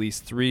win at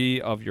least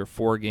 3 of your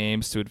 4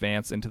 games to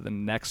advance into the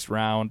next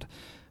round.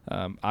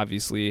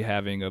 Obviously,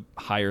 having a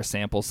higher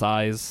sample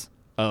size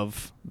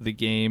of the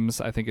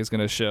games, I think, is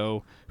going to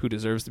show who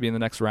deserves to be in the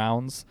next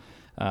rounds.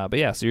 But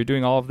yeah, so you're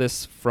doing all of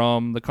this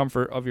from the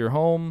comfort of your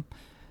home,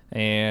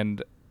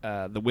 and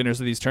the winners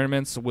of these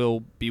tournaments will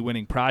be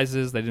winning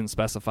prizes. They didn't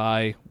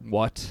specify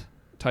what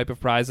type of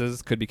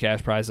prizes. Could be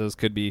cash prizes,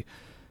 could be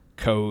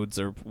codes,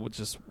 or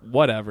just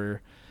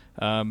whatever.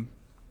 And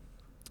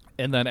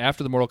then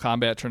after the Mortal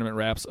Kombat tournament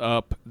wraps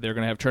up, they're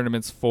going to have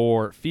tournaments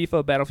for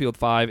FIFA, Battlefield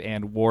 5,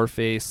 and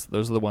Warface.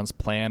 Those are the ones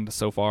planned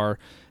so far,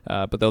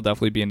 but they'll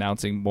definitely be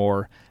announcing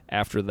more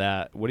after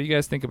that. What do you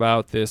guys think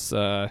about this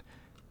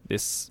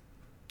this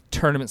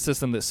tournament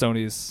system that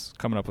Sony's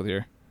coming up with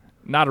here?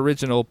 Not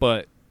original,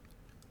 but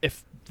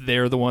if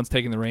they're the ones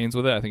taking the reins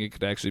with it, I think it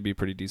could actually be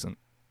pretty decent.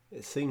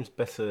 It seems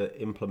better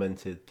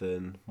implemented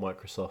than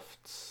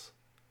Microsoft's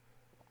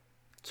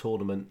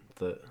tournament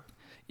that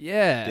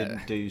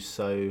didn't do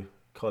so,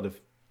 kind of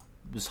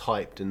was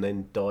hyped and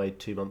then died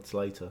 2 months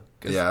later.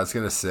 Yeah, I was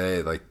gonna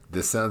say, like,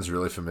 this sounds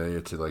really familiar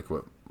to like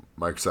what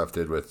Microsoft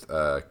did with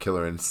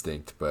Killer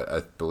Instinct, but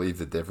I believe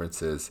the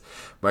difference is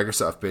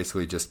Microsoft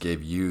basically just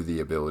gave you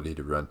the ability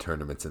to run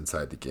tournaments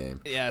inside the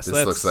game. Yeah, so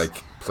this looks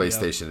like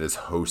PlayStation is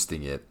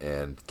hosting it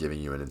and giving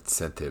you an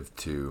incentive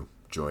to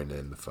join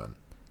in the fun.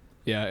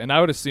 Yeah, and I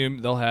would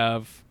assume they'll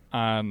have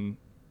on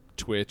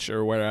Twitch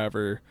or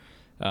wherever,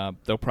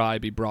 they'll probably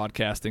be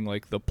broadcasting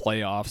like the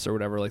playoffs or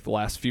whatever, like the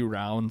last few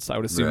rounds. I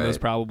would assume those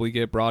probably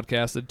get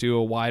broadcasted to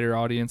a wider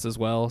audience as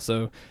well.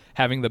 So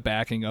having the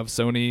backing of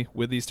Sony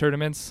with these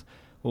tournaments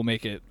will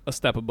make it a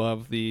step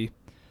above the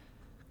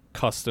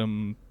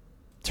custom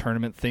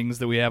tournament things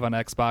that we have on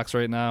Xbox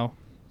right now.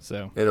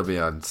 So It'll be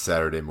on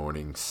Saturday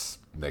mornings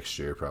next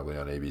year, probably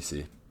on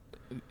ABC.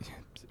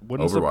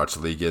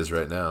 Overwatch League is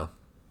right now.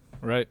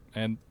 Right,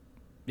 and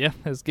yeah,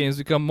 as games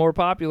become more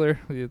popular,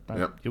 you'll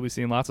be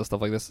seeing lots of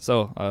stuff like this.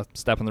 So,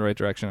 step in the right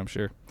direction, I'm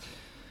sure.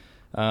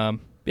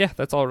 Yeah,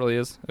 that's all it really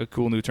is. A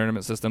cool new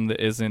tournament system that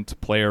isn't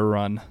player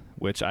run,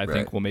 which I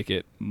think will make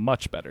it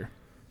much better.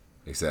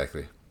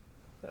 Exactly.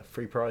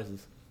 Free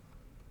prizes.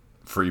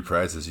 Free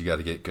prizes. You got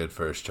to get good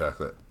first,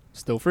 Chocolate.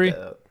 Still free.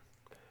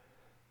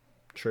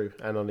 True,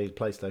 and I need a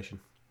PlayStation.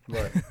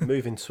 Right,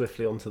 moving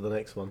swiftly on to the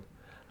next one.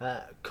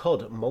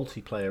 COD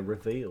multiplayer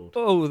revealed.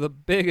 Oh, the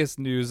biggest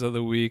news of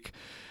the week.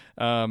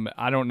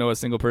 I don't know a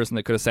single person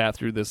that could have sat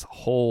through this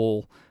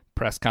whole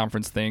press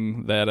conference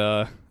thing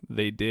that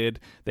they did.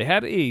 They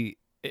had it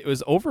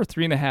was over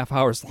 3.5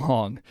 hours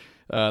long.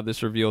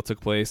 This reveal took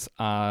place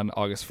on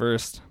August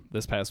 1st,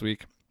 this past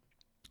week.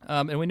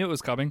 And we knew it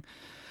was coming.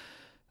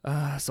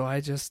 So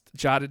I just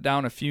jotted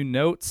down a few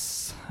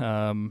notes.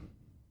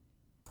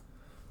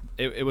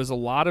 It was a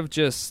lot of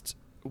just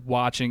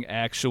watching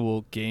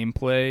actual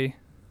gameplay.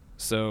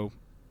 So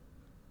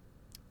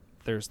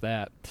there's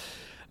that.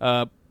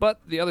 But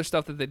the other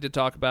stuff that they did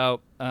talk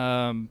about,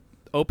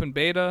 open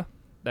beta,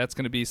 that's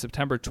going to be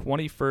September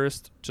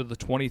 21st to the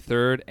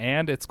 23rd,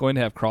 and it's going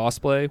to have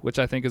crossplay, which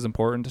I think is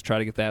important to try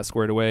to get that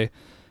squared away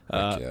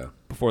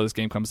before this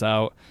game comes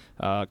out.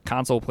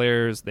 Console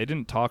players, they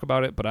didn't talk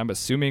about it, but I'm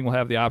assuming we'll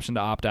have the option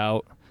to opt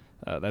out.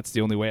 That's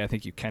the only way I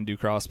think you can do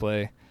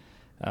crossplay.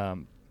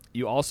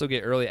 You also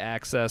get early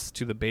access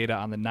to the beta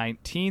on the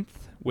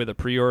 19th with a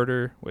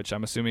pre-order, which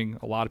I'm assuming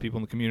a lot of people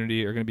in the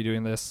community are going to be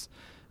doing this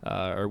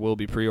or will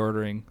be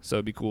pre-ordering. So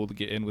it'd be cool to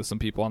get in with some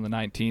people on the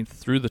 19th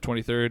through the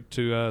 23rd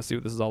to see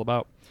what this is all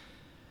about.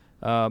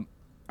 All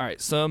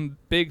right, some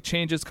big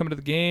changes coming to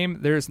the game.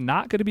 There's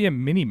not going to be a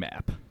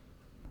mini-map.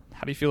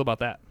 How do you feel about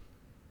that?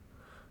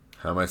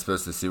 How am I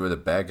supposed to see where the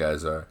bad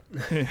guys are?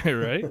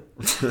 Right.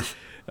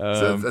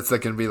 So that's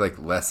like going to be like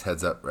less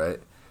heads up, right?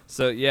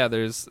 So yeah,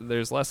 there's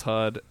less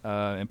HUD,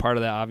 and part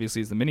of that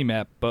obviously is the mini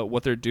map. But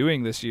what they're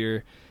doing this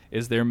year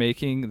is they're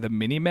making the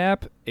mini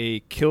map a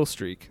kill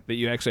streak that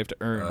you actually have to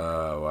earn.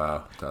 Oh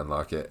wow! To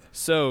unlock it.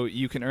 So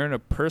you can earn a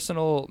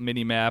personal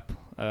mini map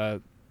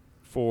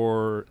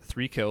for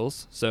 3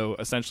 kills. So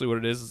essentially, what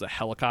it is a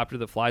helicopter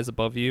that flies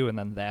above you, and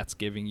then that's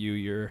giving you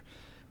your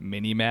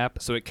mini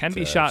map. So it can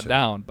be shot Gotcha.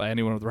 down by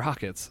anyone with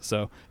rockets.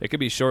 So it could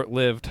be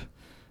short-lived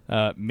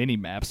mini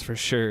maps for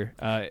sure.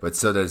 But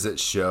so does it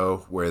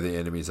show where the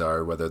enemies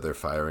are, whether they're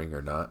firing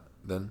or not?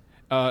 Then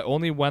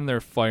Only when they're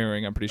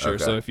firing, I'm pretty sure.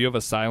 Okay. So if you have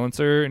a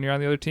silencer and you're on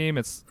the other team,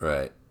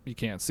 right, you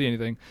can't see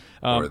anything.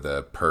 or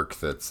the perk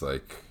that's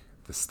like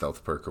the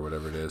stealth perk or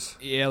whatever it is.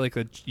 Yeah, like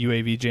the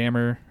UAV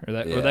jammer or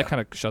Yeah. that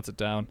kind of shuts it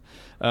down.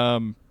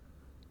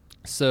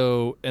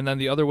 So, and then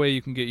the other way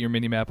you can get your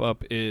mini map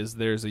up is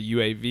there's a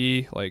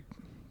UAV like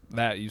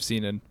that you've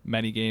seen in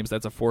many games.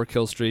 That's a 4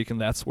 kill streak,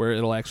 and that's where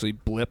it'll actually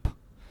blip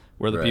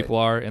where the Right. people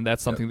are, and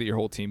that's something that your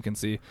whole team can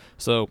see.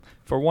 So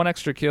for 1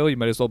 extra kill, you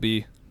might as well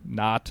be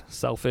not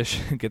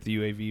selfish and get the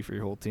UAV for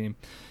your whole team.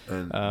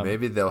 And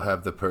maybe they'll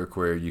have the perk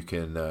where you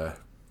can,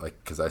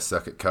 like, because I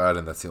suck at COD,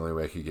 and that's the only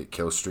way I could get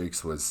kill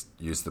streaks was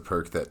use the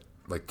perk that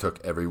like took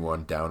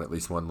everyone down at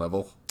least 1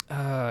 level.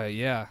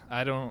 Yeah,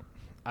 I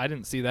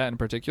didn't see that in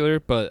particular,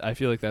 but I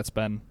feel like that's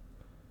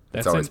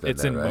always been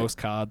it's that, in right? most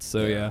CODs. So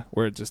Yeah. yeah,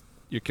 where it just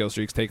your kill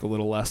streaks take a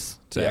little less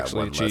to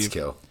actually 1 achieve. less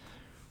kill.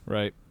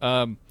 Right.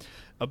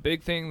 A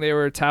big thing they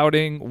were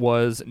touting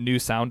was new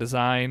sound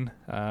design.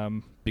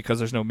 Because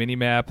there's no mini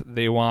map,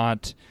 they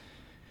want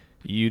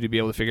you to be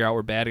able to figure out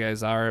where bad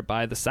guys are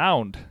by the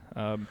sound.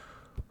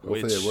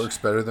 Hopefully Which it works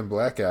better than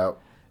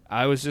Blackout.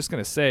 I was just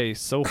gonna say,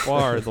 so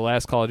far the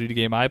last Call of Duty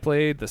game I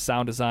played, the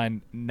sound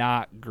design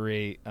not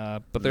great.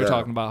 But they're No.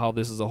 talking about how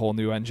this is a whole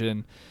new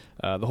engine.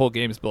 The whole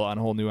game is built on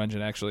a whole new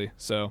engine, actually.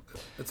 So,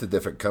 It's a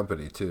different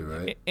company too,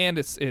 right? and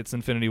it's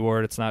Infinity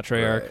Ward. It's not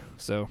Treyarch. Right.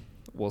 So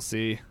we'll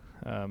see.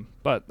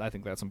 But I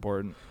think that's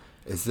important.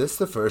 Is this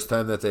the first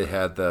time that they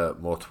had the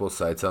multiple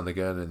sights on the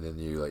gun, and then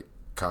you like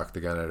cock the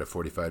gun at a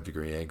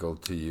 45-degree angle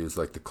to use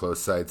like the close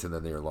sights, and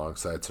then your long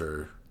sights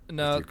are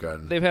No, with your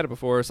gun? they've had it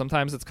before.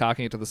 Sometimes it's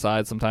cocking it to the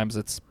side. Sometimes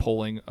it's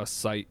pulling a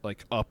sight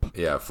like up.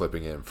 Yeah,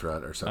 flipping it in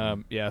front or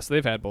something. Yeah, so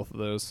they've had both of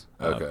those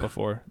Okay.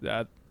 before.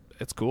 That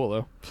it's cool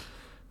though.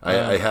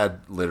 I had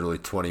literally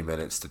 20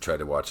 minutes to try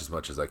to watch as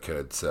much as I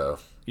could, so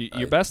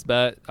Your best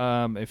bet,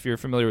 if you're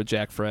familiar with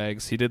Jack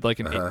Frags, he did like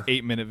an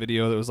 8-minute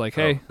video that was like,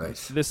 "Hey,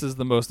 nice. this is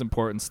the most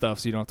important stuff,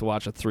 so you don't have to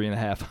watch a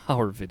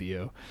 3.5-hour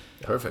video."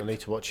 perfect. I need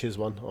to watch his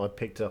one. I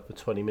picked up a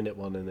 20-minute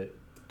one and it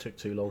took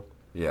too long.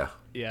 Yeah.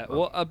 Yeah,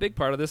 well, a big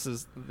part of this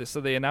is so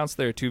they announced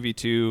their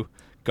 2v2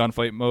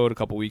 gunfight mode a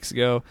couple weeks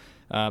ago.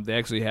 They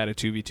actually had a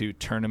 2v2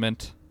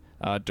 tournament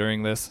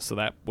during this, so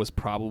that was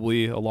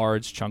probably a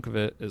large chunk of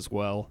it as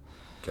well.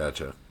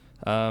 Gotcha.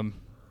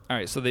 All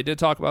right, so they did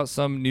talk about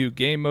some new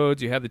game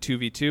modes. You have the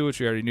 2v2, which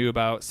we already knew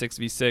about,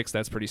 6v6,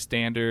 that's pretty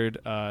standard.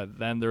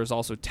 Then there's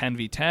also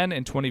 10v10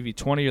 and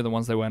 20v20 are the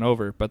ones they went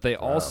over. But they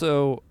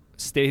also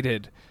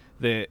stated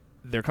that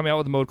they're coming out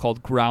with a mode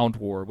called Ground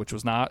War, which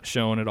was not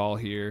shown at all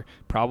here.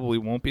 Probably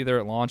won't be there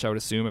at launch, I would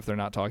assume, if they're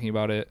not talking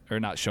about it or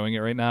not showing it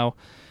right now.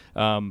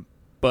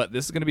 But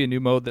this is going to be a new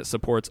mode that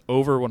supports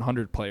over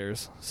 100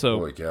 players. So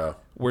Holy cow.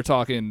 we're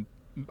talking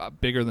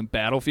bigger than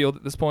Battlefield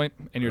at this point,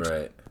 and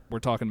Right. we're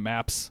talking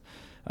maps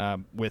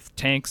with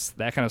tanks,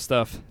 that kind of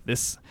stuff.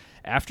 This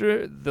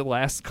after the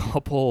last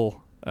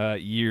couple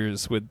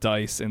years with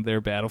DICE and their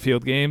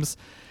Battlefield games,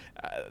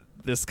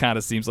 this kind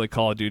of seems like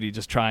Call of Duty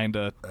just trying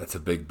to That's a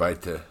big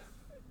bite to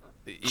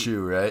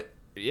chew, right?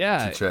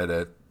 yeah To try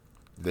to.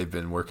 They've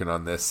been working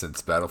on this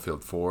since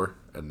Battlefield 4,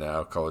 and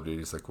now Call of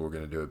Duty's like, we're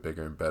going to do it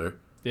bigger and better.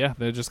 yeah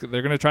they're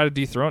going to try to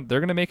dethrone. They're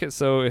going to make it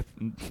so if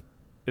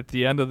at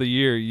the end of the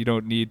year you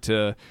don't need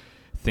to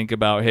think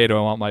about, hey, do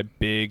I want my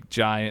big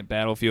giant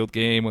Battlefield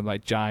game with my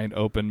giant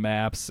open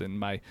maps and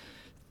my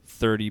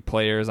 30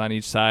 players on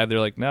each side. They're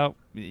like, no,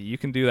 you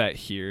can do that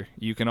here.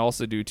 You can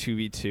also do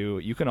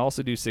 2v2. You can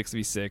also do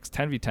 6v6,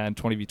 10v10,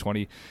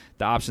 20v20.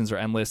 The options are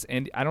endless,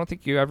 and I don't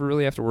think you ever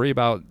really have to worry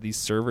about these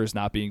servers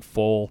not being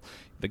full,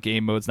 the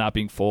game modes not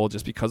being full,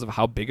 just because of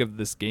how big of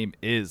this game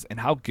is and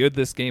how good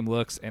this game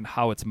looks and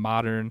how it's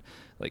modern.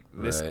 Like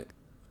this, Right.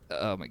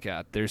 oh my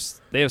god,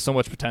 they have so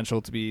much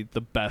potential to be the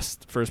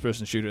best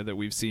first-person shooter that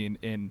we've seen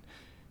in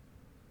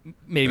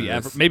maybe And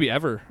ever. this- Maybe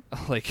ever.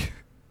 Like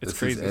it's This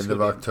crazy. is end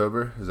of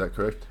October, is that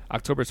correct?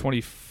 October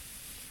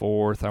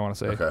 24th, I want to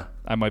say. Okay.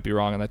 I might be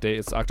wrong on that date.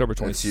 It's October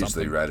 20th. It's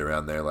usually right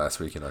around there last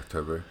week in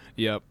October.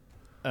 Yep.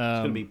 It's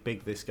going to be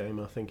big, this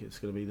game. I think it's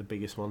going to be the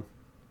biggest one.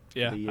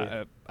 Yeah, the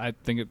year. I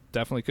think it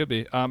definitely could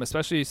be.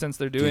 Especially since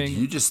they're doing. Dude,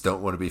 you just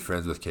don't want to be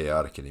friends with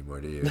Chaotic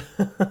anymore, do you?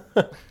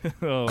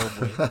 Oh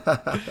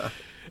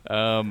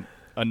boy.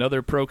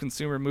 Another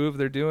pro-consumer move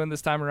they're doing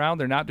this time around.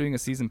 They're not doing a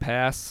season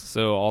pass,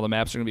 so all the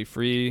maps are going to be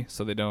free,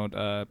 so they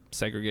don't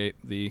segregate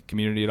the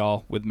community at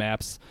all with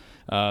maps.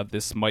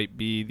 This might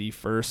be the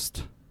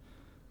first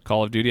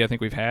Call of Duty I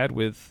think we've had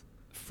with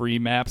free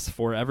maps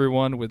for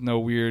everyone with no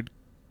weird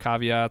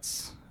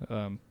caveats.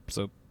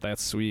 So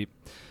that's sweet.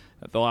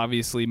 They'll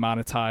obviously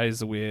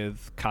monetize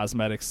with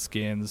cosmetic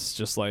skins,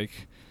 just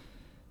like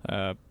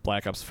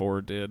Black Ops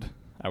 4 did.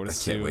 I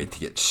can't wait to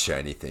get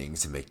shiny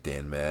things and make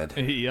Dan mad.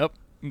 Yep.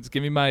 Just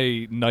give me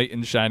my knight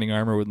in shining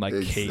armor with my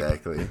cape.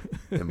 Exactly.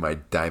 And my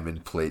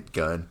diamond plate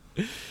gun.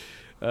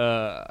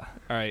 All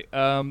right.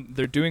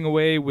 They're doing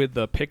away with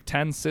the pick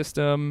 10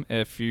 system.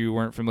 If you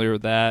weren't familiar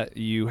with that,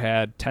 you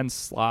had 10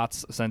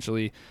 slots,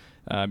 essentially.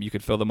 You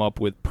could fill them up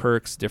with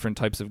perks, different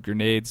types of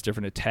grenades,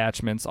 different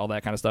attachments, all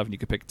that kind of stuff, and you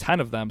could pick 10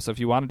 of them. So if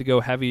you wanted to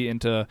go heavy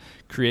into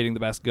creating the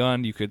best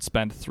gun, you could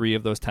spend 3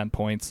 of those 10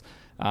 points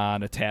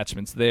on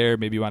attachments there.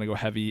 Maybe you want to go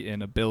heavy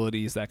in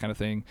abilities, that kind of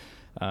thing.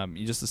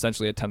 You just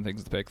essentially had 10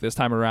 things to pick. This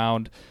time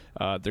around,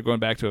 they're going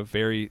back to a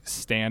very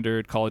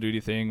standard Call of Duty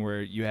thing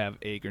where you have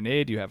a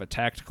grenade, you have a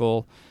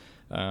tactical,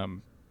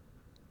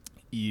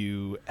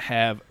 you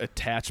have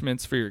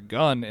attachments for your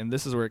gun, and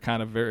this is where it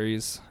kind of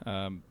varies.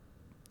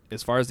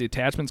 As far as the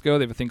attachments go,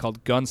 they have a thing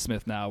called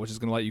Gunsmith now, which is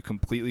going to let you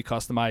completely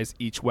customize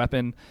each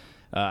weapon.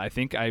 I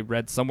think I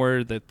read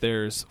somewhere that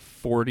there's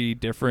 40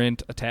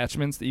 different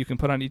attachments that you can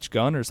put on each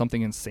gun or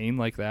something insane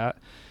like that.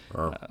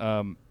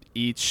 Wow.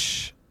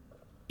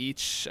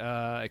 Each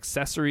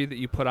accessory that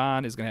you put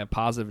on is going to have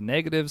positive and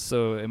negatives,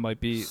 so it might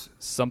be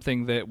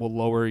something that will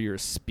lower your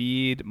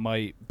speed,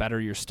 might better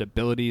your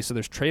stability, so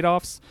there's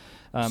trade-offs.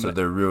 So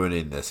they're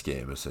ruining this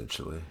game,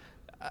 essentially,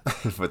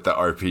 with the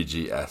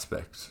RPG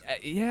aspects.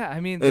 Yeah, I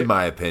mean... In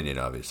my opinion,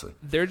 obviously.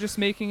 They're just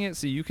making it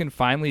so you can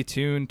finely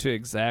tune to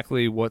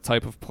exactly what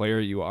type of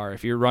player you are.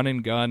 If you're running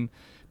gun,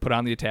 put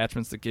on the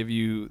attachments that give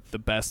you the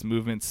best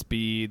movement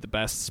speed, the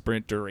best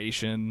sprint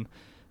duration.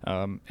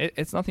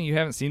 It's nothing you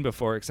haven't seen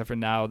before, except for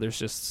now there's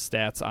just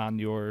stats on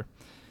your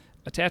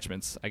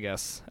attachments, I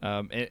guess.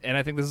 And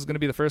I think this is going to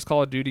be the first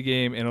Call of Duty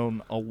game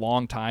in a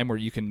long time where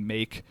you can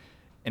make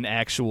an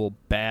actual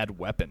bad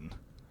weapon.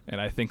 And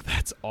I think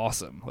that's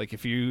awesome. Like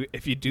if you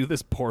do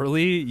this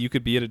poorly, you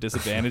could be at a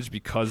disadvantage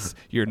because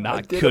you're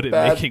not good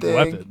at making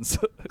weapons.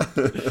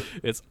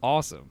 It's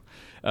awesome.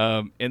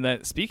 And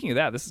that speaking of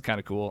that, this is kind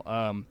of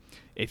cool.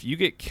 If you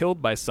get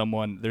killed by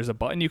someone, there's a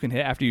button you can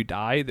hit after you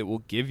die that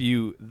will give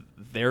you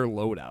their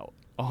loadout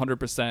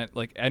 100%.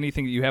 Like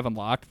anything that you have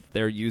unlocked,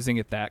 they're using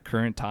at that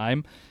current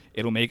time.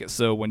 It'll make it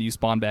so when you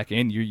spawn back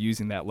in, you're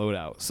using that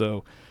loadout.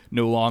 So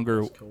no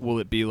longer will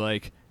it be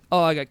like,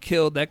 oh, I got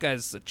killed, that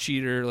guy's a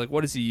cheater, like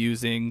what is he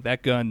using,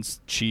 that gun's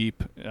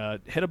cheap.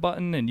 Hit a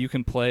button and you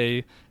can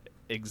play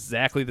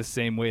exactly the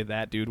same way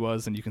that dude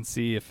was, and you can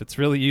see if it's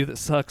really you that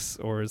sucks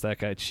or is that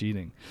guy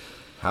cheating.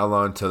 How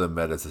long till the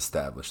meta's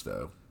established,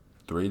 though?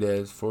 3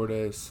 days, 4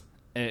 days?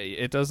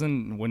 It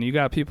doesn't, when you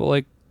got people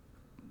like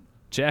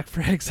Jack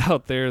Frags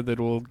out there that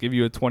will give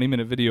you a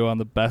 20-minute video on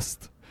the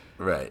best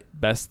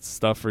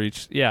stuff for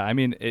each. Yeah, I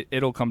mean,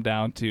 it'll come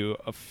down to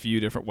a few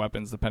different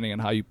weapons depending on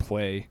how you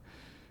play.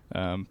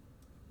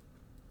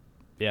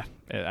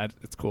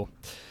 It's cool.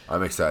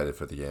 I'm excited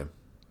for the game.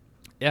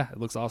 Yeah, it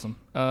looks awesome.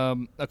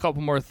 A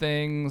couple more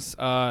things.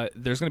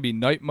 There's going to be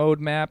night mode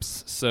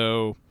maps,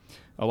 so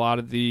a lot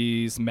of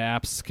these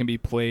maps can be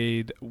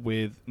played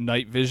with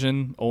night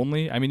vision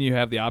only. I mean, you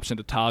have the option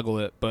to toggle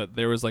it, but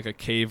there was like a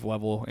cave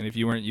level, and if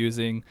you weren't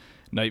using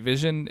night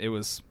vision,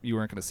 you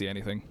weren't going to see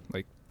anything.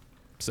 Like,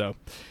 so,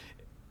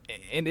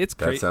 and it's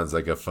that sounds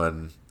like a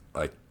fun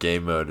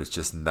game mode. Is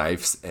just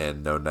knives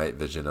and no night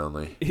vision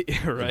only.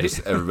 Right.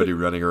 Just everybody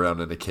running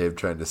around in a cave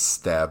trying to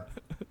stab.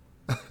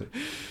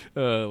 I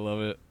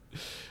love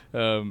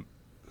it.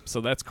 So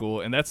that's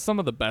cool, and that's some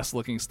of the best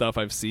looking stuff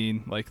I've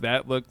seen. Like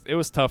that it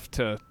was tough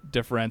to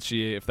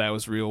differentiate if that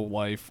was real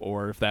life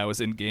or if that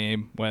was in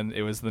game when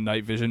it was the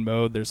night vision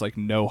mode. There's like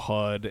no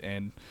HUD,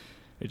 and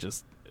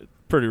it's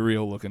pretty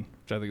real looking,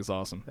 which I think is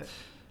awesome.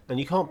 And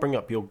you can't bring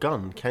up your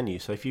gun, can you?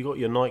 So if you got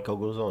your night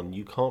goggles on,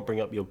 you can't bring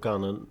up your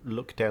gun and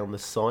look down the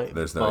sight.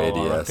 There's no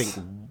ADS. I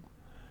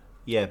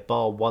think,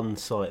 bar one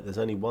sight. There's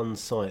only one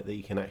sight that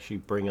you can actually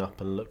bring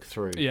up and look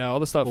through. Yeah, all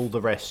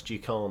the rest you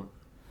can't.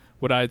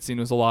 What I had seen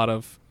was a lot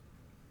of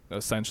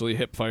essentially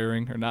hip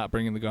firing or not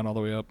bringing the gun all the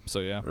way up. So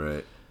yeah,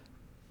 right.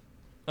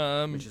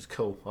 Which is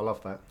cool. I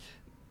love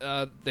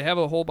that. They have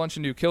a whole bunch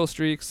of new kill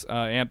streaks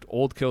and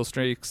old kill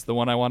streaks. The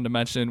one I wanted to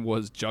mention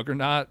was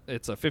Juggernaut.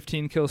 It's a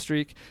 15 kill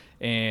streak,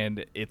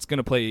 and it's going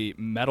to play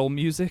metal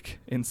music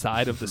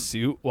inside of the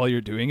suit while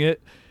you're doing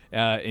it.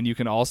 And you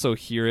can also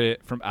hear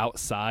it from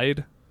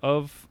outside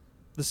of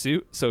the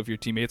suit. So if your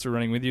teammates are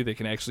running with you, they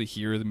can actually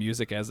hear the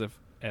music as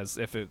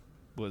if it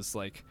was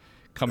like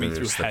coming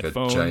through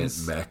headphones. A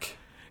giant mech.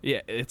 Yeah,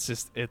 it's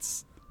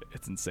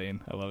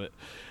insane. I love it.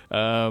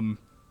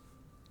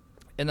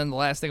 And then the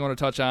last thing I want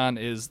to touch on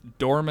is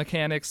door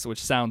mechanics,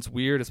 which sounds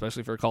weird,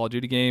 especially for a Call of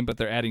Duty game, but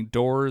they're adding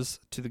doors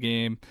to the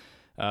game.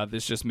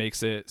 This just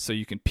makes it so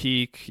you can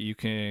peek, you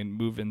can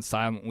move in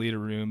silently to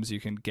rooms,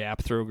 you can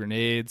gap throw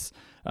grenades,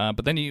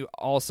 but then you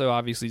also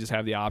obviously just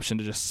have the option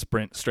to just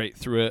sprint straight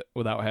through it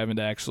without having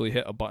to actually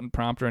hit a button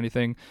prompt or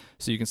anything,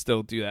 so you can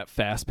still do that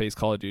fast-paced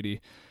Call of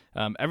Duty.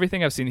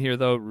 Everything I've seen here,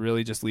 though,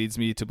 really just leads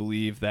me to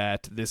believe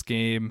that this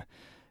game,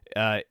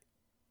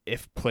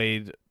 if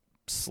played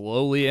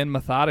slowly and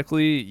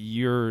methodically,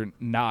 you're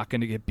not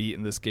going to get beat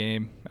in this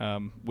game.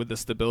 With the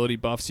stability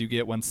buffs you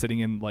get when sitting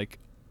in like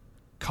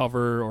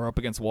cover or up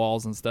against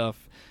walls and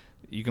stuff,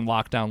 you can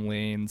lock down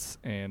lanes,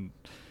 and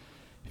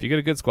if you get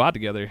a good squad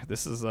together,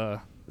 this is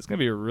gonna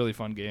be a really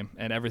fun game.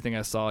 And everything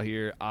I saw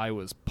here, I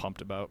was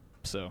pumped about.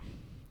 So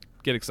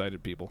get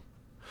excited, people.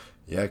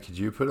 Yeah, could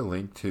you put a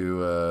link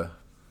to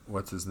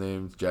what's his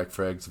name, Jack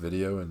Fragg's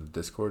video in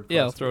Discord?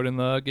 Yeah, I'll throw it in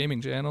the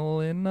gaming channel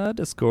in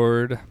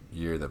Discord.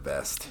 You're the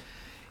best.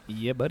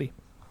 Yeah, buddy.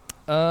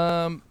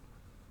 All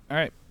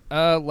right.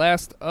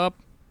 Last up.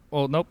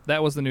 Well, nope,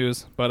 that was the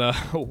news. But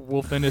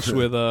we'll finish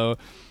with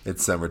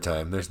It's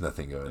summertime. There's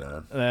nothing going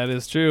on. That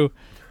is true,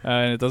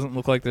 and it doesn't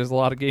look like there's a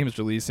lot of games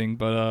releasing.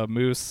 But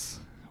Moose,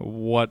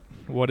 what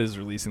is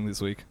releasing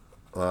this week?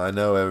 Well, I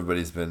know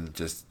everybody's been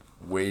just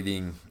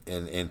waiting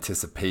in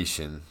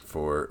anticipation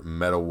for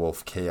Metal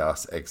Wolf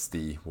Chaos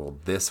XD. Well,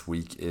 this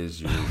week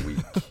is your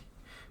week.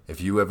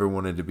 If you ever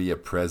wanted to be a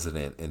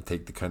president and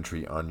take the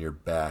country on your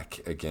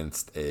back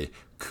against a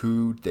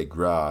coup de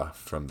grace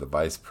from the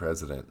vice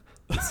president,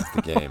 this is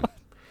the game.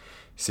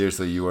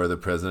 Seriously, you are the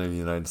president of the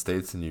United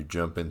States, and you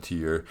jump into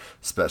your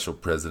special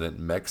president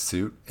mech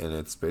suit, and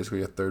it's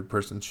basically a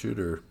third-person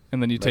shooter.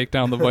 And then you take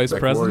down the vice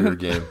president. Warrior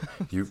game.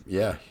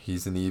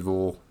 He's an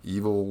evil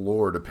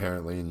lord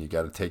apparently, and you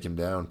got to take him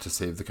down to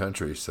save the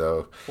country.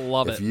 So,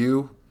 if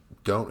you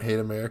don't hate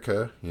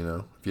America,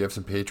 if you have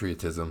some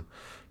patriotism,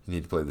 you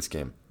need to play this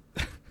game.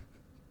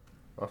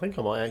 I think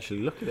I might actually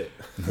look at it.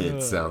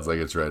 It sounds like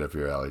it's right up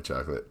your alley,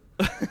 Chocolate.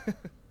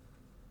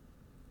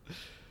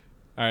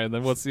 All right,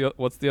 then what's the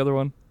other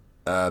one?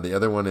 The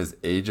other one is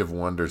Age of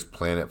Wonders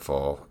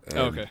Planetfall. And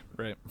okay,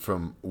 right.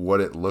 From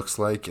what it looks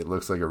like a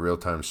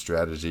real-time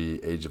strategy,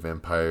 Age of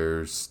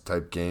Empires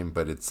type game,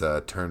 but it's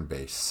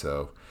turn-based.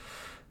 So,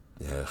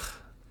 yeah,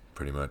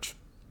 pretty much.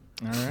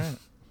 All right.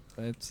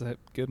 That's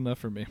good enough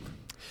for me.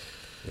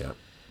 Yeah.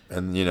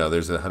 And,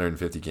 there's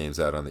 150 games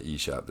out on the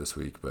eShop this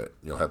week, but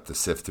you'll have to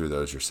sift through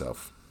those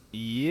yourself.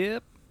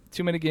 Yep.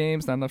 Too many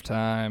games, not enough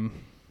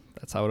time.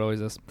 That's how it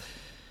always is.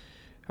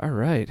 All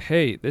right.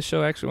 Hey, this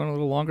show actually went a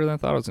little longer than I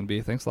thought it was going to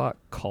be. Thanks a lot,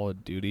 Call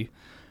of Duty.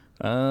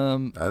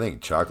 I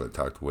think Chocolate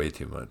talked way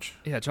too much.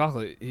 Yeah,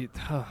 Chocolate.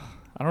 I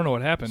don't know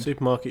what happened.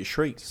 Supermarket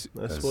shrieks.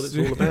 That's what it's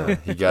all about.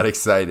 He got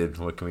excited.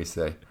 What can we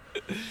say?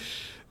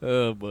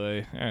 Oh,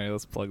 boy. All right,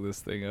 let's plug this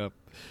thing up.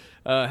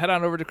 Head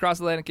on over to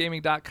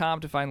crossatlanticgaming.com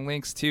to find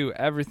links to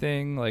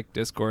everything like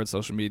Discord,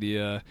 social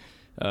media,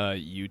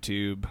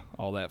 YouTube,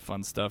 all that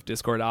fun stuff.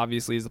 Discord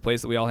obviously is the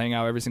place that we all hang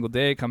out every single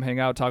day. Come hang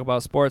out, talk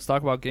about sports,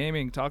 talk about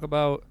gaming, talk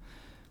about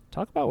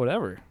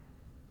whatever.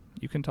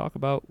 You can talk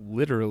about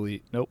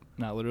literally. Nope,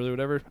 not literally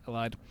whatever. I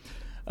lied.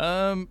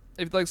 If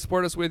you'd like to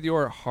support us with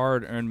your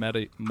hard-earned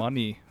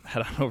money,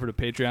 head on over to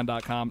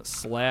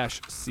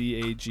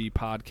patreon.com/CAG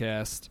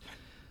podcast.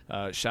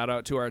 Shout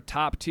out to our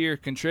top-tier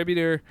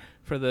contributor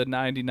for the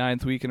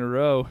 99th week in a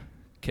row,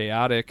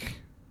 Chaotic.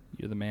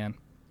 You're the man.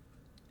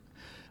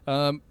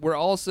 We're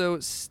also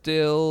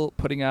still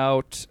putting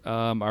out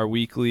our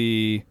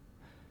weekly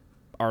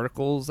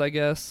articles, I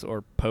guess,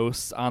 or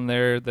posts on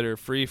there that are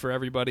free for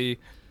everybody.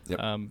 Yep.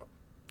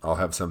 I'll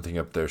have something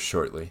up there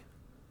shortly.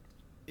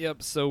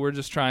 Yep. So we're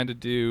just trying to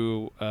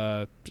do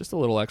just a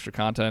little extra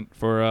content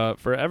for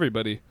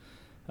everybody.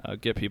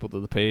 Get people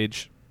to the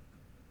page.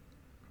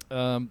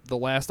 The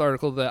last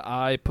article that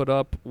I put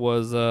up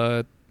was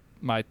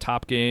my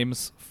top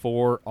games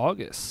for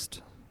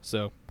August.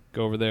 So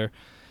go over there,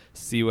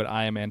 see what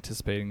I am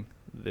anticipating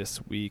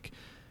this week.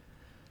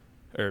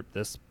 Or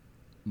this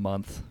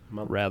month.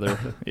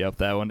 Rather. Yep,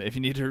 that one. If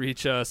you need to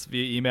reach us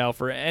via email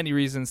for any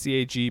reason,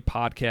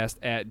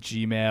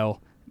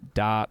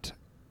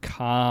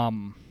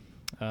 cagpodcast@gmail.com.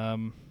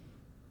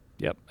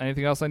 Yep.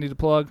 Anything else I need to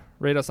plug?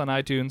 Rate us on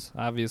iTunes,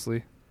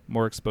 obviously.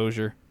 More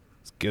exposure.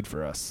 It's good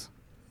for us.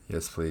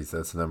 Yes, please.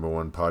 That's the number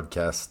one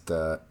podcast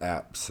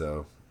app.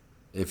 So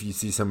if you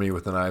see somebody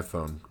with an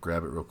iPhone,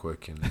 grab it real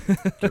quick and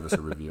give us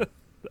a review.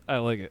 I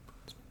like it.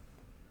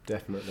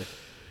 Definitely.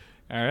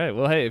 All right.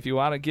 Well, hey, if you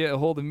want to get a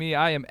hold of me,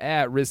 I am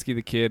at Risky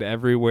the Kid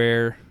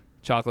everywhere.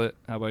 Chocolate,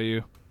 how about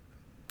you?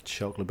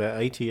 Chocolate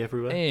about 80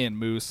 everywhere. And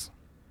Moose.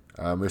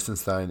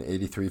 Moosenstein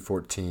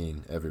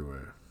 8314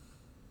 everywhere.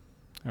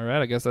 All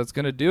right. I guess that's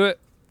going to do it.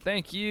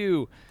 Thank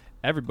you,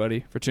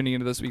 everybody, for tuning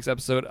into this week's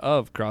episode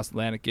of Cross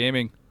Atlantic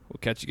Gaming. We'll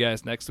catch you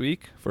guys next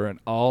week for an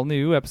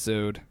all-new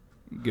episode.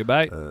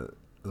 Goodbye.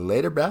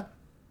 Later, bruh.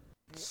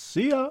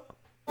 See ya.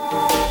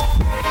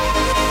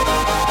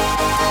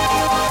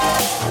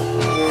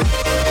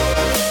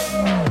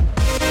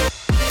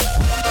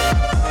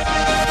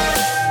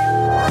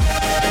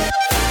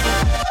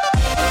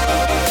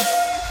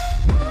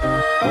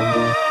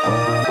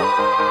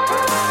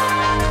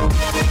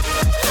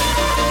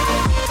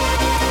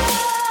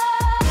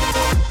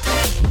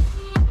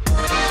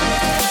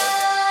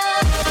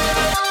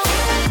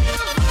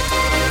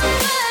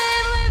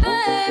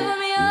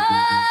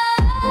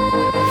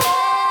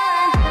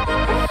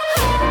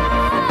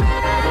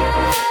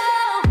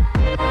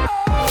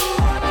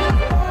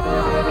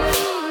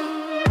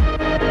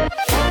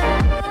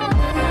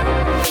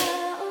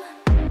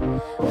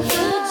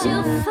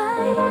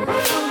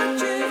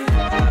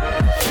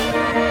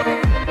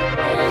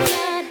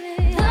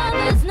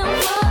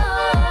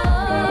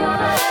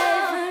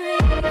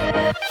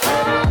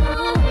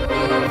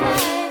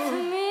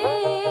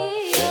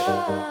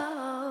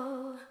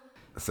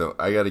 So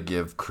I got to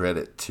give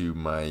credit to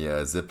my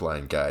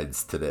zipline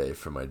guides today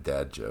for my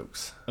dad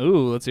jokes.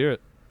 Ooh, let's hear it.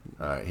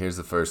 All right, here's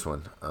the first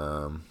one.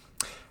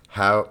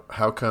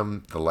 How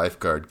come the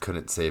lifeguard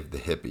couldn't save the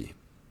hippie?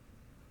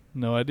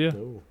 No idea.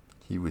 Oh.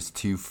 He was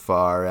too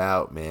far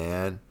out,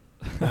 man.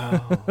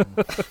 All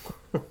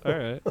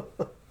right.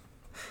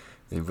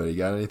 Anybody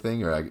got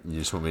anything, or you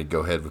just want me to go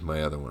ahead with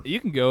my other one?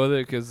 You can go with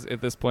it because at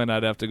this point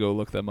I'd have to go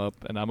look them up,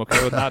 and I'm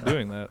okay with not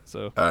doing that.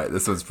 So. All right,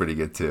 this one's pretty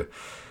good too.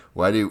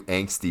 Why do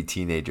angsty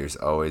teenagers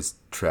always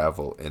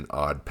travel in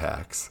odd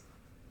packs?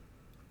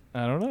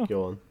 I don't know.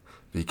 Go on.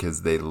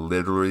 Because they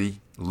literally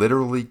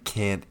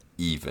can't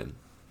even.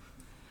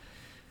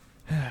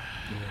 All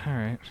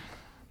right.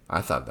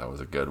 I thought that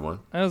was a good one.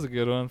 That was a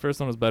good one.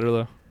 First one was better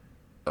though.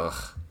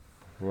 Ugh.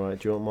 Right,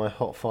 do you want my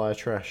hot fire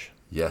trash?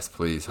 Yes,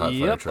 please. Hot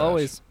fire Yep, trash.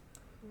 always.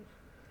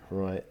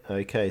 Right,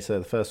 okay, so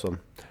the first one.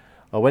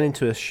 I went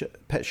into a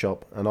pet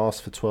shop and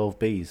asked for 12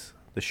 bees.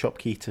 The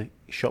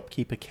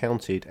shopkeeper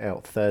counted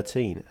out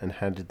 13 and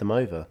handed them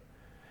over.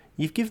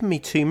 You've given me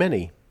too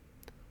many.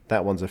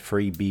 That one's a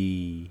free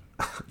bee.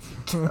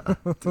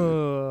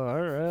 Oh,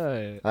 all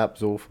right. That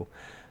was awful.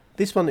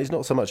 This one is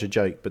not so much a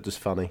joke, but just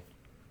funny.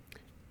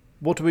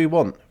 What do we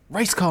want?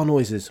 Race car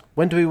noises.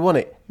 When do we want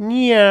it?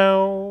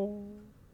 Meow.